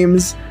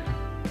flames,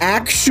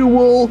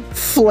 actual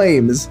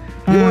flames.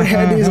 Your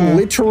head is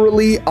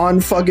literally on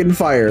fucking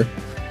fire.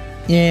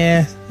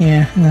 Yeah.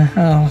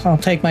 I'll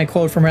take my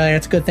quote from earlier.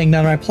 It's a good thing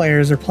none of my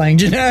players are playing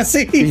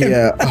Genasi.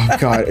 Yeah. Oh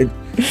god.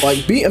 I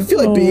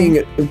feel like being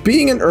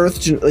an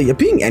Earth,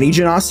 being any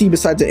Genasi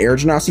besides an Air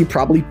Genasi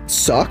probably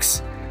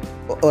sucks.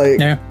 Like,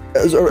 yeah.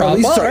 Or at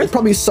least it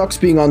probably sucks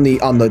being on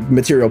the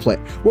material plane.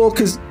 Well,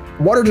 because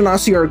water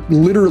Genasi are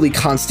literally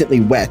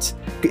constantly wet.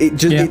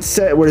 It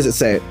said, what does it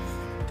say?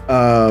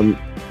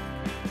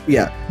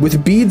 Yeah,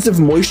 with beads of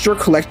moisture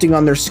collecting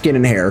on their skin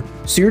and hair.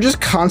 So you're just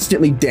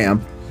constantly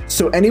damp.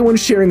 So anyone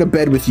sharing a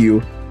bed with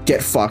you,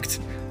 get fucked.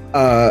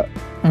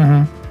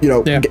 Going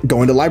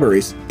to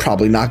libraries,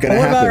 probably not gonna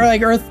happen. What about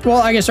like Earth?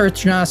 Well, I guess Earth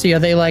Genasi, are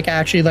they like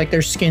actually like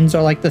their skins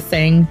are like the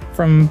Thing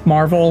from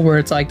Marvel, where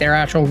it's like they're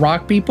actual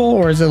rock people,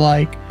 or is it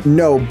like?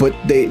 No, but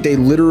they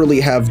literally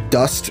have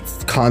dust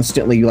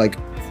constantly like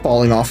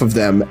falling off of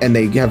them, and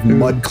they have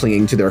mud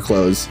clinging to their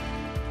clothes.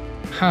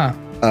 Huh.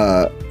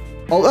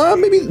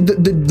 Maybe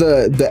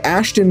the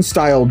Ashton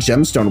style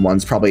gemstone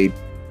ones probably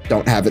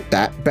don't have it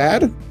that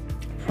bad.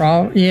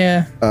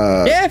 Yeah.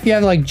 If you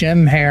have like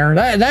gem hair,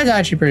 that's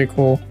actually pretty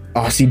cool.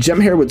 Oh, see, gem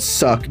hair would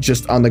suck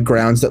just on the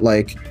grounds that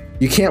like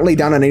you can't lay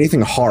down on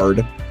anything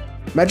hard.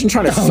 Imagine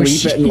trying to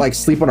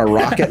sleep on a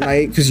rock at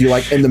night because you're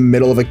like in the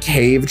middle of a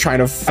cave trying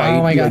to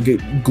fight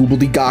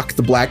Goobledygook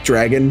the black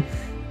dragon.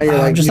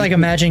 And you're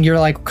imagine you're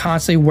like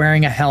constantly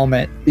wearing a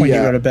helmet when you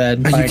go to bed.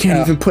 You can't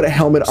even put a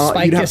helmet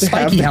on. You'd have to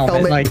have the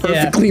helmet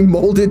perfectly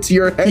molded to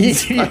your head.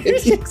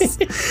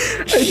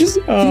 Can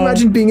you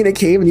imagine being in a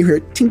cave and you hear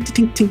tink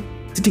tink tink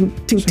tink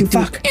tink tink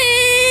fuck.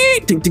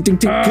 Tink tink tink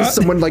tink because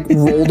someone like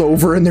rolled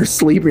over in their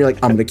sleep and you're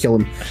like, I'm gonna kill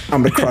him.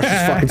 I'm gonna crush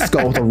his fucking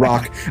skull with a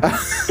rock.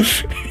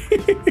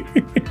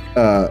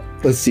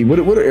 Let's see. What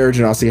do Air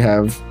Genasi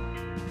have?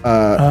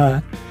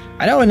 I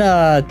know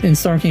in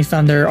Storm King's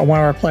Thunder, one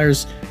of our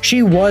players,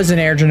 she was an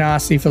Air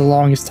Genasi for the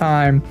longest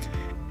time,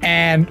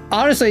 and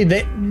honestly,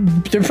 they're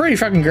pretty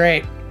fucking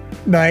great.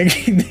 Like,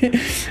 she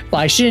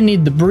didn't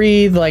need to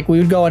breathe. Like, we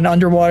would go on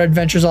underwater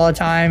adventures all the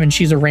time, and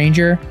she's a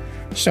ranger,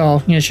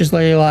 so it's just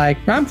literally like,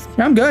 I'm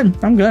good.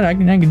 I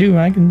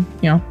can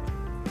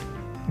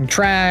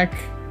track.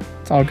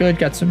 It's all good.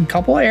 Got some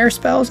couple air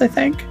spells, I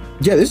think.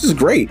 Yeah, this is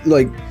great.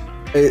 Like,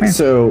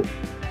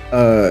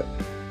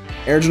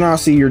 Air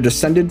Genasi, you're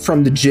descended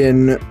from the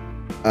Jinn,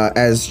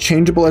 as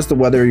changeable as the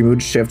weather. Your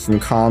mood shift from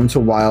calm to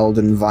wild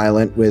and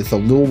violent with a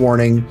little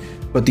warning,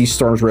 but these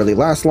storms rarely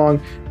last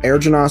long. Air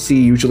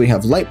Genasi usually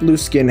have light blue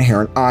skin,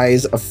 hair, and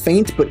eyes. A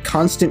faint but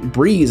constant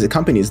breeze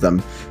accompanies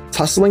them,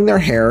 tussling their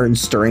hair and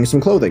stirring some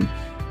clothing.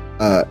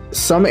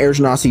 Some Air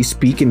Genasi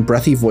speak in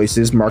breathy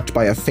voices marked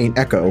by a faint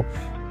echo.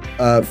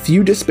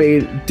 Few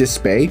display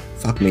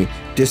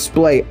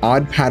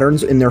odd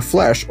patterns in their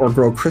flesh or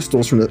grow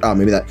crystals from the... Oh,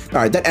 maybe that... All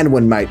right, that end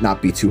one might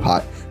not be too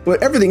hot.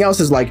 But everything else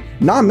is like,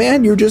 nah,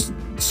 man, you're just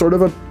sort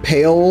of a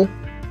pale...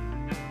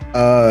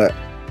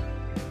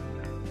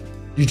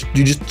 You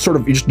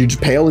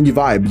just pale and you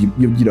vibe.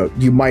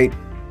 You might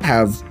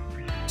have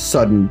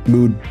sudden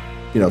mood,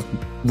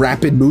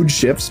 rapid mood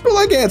shifts, but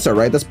like, yeah, it's all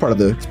right. That's part of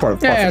the it's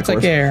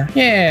like air.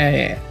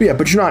 Yeah,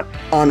 but you're not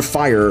on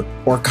fire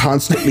or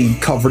constantly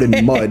covered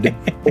in mud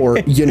or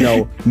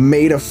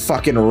made of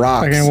fucking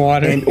rocks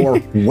and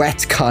or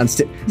wet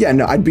constant. Yeah,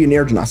 no, I'd be an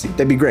Air Genasi.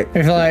 That'd be great.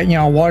 If like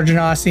water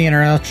Genasi and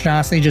Earth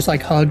Genasi just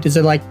like hugged, is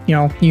it like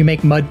you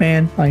make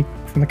Mudman like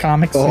from the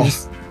comics? Oh.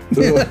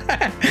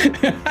 Yeah,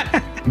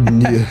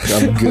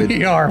 I'm good.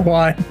 We are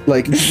one.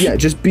 Like, yeah,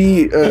 just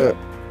be. I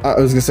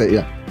was gonna say,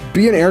 yeah,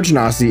 be an Air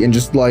Genasi and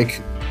just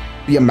like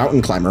be a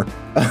mountain climber.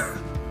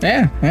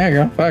 Yeah, there you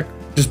go. Fuck.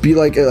 Just be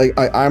like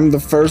I'm the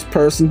first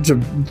person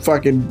to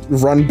fucking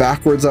run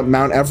backwards up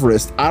Mount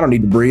Everest. I don't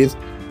need to breathe.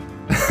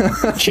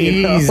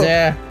 Jeez,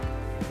 yeah.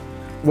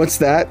 What's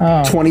that?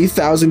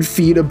 20,000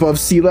 feet above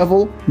sea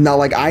level? Not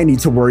like I need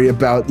to worry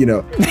about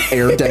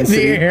air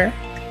density.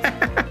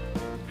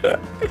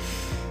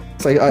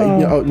 It's like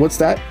what's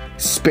that?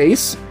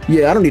 Space?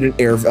 Yeah, I don't need an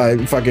air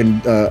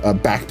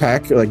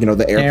backpack, like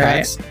the air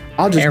packs.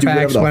 I'll just do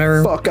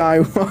whatever the fuck I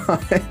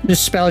want.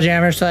 Just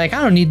Spelljammers like,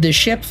 I don't need this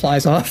ship,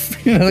 flies off.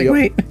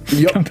 Wait,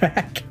 come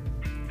back.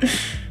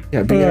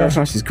 Yeah, being Air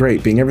Genasi is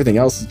great. Being everything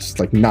else is just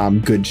like, nah,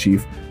 I'm good,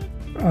 chief.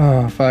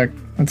 Oh fuck,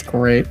 that's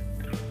great.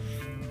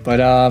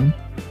 But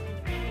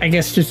I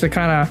guess just to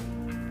kind of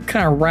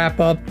wrap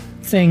up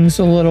things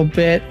a little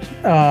bit,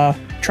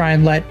 try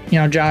and let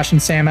Josh and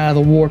Sam out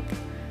of the warp.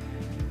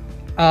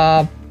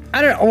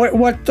 I don't know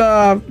what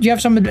do you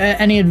have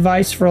any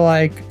advice for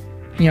like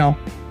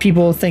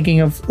people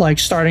thinking of like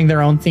starting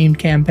their own themed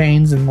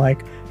campaigns and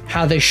like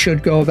how they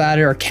should go about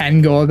it or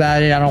can go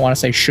about it? I don't want to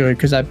say should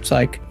because that's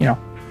like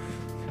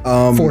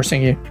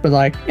forcing you, but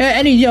like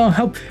any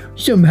help,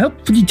 some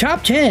help for the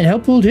top 10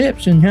 helpful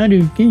tips and how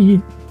to get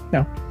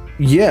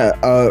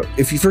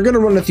if you're gonna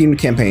run a themed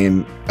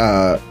campaign,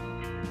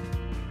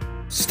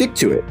 stick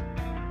to it.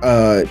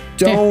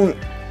 Don't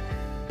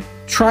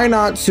try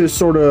not to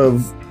sort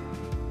of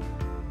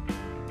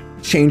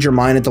change your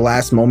mind at the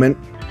last moment,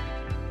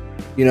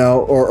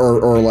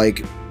 or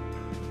like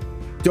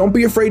don't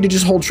be afraid to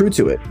just hold true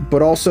to it.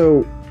 But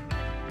also,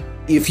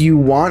 if you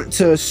want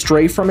to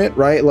stray from it,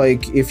 right?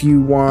 Like if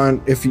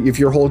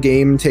your whole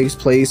game takes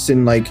place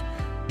in like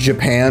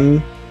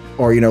Japan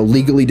or, you know,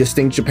 legally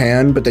distinct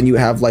Japan, but then you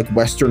have like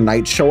Western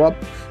knights show up,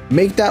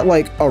 make that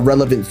like a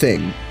relevant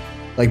thing.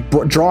 Like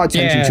draw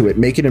attention to it,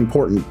 make it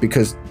important,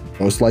 because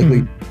most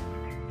likely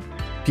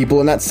people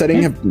in that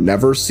setting have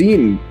never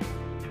seen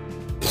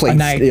plate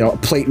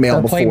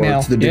mail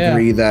before to the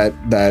degree that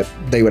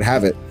they would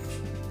have it.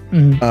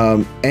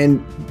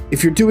 And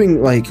if you're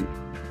doing like,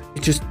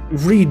 just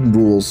read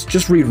rules,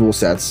 just read rule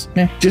sets,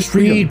 just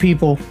read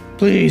people,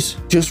 please.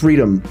 Just read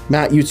them.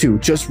 Matt, you too,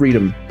 just read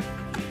them.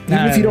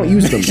 Even if you don't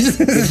use them,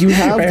 if you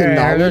have the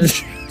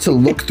knowledge to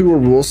look through a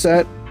rule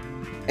set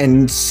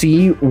and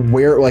see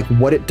where, like,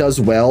 what it does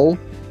well,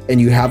 and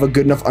you have a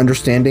good enough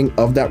understanding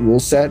of that rule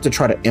set to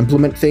try to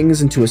implement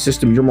things into a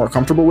system you're more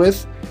comfortable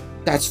with,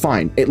 that's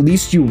fine. At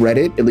least you read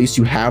it. At least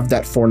you have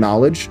that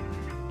foreknowledge.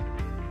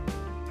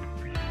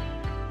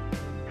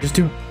 Just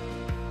do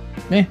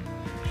it.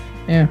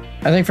 Yeah.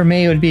 I think for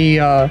me, it would be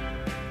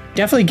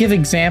definitely give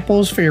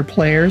examples for your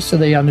players so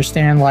they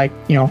understand, like,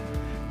 you know,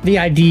 the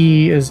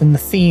ideas and the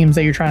themes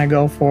that you're trying to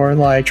go for.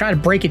 Like, try to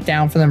break it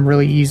down for them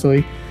really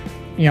easily.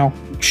 You know,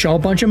 show a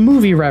bunch of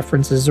movie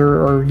references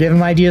or give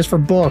them ideas for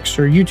books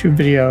or YouTube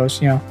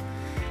videos, you know.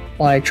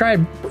 Like, try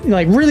to,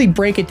 like, really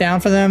break it down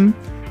for them.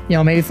 You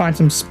know, maybe find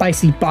some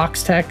spicy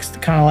box text to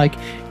kind of like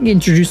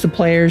introduce the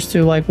players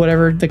to like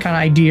whatever the kind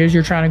of ideas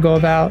you're trying to go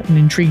about and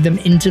intrigue them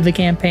into the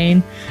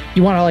campaign.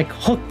 You want to like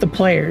hook the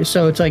players.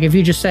 So it's like, if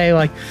you just say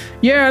like,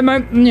 yeah,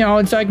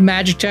 it's like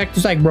magic tech,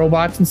 there's like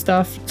robots and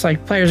stuff. It's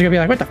like players are gonna be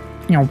like, what the,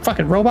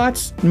 fucking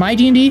robots? My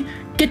D&D?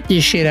 Get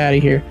this shit out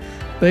of here.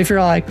 But if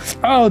you're like,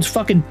 oh, it's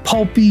fucking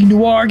pulpy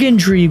noir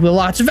intrigue with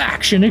lots of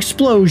action,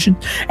 explosion,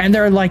 and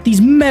they're like these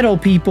metal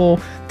people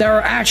that are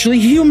actually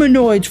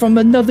humanoids from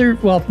another,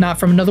 well, not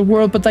from another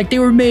world, but like they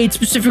were made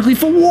specifically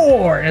for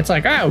war. And it's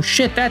like, oh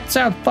shit, that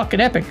sounds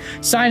fucking epic.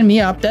 Sign me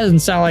up.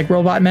 Doesn't sound like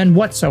robot men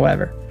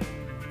whatsoever.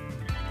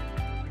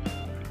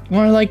 You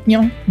want to, like,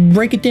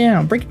 break it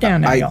down for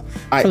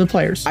the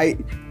players.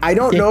 I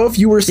don't know if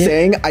you were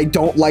saying I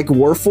don't like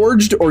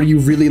Warforged or you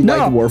really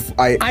like Warforged.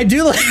 I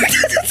do like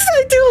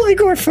I do like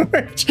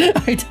Warforged.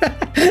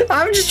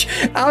 I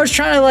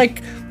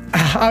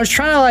was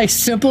trying to like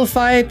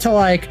simplify it to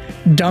like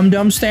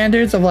dumb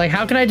standards of like,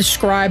 how can I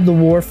describe the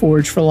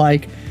Warforged for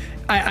like,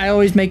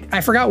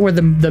 I forgot where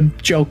the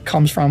joke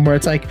comes from, where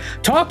it's like,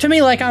 talk to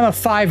me like I'm a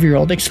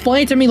 5-year-old,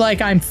 explain to me like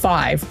I'm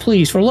 5,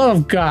 please, for the love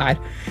of God.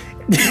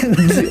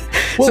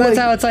 So that's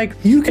how it's like,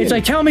 it's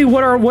like, tell me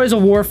what is a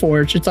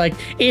Warforged? It's like,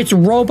 it's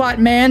robot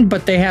man,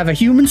 but they have a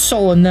human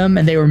soul in them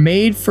and they were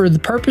made for the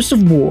purpose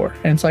of war.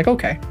 And it's like,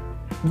 okay.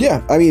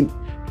 Yeah, I mean,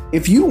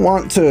 if you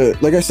want to,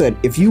 like I said,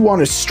 if you want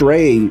to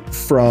stray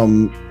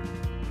from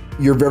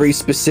your very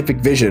specific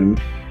vision,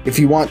 if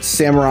you want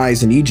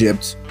samurais in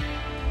Egypt,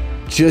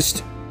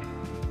 just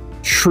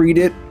treat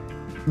it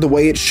the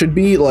way it should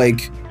be.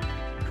 Like,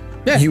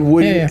 you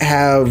wouldn't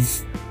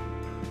have,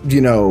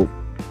 you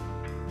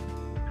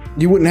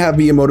wouldn't have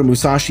Miyamoto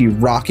Musashi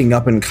rocking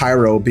up in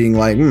Cairo being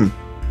like,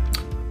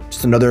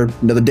 just another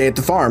day at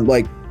the farm.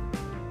 Like,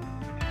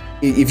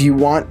 if you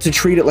want to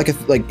treat it like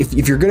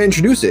if you're going to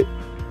introduce it,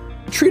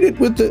 treat it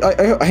with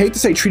the, I hate to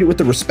say treat it with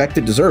the respect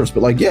it deserves,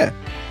 but like, you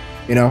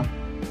don't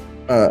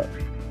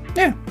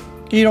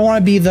want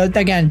to be you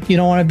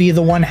don't want to be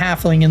the one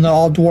halfling in the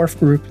all dwarf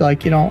group.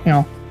 Like,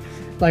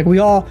 like we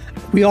all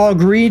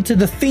agreed to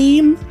the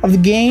theme of the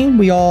game.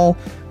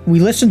 We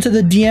listened to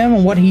the DM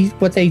and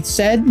what they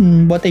said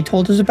and what they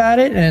told us about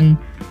it, and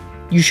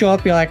you show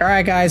up, you're like, all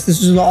right guys,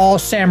 this is an all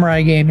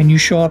samurai game, and you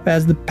show up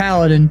as the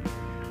paladin,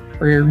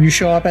 or you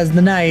show up as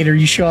the knight, or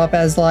you show up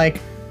as like,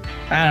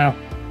 I don't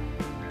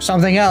know,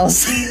 something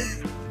else.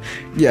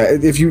 Yeah,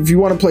 if you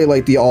want to play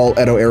like the all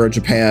Edo era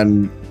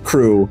Japan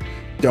crew,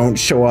 don't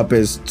show up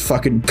as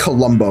fucking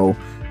Columbo,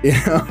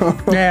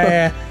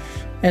 Yeah.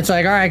 It's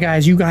like, all right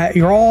guys,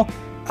 you're all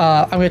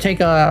I'm gonna take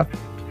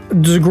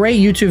there's a great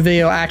YouTube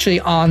video actually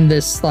on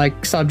this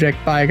like subject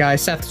by a guy,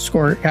 Seth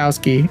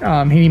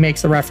Skorkowski. He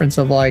makes the reference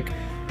of like,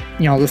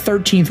 the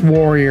 13th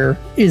warrior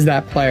is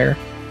that player.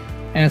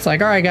 And it's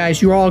like, all right,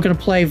 guys, you're all going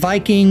to play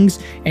Vikings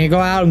and you go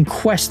out and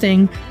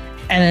questing.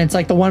 And then it's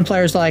like the one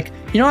player's like,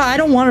 I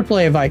don't want to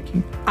play a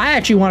Viking. I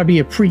actually want to be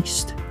a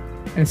priest.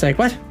 And it's like,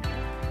 what?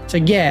 It's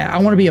like, yeah, I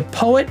want to be a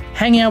poet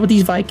hanging out with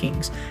these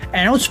Vikings. And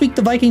I don't speak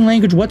the Viking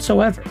language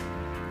whatsoever.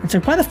 It's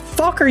like, why the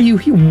fuck are you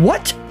here?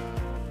 What?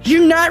 Did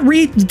you not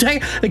read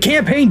the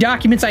campaign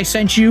documents I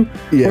sent you?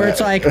 Yeah. Where it's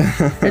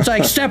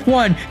like step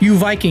 1, you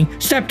Viking.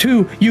 Step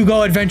 2, you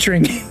go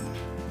adventuring.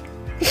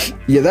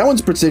 Yeah, that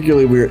one's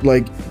particularly weird.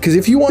 Like, because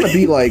if you want to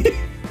be like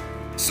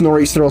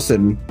Snorri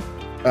Sturluson,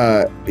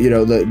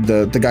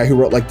 the guy who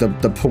wrote like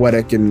the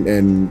poetic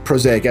and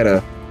prosaic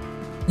Edda,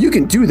 you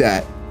can do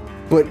that.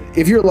 But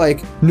if you're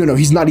like, no,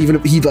 he's not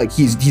even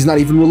he's not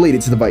even related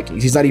to the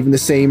Vikings. He's not even the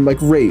same like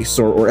race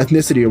or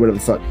ethnicity or whatever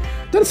the fuck.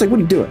 Then it's like, what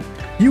are you doing?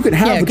 You can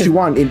have what you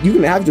want, and you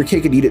can have your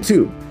cake and eat it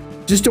too.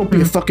 Just don't be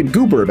a fucking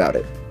goober about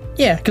it.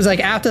 Yeah, because like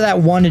after that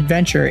one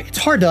adventure, it's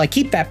hard to like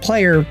keep that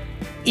player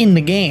in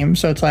the game.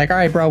 So it's like, all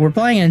right, bro, we're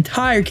playing an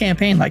entire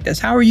campaign like this.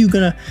 How are you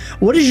gonna?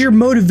 What is your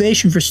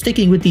motivation for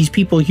sticking with these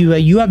people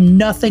you have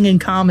nothing in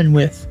common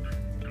with?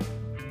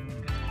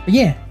 But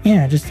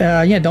yeah, just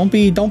don't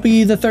be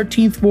the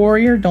 13th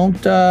warrior. Don't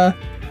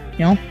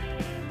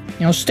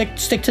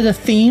stick to the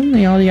theme.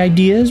 The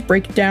ideas,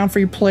 break it down for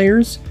your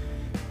players.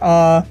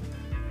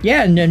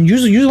 Yeah, and then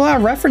use a lot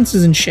of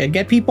references and shit.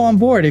 Get people on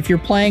board. If you're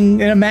playing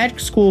in a Magic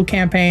School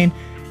campaign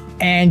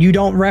and you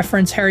don't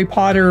reference Harry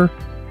Potter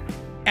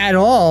at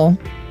all,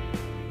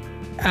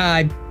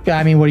 I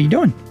mean, what are you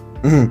doing?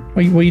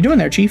 Mm-hmm. What are you doing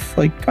there, Chief?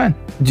 Like, come on.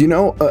 Do you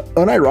know?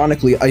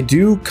 Unironically, I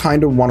do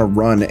kind of want to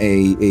run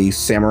a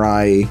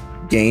samurai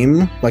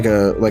game, like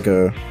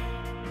a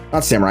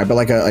not samurai, but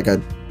like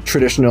a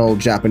traditional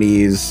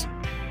Japanese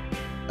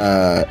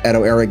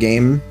Edo era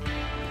game.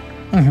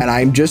 Mm-hmm. And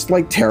I'm just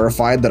like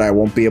terrified that I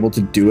won't be able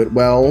to do it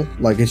well.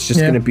 Like it's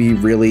just going to be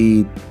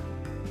really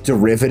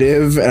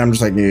derivative, and I'm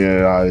just like,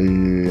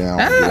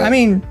 I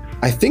mean,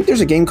 I think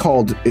there's a game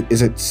called,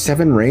 is it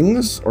 7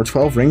 Rings or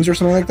 12 Rings or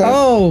something like that?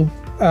 Oh,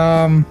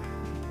 I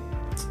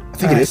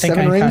think it is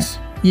 7 Rings.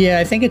 Yeah,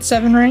 I think it's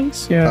 7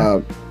 Rings. Yeah.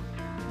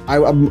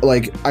 I'm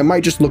like, I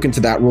might just look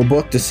into that rule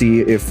book to see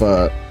if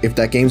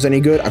that game's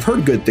any good. I've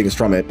heard good things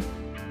from it.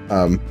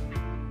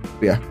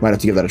 Yeah, might have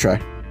to give that a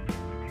try.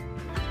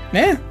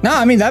 Yeah, no,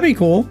 I mean, that'd be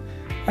cool.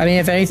 I mean,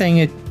 if anything,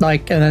 it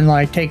like, and then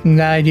like taking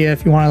that idea,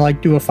 if you want to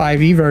like do a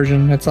 5e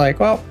version, it's like,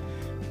 well,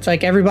 it's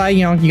like everybody,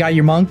 you got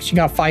your monks, you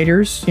got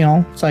fighters,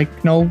 it's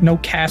like no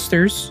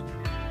casters.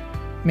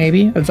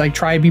 Maybe it's like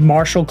try to be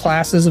martial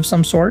classes of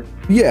some sort.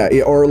 Yeah,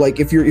 or like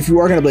if you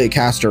are gonna play a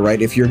caster,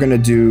 right? If you're gonna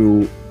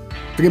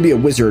be a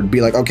wizard,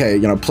 be like,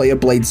 okay, play a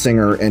blade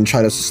singer and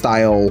try to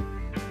style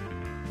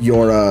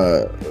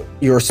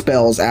your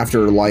spells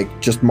after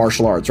like just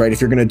martial arts, right? If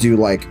you're gonna do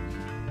like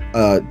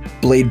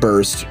blade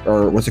burst,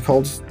 or what's it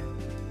called?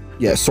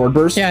 Yeah, sword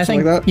burst. Yeah, I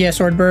think like that. Yeah,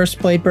 sword burst,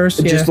 blade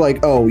burst. Just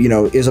like,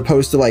 as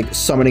opposed to like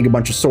summoning a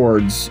bunch of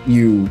swords,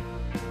 you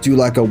do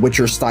like a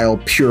Witcher style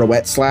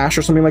pirouette slash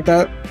or something like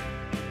that.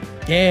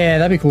 Yeah,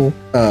 that'd be cool.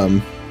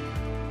 Oh,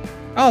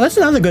 that's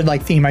another good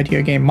like theme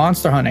idea game: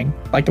 monster hunting,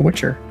 like The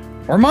Witcher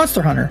or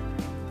Monster Hunter,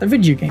 the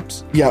video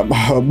games. Yeah,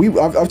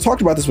 I've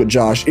talked about this with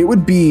Josh. It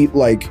would be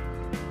like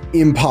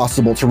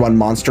impossible to run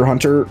Monster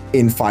Hunter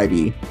in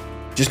 5e.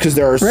 Just because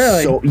there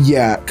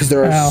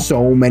are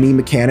so many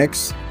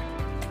mechanics.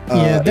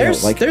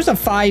 There's a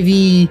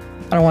 5e,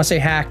 I don't want to say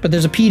hack, but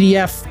there's a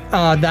PDF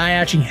that I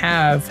actually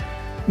have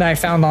that I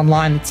found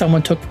online that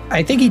someone took.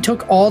 I think he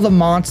took all the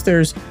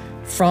monsters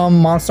from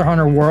Monster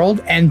Hunter World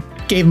and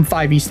gave them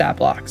 5e stat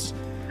blocks.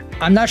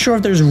 I'm not sure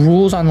if there's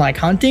rules on like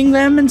hunting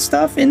them and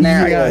stuff in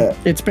there. Yeah.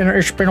 It's been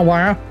a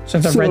while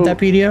since I've read that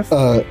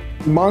PDF.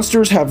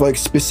 Monsters have like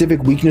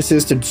specific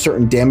weaknesses to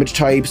certain damage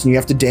types, and you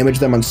have to damage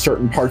them on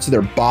certain parts of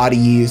their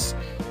bodies,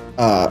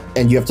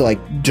 and you have to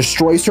like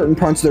destroy certain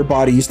parts of their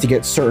bodies to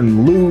get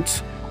certain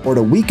loot or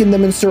to weaken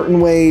them in certain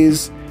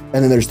ways.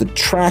 And then there's the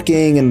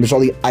tracking, and there's all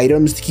the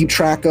items to keep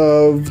track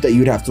of that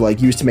you'd have to like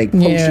use to make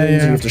potions,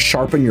 and you have to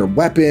sharpen your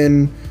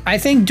weapon. I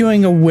think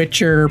doing a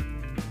Witcher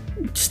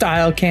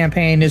style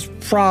campaign is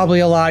probably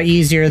a lot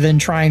easier than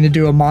trying to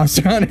do a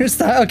Monster Hunter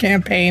style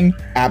campaign.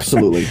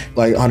 Absolutely,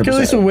 like 100%. At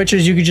least with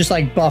Witchers, you could just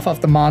like buff up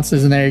the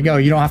monsters, and there you go.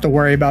 You don't have to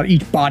worry about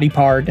each body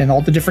part and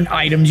all the different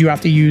items you have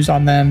to use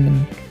on them.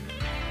 And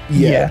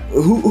yeah.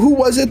 Who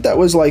was it that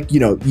was like,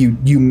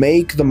 you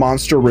make the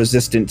monster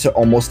resistant to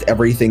almost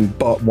everything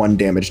but one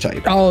damage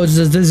type? Oh, it's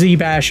the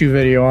Z-Bashu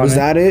video on Was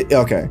that it?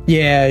 Okay.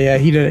 Yeah,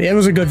 he did. It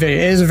was a good video.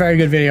 It is a very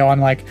good video on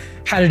like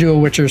how to do a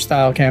Witcher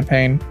style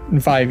campaign in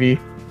 5e.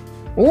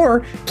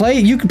 Or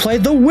you could play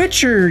The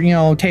Witcher,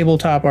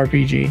 tabletop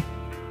RPG,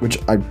 which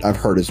I've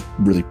heard is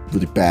really,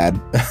 really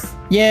bad.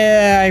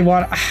 Yeah,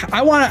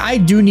 I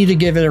do need to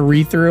give it a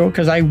read through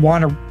because I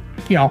want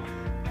to,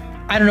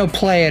 I don't know,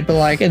 play it, but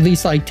like at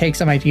least like take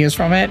some ideas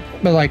from it.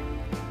 But like,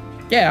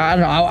 yeah, I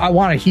don't know. I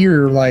want to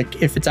hear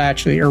like if it's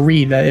actually, or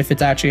read that if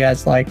it's actually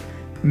as like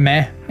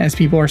meh as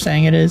people are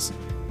saying it is.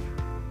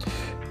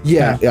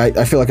 Yeah,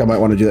 I feel like I might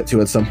want to do that too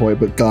at some point,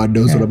 but God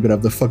knows when I'm gonna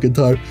have the fucking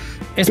time.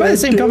 It's by the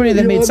same company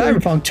that made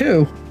Cyberpunk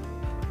too.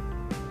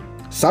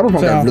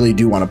 Cyberpunk, I really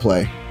do want to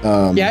play.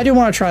 Yeah, I do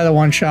want to try the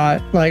one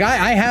shot. Like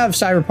I have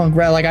Cyberpunk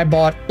Red. Like I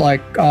bought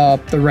like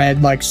the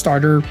red like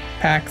starter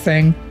pack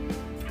thing.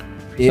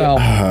 So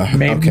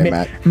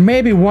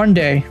maybe one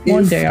day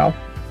I'll.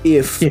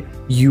 If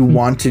you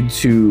wanted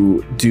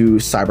to do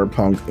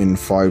Cyberpunk in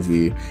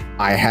 5e,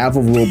 I have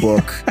a rule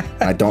book.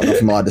 I don't know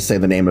if I'm allowed to say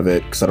the name of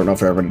it because I don't know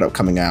if it ever ended up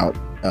coming out.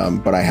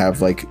 But I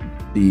have like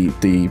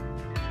the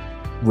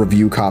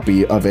review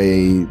copy of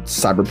a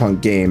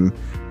Cyberpunk game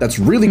that's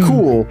really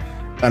cool.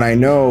 And I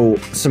know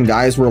some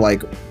guys were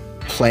like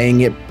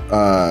playing it.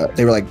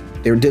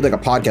 They did like a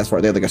podcast for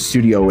it. They had like a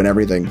studio and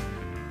everything.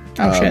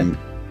 Oh shit.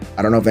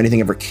 I don't know if anything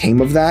ever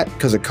came of that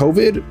because of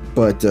COVID,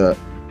 but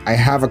I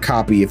have a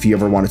copy if you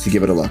ever wanted to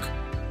give it a look.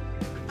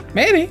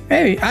 Maybe.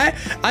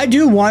 I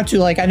do want to,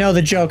 like, I know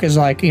the joke is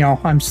like,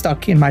 I'm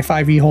stuck in my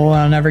 5e hole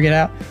and I'll never get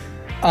out.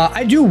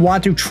 I do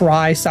want to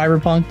try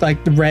Cyberpunk,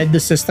 like the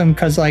system,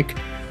 because like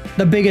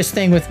the biggest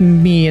thing with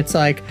me, it's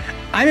like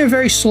I'm a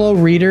very slow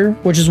reader,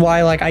 which is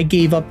why like I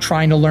gave up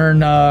trying to learn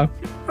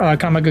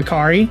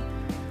Kamigakari,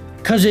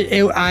 because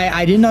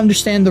I didn't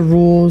understand the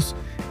rules,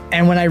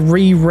 and when I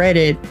reread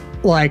it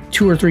like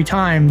 2 or 3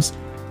 times,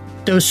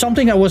 there was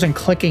something that wasn't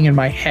clicking in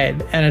my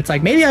head, and it's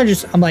like maybe I'm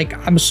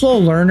a slow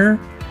learner,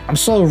 I'm a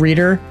slow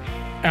reader,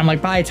 and I'm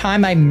like by the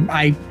time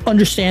I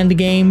understand the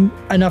game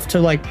enough to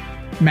like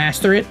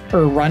master it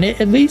or run it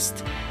at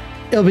least,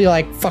 it'll be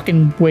like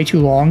fucking way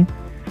too long.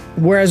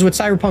 Whereas with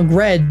Cyberpunk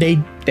Red,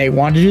 they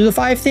wanted to do the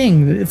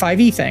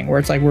 5e thing, where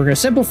it's like we're gonna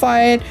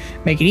simplify it,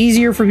 make it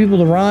easier for people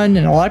to run,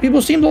 and a lot of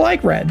people seem to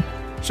like Red.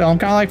 So I'm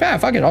kind of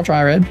like, fuck it, I'll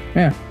try Red.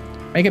 Yeah,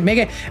 make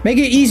it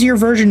easier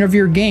version of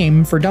your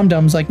game for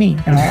dum-dums like me,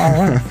 and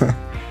I'll run.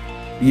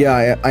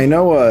 Yeah, I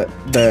know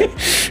that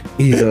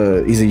he's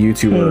a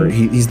YouTuber.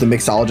 He's the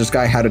mixologist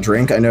guy, How to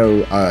Drink. I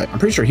know. I'm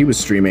pretty sure he was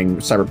streaming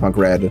Cyberpunk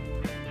Red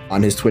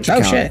on his Twitch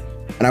account. Shit.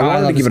 And I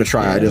wanted to give it a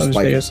try. I just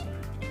like videos.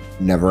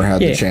 Never had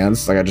the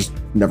chance. Like I just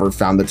never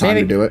found the time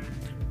to do it.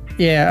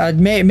 Yeah,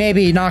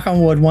 maybe knock on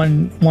wood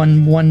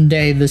one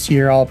day this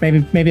year.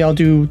 Maybe I'll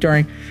do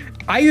during.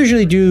 I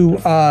usually do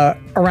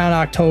around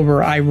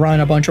October. I run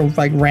a bunch of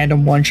like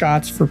random one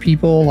shots for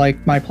people,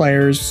 like my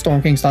players,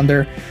 Storm King's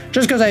Thunder,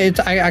 just because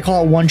I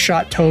call it one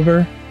shot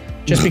Tober,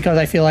 just because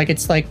I feel like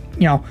it's like,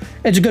 you know,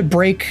 it's a good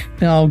break,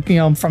 you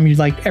know, from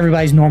like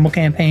everybody's normal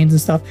campaigns and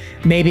stuff.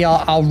 Maybe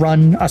I'll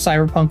run a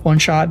Cyberpunk one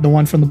shot, the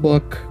one from the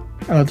book,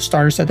 the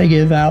starter set they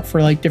give out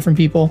for like different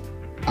people.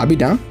 I'll be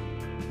down.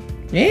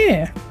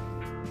 Yeah,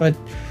 but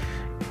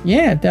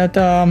yeah,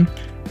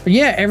 but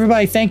yeah,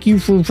 everybody, thank you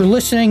for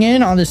listening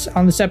in on this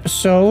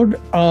episode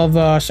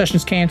of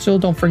Sessions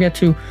Canceled. Don't forget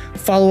to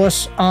follow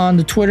us on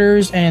the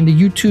Twitters and the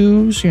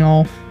YouTubes. You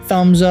know,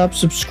 thumbs up,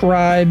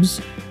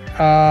 subscribes.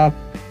 God,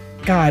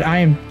 I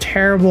am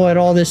terrible at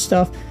all this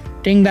stuff.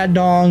 Ding that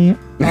dong.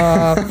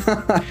 I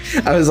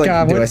was like,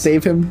 God, do I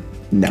save him?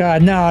 No.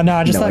 God,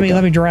 no. Just let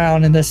me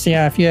drown in this.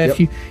 Yeah, if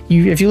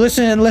you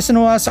listen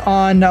to us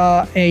on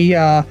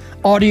a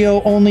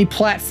audio only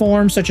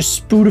platform such as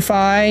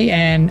Spotify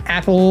and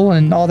Apple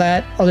and all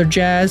that other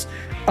jazz,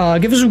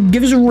 give us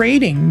a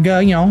rating.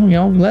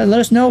 Let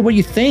us know what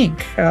you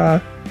think.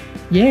 I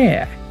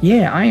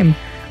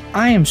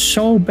am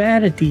so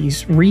bad at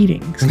these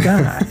readings.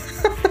 God.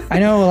 I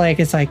know, like,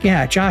 it's like,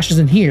 yeah, Josh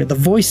isn't here. The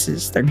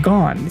voices, they're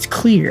gone. It's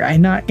clear.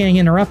 I'm not getting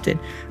interrupted.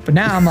 But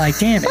now I'm like,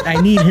 damn it, I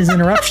need his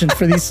interruption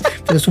for this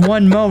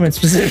one moment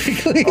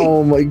specifically.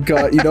 Oh my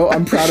God. You know,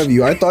 I'm proud of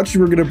you. I thought you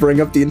were going to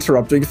bring up the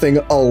interrupting thing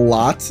a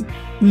lot.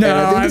 No,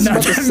 and I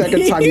think this is about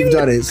the second time you've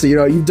done it. So, you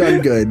know, you've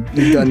done good.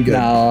 You've done good.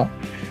 No,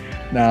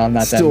 I'm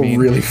not Still that mean.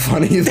 Still really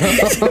funny,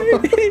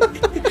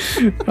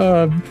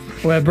 though.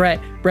 Well, Brett,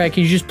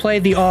 can you just play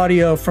the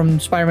audio from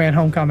Spider-Man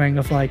Homecoming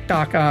of like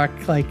Doc Ock,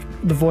 like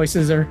the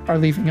voices are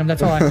leaving him.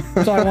 That's all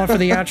I want for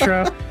the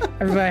outro.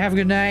 Everybody have a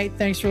good night.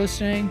 Thanks for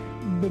listening.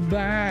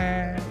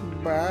 Bye-bye.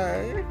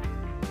 Bye.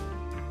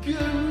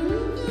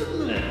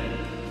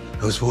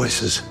 Those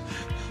voices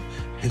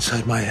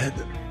inside my head.